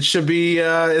 Well, it should be.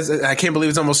 I can't believe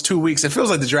it's almost 2 weeks. It feels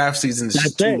like the draft season is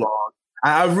just too long.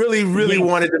 I really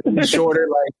wanted it to be shorter.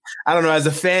 Like, I don't know. As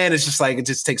a fan, it's just like it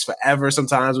just takes forever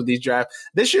sometimes with these drafts.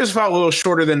 This year's felt a little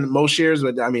shorter than most years,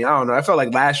 but I mean, I don't know. I felt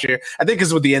like last year. I think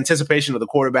it's with the anticipation of the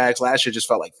quarterbacks. Last year just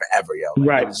felt like forever, yo. Like,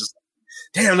 right. It was just,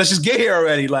 damn, let's just get here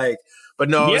already. Like, but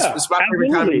no, it's my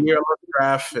favorite time of the year. I love the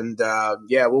draft, and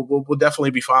we'll definitely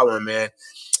be following, man.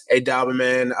 Hey, Dalvin,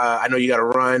 man, I know you got to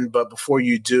run, but before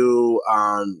you do,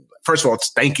 first of all,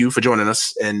 thank you for joining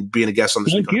us and being a guest on the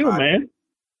show. Thank you, man.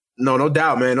 No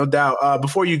doubt, man. No doubt.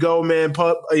 Before you go, man,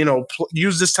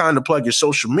 use this time to plug your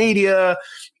social media,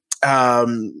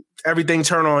 everything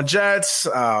Turn On Jets,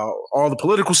 all the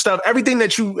political stuff, everything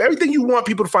you want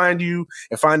people to find you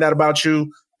and find out about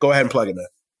you. Go ahead and plug it, man.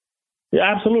 Yeah,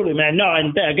 absolutely, man. No, and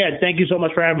again, thank you so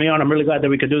much for having me on. I'm really glad that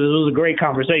we could do this. It was a great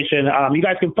conversation. You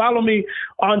guys can follow me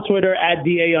on Twitter at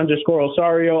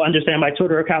DA_Osorio. Understand my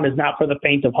Twitter account is not for the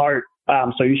faint of heart.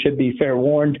 So you should be fair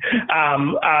warned.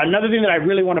 Another thing that I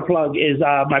really want to plug is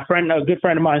a good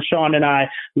friend of mine, Sean, and I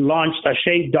launched A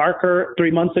Shade Darker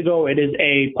 3 months ago. It is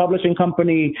a publishing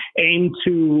company aimed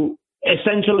to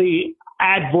essentially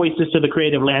add voices to the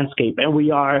creative landscape. And we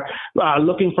are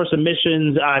looking for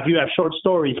submissions. If you have short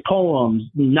stories, poems,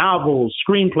 novels,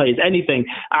 screenplays, anything.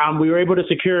 We were able to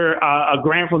secure a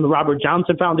grant from the Robert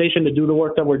Johnson Foundation to do the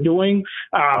work that we're doing.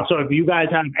 So if you guys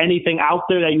have anything out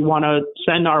there that you want to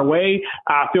send our way,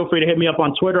 feel free to hit me up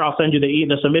on Twitter. I'll send you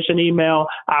the submission email.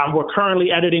 We're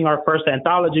currently editing our first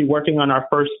anthology, working on our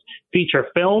first feature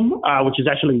film, which is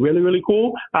actually really, really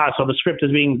cool. So the script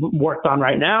is being worked on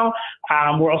right now.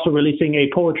 We're also releasing a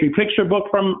poetry picture book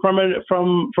from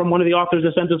one of the authors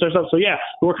that sent us our stuff. So yeah,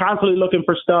 we're constantly looking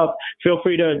for stuff. Feel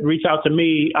free to reach out to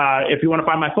me. If you want to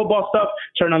find my football stuff,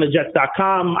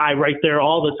 turnonthejets.com. I write there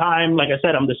all the time. Like I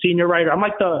said, I'm the senior writer. I'm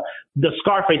like the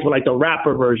Scarface, but like the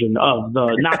rapper version of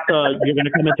not the you're going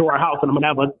to come into our house and I'm going to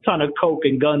have a ton of coke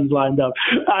and guns lined up.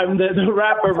 I'm the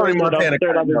rapper version of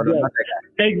Turn on the Jets.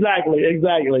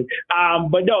 Exactly.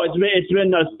 But no, it's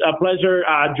been a pleasure.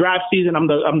 Draft season. I'm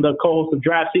the co-host of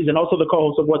Draft Season, also the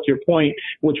co-host of What's Your Point,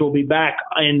 which will be back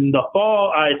in the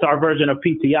fall. It's our version of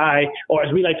PTI, or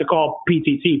as we like to call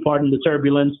PTT, pardon the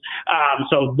turbulence.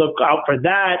 So look out for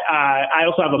that. I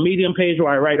also have a Medium page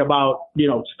where I write about,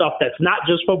 stuff that's not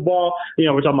just football.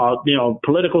 We're talking about,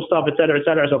 political stuff, et cetera, et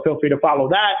cetera. So feel free to follow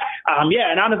that.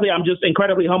 And honestly, I'm just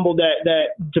incredibly humbled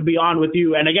that to be on with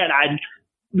you. And again, I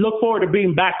look forward to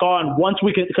being back on once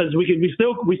we can, because we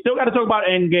still got to talk about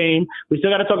Endgame. We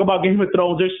still got to talk about Game of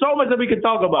Thrones. There's so much that we can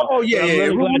talk about. Oh yeah,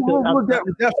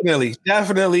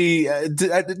 definitely.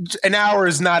 An hour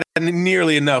is not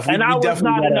nearly enough. An hour is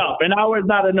not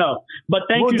enough. But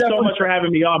thank you so much for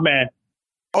having me on, man.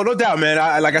 Oh, no doubt, man.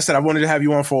 Like I said, I wanted to have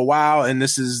you on for a while, and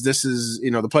this is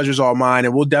the pleasure's all mine,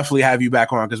 and we'll definitely have you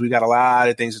back on because we got a lot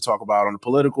of things to talk about on the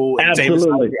political,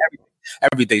 absolutely,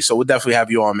 everything. So we'll definitely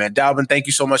have you on, man. Dalvin, thank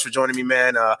you so much for joining me,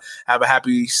 man. Have a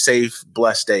happy, safe,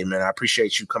 blessed day, man. I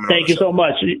appreciate you coming on. Thank you so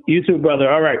much. You too, brother.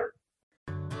 All right.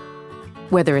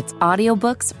 Whether it's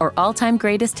audiobooks or all-time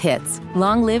greatest hits,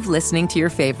 long live listening to your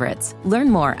favorites. Learn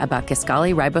more about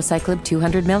Kisqali Ribociclib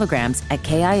 200 milligrams at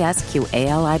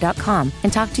KISQALI.com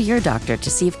and talk to your doctor to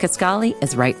see if Kisqali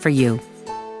is right for you.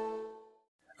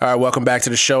 All right, welcome back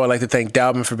to the show. I'd like to thank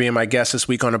Dalvin for being my guest this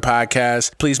week on the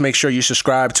podcast. Please make sure you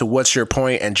subscribe to What's Your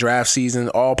Point and Draft Season,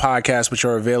 all podcasts which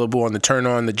are available on the Turn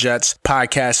On the Jets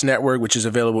podcast network, which is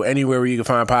available anywhere where you can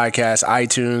find podcasts,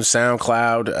 iTunes,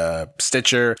 SoundCloud,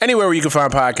 Stitcher, anywhere where you can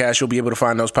find podcasts, you'll be able to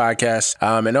find those podcasts.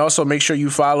 And also make sure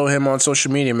you follow him on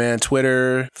social media, man,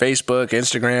 Twitter, Facebook,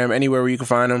 Instagram, anywhere where you can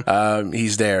find him.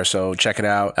 He's there, so check it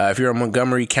out. If you're a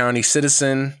Montgomery County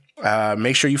citizen,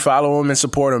 Make sure you follow him and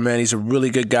support him, man. He's a really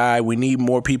good guy. We need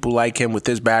more people like him with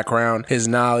his background, his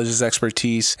knowledge, his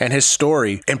expertise, and his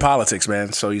story in politics,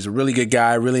 man. So he's a really good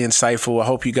guy, really insightful. I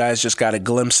hope you guys just got a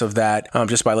glimpse of that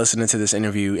just by listening to this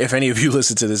interview. If any of you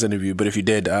listened to this interview, but if you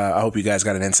did, I hope you guys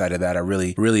got an insight of that. I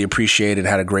really, really appreciate it.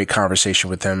 Had a great conversation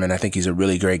with him, and I think he's a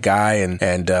really great guy. And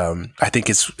I think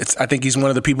I think he's one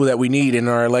of the people that we need in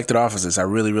our elected offices. I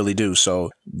really, really do.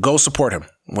 So go support him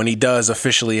when he does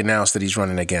officially announce that he's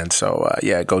running again. So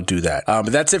yeah, go do that.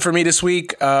 But that's it for me this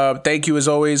week. Thank you as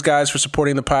always, guys, for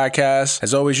supporting the podcast.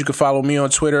 As always, you can follow me on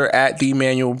Twitter at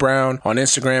 @TheManuelBrown, on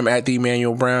Instagram at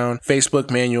 @TheManuelBrown,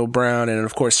 Facebook Manuel Brown, and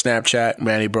of course Snapchat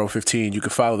MannyBro15. You can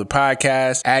follow the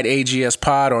podcast at AGS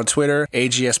Pod on Twitter,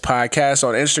 AGS Podcast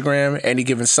on Instagram, Any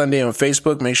Given Sunday on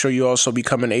Facebook. Make sure you also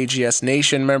become an AGS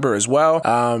Nation member as well.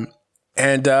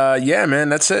 Yeah, man,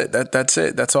 that's it. That's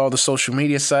it. That's all the social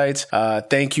media sites.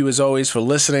 Thank you as always for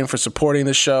listening, for supporting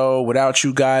the show. Without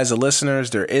you guys, the listeners,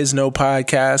 there is no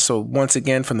podcast. So once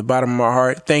again, from the bottom of my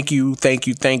heart, thank you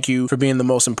for being the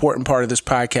most important part of this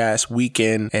podcast week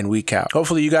in and week out.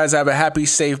 Hopefully you guys have a happy,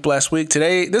 safe, blessed week.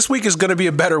 This week is going to be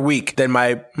a better week than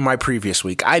my previous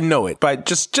week. I know it, but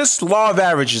just law of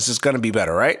averages is going to be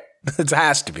better, right? It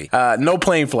has to be. No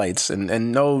plane flights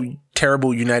and no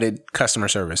terrible United customer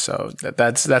service. So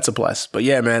that's a plus. But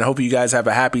yeah, man, I hope you guys have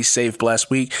a happy, safe, blessed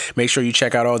week. Make sure you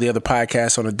check out all the other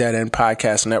podcasts on the Dead End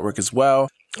Podcast Network as well.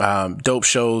 Dope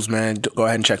shows, man. Go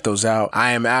ahead and check those out.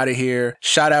 I am out of here.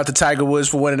 Shout out to Tiger Woods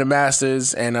for winning the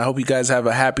Masters. And I hope you guys have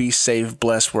a happy, safe,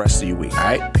 blessed rest of your week. All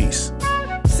right. Peace.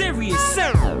 Serious.